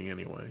was leaning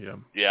anyway, yeah.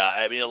 Yeah,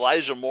 I mean,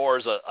 Elijah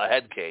Moore's a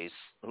head case.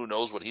 Who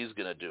knows what he's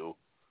going to do?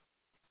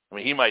 I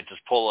mean, he might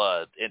just pull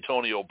a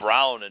Antonio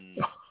Brown and...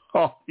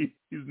 Oh, he's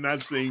not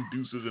saying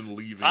deuces and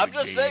leaving I'm the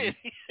just game. saying,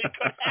 he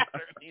could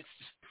happen.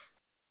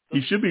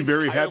 He should be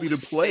very happy to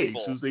play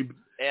stable. since they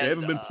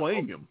haven't been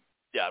playing him.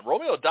 Yeah,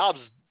 Romeo Doubs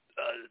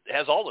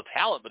has all the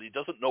talent, but he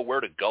doesn't know where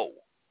to go.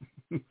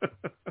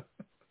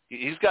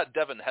 He's got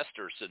Devin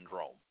Hester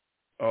syndrome.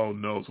 Oh,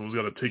 no. Someone's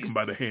got to take him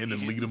by the hand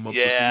and lead him up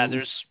the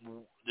field.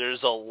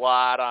 There's a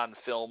lot on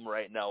film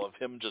right now of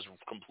him just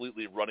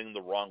completely running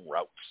the wrong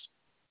routes.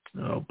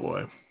 Oh,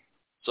 boy.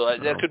 So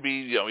that could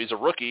be, he's a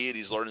rookie and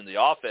he's learning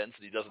the offense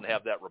and he doesn't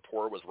have that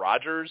rapport with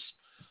Rodgers.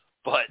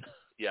 But,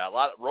 yeah,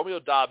 Romeo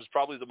Doubs is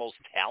probably the most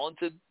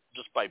talented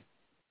just by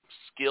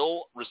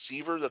skill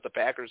receiver that the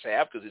Packers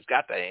have because he's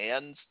got the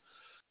hands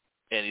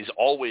and he's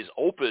always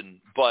open,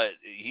 but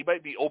he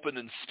might be open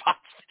in spots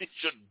that he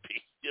shouldn't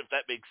be, if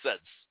that makes sense.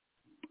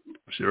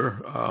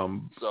 Sure.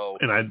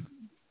 And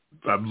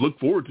I look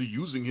forward to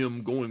using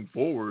him going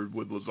forward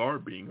with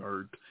Lazard being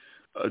hurt.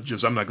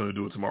 I'm not going to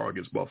do it tomorrow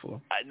against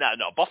Buffalo.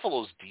 No,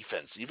 Buffalo's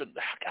defense,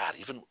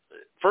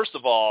 first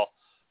of all,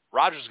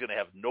 Rodgers is going to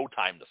have no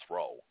time to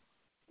throw.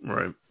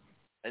 Right.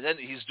 And then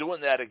he's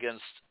doing that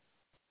against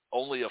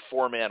only a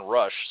 4-man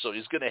rush, so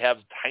he's going to have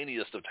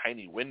tiniest of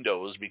tiny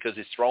windows because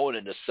he's throwing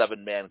into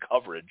 7-man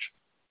coverage.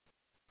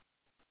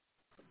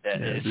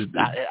 That's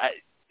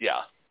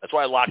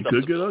why I locked up.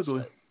 Could get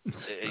ugly.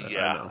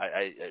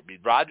 I mean,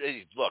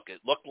 Rodgers. Look,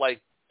 it looked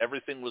like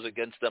everything was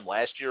against them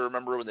last year.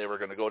 Remember when they were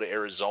going to go to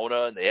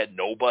Arizona and they had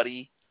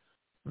nobody,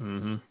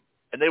 mm-hmm.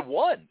 and they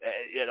won.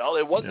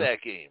 They won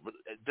that game.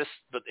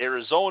 But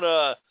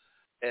Arizona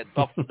and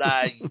Buffalo,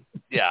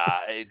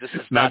 this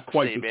is not the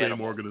quite same the same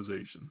animal.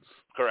 organizations.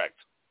 Correct.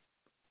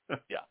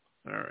 Yeah.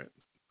 All right.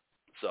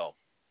 So,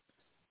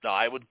 no,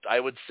 I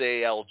would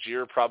say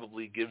Algier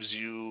probably gives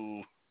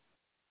you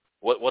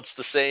what's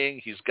the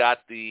saying? He's got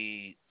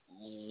the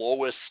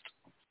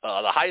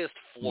the highest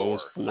floor.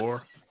 Lowest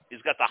floor.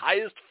 He's got the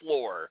highest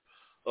floor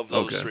of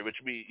those three,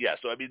 which means,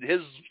 so I mean,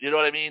 you know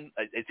what I mean?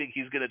 I think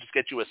he's going to just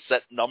get you a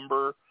set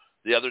number.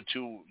 The other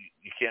two,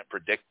 you can't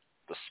predict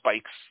the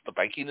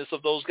spikiness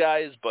of those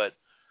guys, but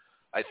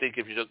I think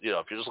if you're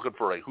just looking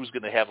for like who's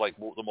going to have like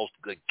the most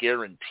like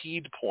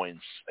guaranteed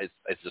points,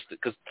 it's just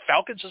because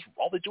Falcons just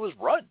all they do is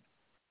run.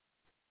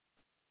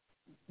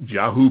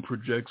 Yahoo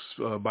projects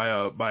by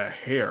a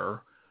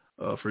hair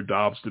for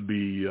Dobbs to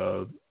be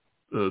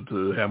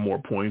to have more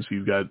points.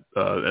 He's got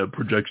a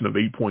projection of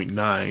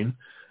 8.9,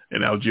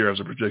 and Algier has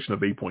a projection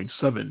of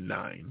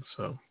 8.79.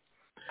 So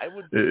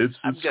it's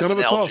kind of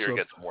a toss-up. Algier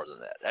gets more than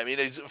that. I mean,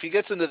 if he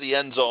gets into the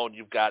end zone,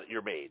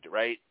 you're made,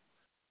 right?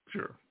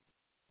 Sure.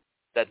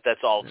 That's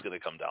all it's going to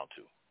come down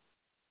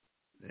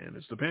to. And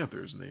it's the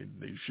Panthers, and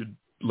they should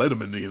let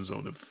him in the end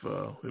zone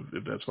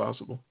if that's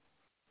possible.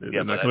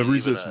 They're not going to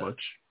resist much.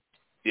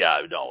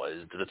 Yeah, no,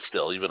 it's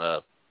still even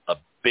a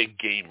big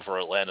game for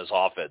Atlanta's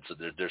offense,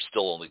 and they're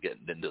still only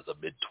getting into the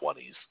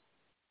mid-20s.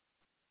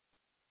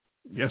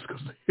 Yes,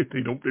 because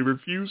they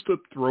refuse to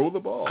throw the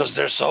ball. Because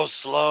they're so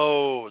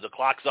slow. The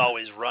clock's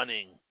always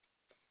running.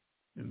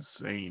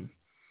 Insane.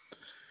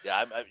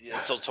 Yeah,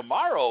 so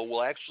tomorrow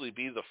will actually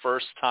be the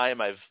first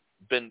time I've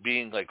been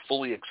being like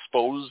fully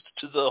exposed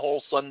to the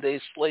whole Sunday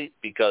slate,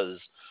 because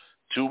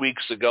 2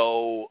 weeks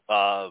ago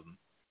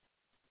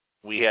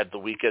we had the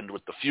weekend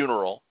with the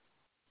funeral,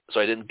 so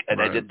I didn't, and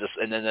right. I did this,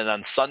 and then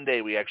on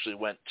Sunday we actually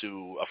went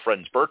to a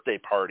friend's birthday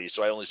party,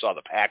 so I only saw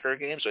the Packer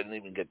game, so I didn't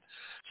even get.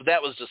 So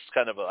that was just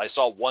kind of I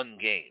saw one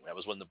game. That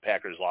was when the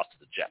Packers lost to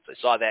the Jets. I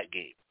saw that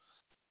game.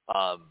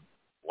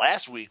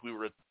 Last week we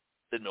were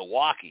in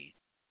Milwaukee.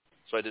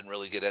 So I didn't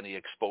really get any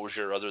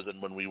exposure other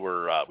than when we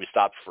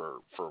stopped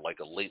for like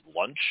a late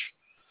lunch.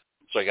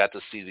 So I got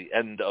to see the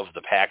end of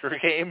the Packer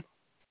game.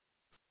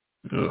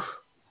 Ugh.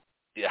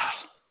 Yeah.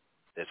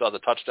 I saw the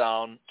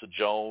touchdown to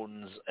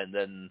Jones and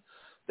then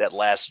that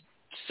last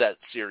set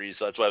series.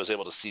 So that's why I was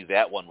able to see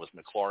that one with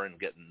McLaurin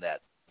getting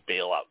that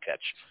bailout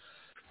catch.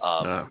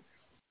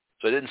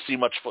 So I didn't see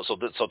much.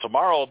 So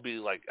tomorrow will be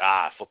like,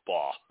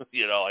 football.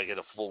 I get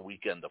a full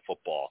weekend of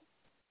football.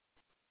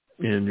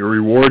 And your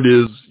reward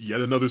is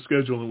yet another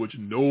schedule in which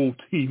no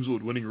teams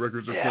with winning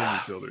records are playing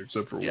each other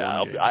except for one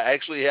game. I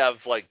actually have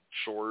like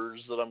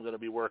chores that I'm going to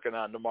be working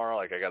on tomorrow.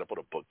 Like I got to put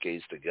a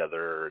bookcase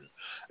together and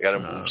I got to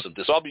move some.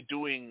 So I'll be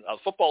doing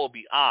football will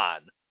be on,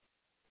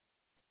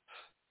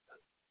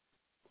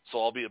 so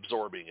I'll be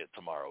absorbing it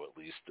tomorrow at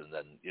least. And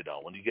then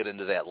when you get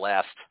into that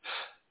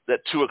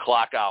 2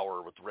 o'clock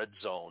hour with Red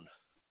Zone,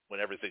 when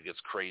everything gets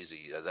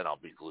crazy, then I'll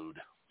be glued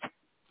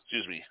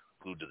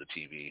to the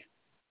TV.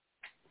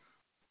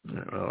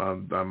 Yeah,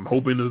 well, I'm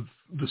hoping to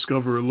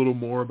discover a little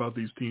more about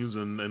these teams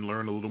and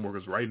learn a little more,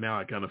 because right now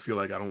I kind of feel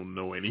like I don't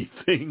know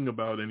anything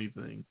about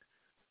anything.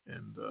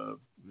 And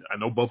I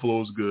know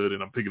Buffalo's good,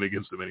 and I'm picking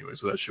against them anyway,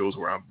 so that shows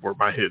where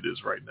my head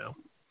is right now.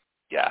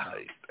 Yeah,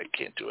 I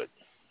can't do it.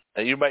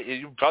 And you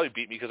probably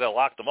beat me because I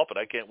locked them up, and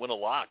I can't win a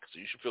lock, so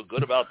you should feel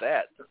good about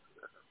that.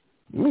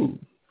 Ooh,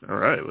 all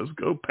right, let's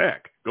go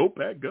Pack. Go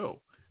Pack, go.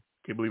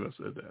 Can't believe I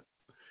said that.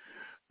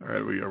 All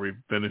right, are we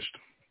finished?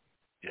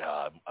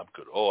 Yeah, I'm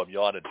good. Oh, I'm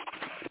yawning.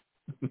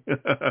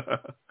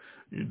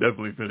 You're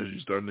definitely finished.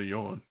 You're starting to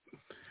yawn.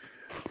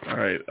 All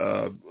right.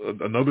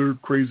 Another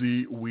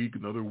crazy week,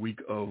 another week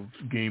of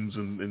games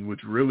in which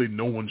really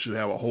no one should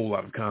have a whole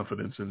lot of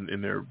confidence in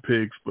their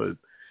picks, but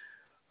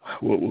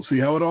we'll see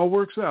how it all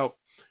works out.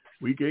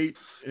 Week 8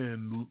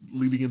 and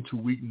leading into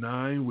week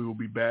 9, we will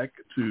be back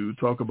to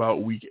talk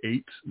about week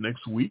 8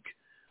 next week,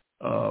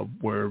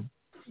 where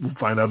we'll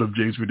find out if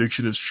Jay's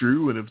prediction is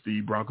true and if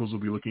the Broncos will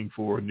be looking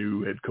for a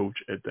new head coach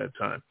at that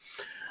time.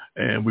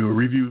 And we will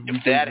review.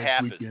 If that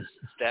happens,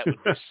 that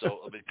would be so.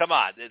 I mean, come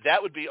on,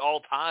 that would be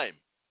all time.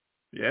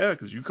 Yeah,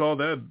 because you called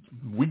that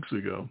weeks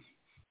ago.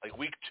 Like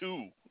week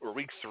 2 or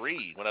week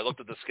 3, when I looked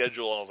at the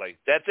schedule, and I was like,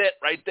 "That's it,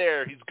 right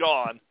there. He's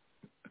gone.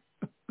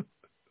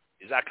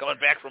 He's not coming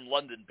back from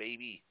London,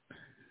 baby."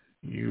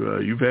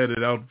 You've had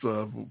it out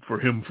for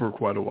him for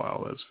quite a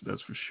while.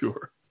 That's for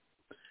sure.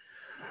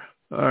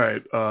 All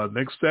right,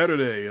 next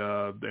Saturday.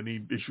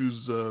 Any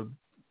issues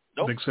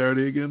nope. Next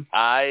Saturday again?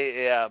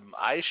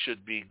 I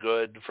should be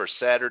good for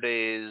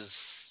Saturdays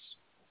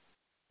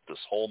this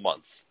whole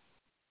month.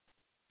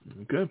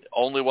 Okay. The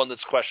only one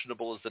that's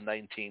questionable is the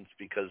 19th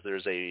because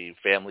there's a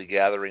family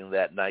gathering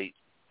that night,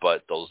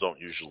 but those don't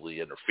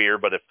usually interfere.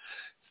 But if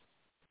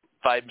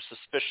I'm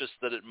suspicious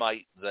that it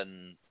might,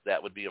 then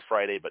that would be a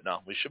Friday. But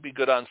no, we should be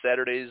good on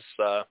Saturdays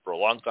for a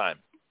long time.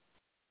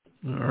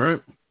 All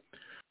right.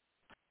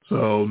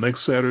 So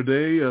next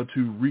Saturday to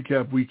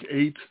recap Week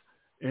 8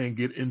 and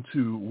get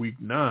into Week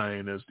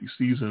 9 as the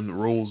season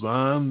rolls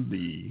on,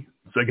 the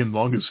second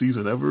longest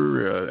season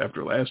ever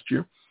after last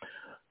year,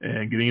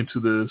 and getting into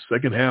the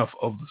second half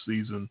of the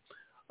season,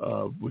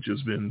 which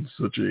has been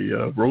such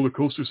a roller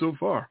coaster so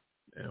far.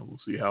 And we'll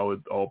see how it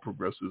all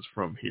progresses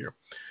from here.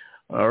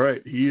 All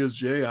right. He is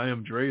Jay. I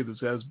am Dre. This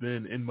has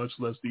been In Much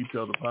Less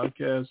Detail, the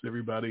podcast.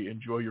 Everybody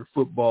enjoy your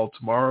football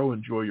tomorrow.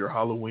 Enjoy your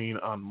Halloween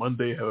on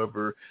Monday,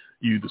 however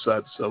you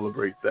decide to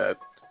celebrate that.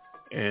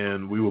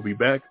 And we will be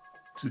back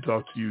to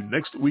talk to you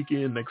next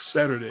weekend, next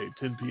Saturday,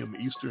 10 p.m.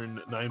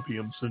 Eastern, 9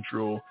 p.m.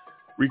 Central,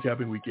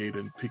 recapping Week 8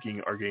 and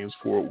picking our games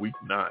for Week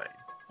 9.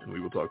 And we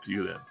will talk to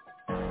you then.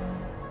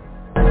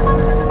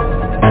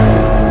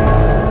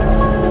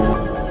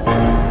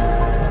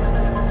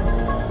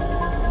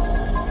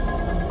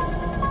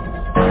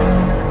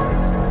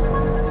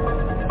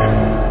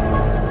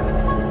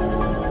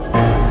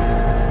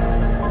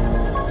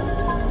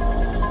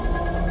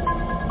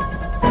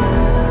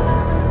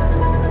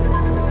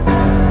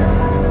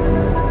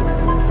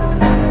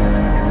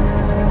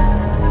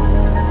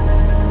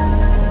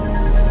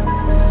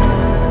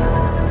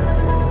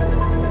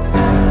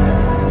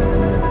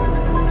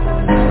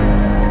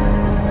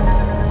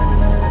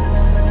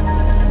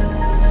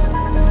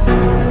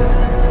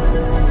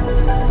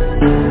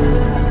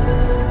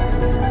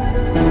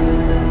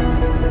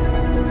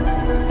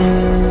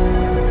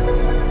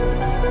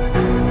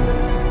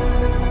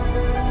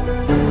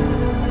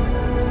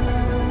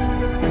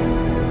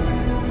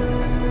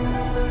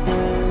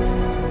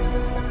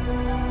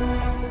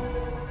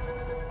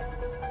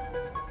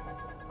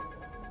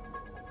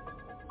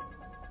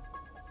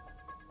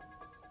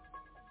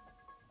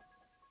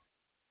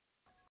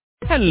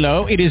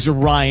 Hello, it is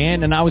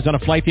Ryan, and I was on a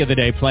flight the other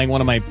day playing one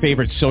of my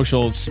favorite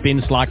social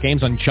spin slot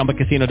games on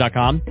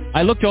ChumbaCasino.com.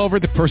 I looked over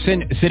at the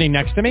person sitting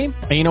next to me,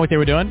 and you know what they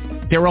were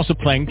doing? They were also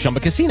playing Chumba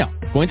Casino.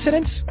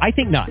 Coincidence? I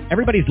think not.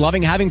 Everybody's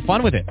loving having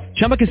fun with it.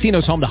 Chumba Casino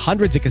is home to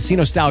hundreds of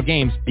casino-style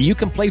games that you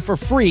can play for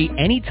free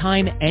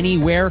anytime,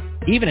 anywhere,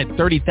 even at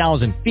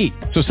 30,000 feet.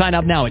 So sign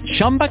up now at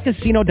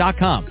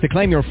ChumbaCasino.com to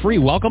claim your free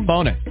welcome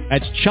bonus.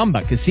 That's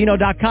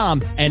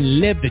ChumbaCasino.com and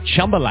live the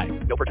Chumba life.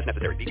 No purchase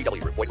necessary.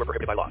 VGW. Void where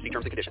prohibited by law. See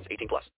terms and conditions. 18+.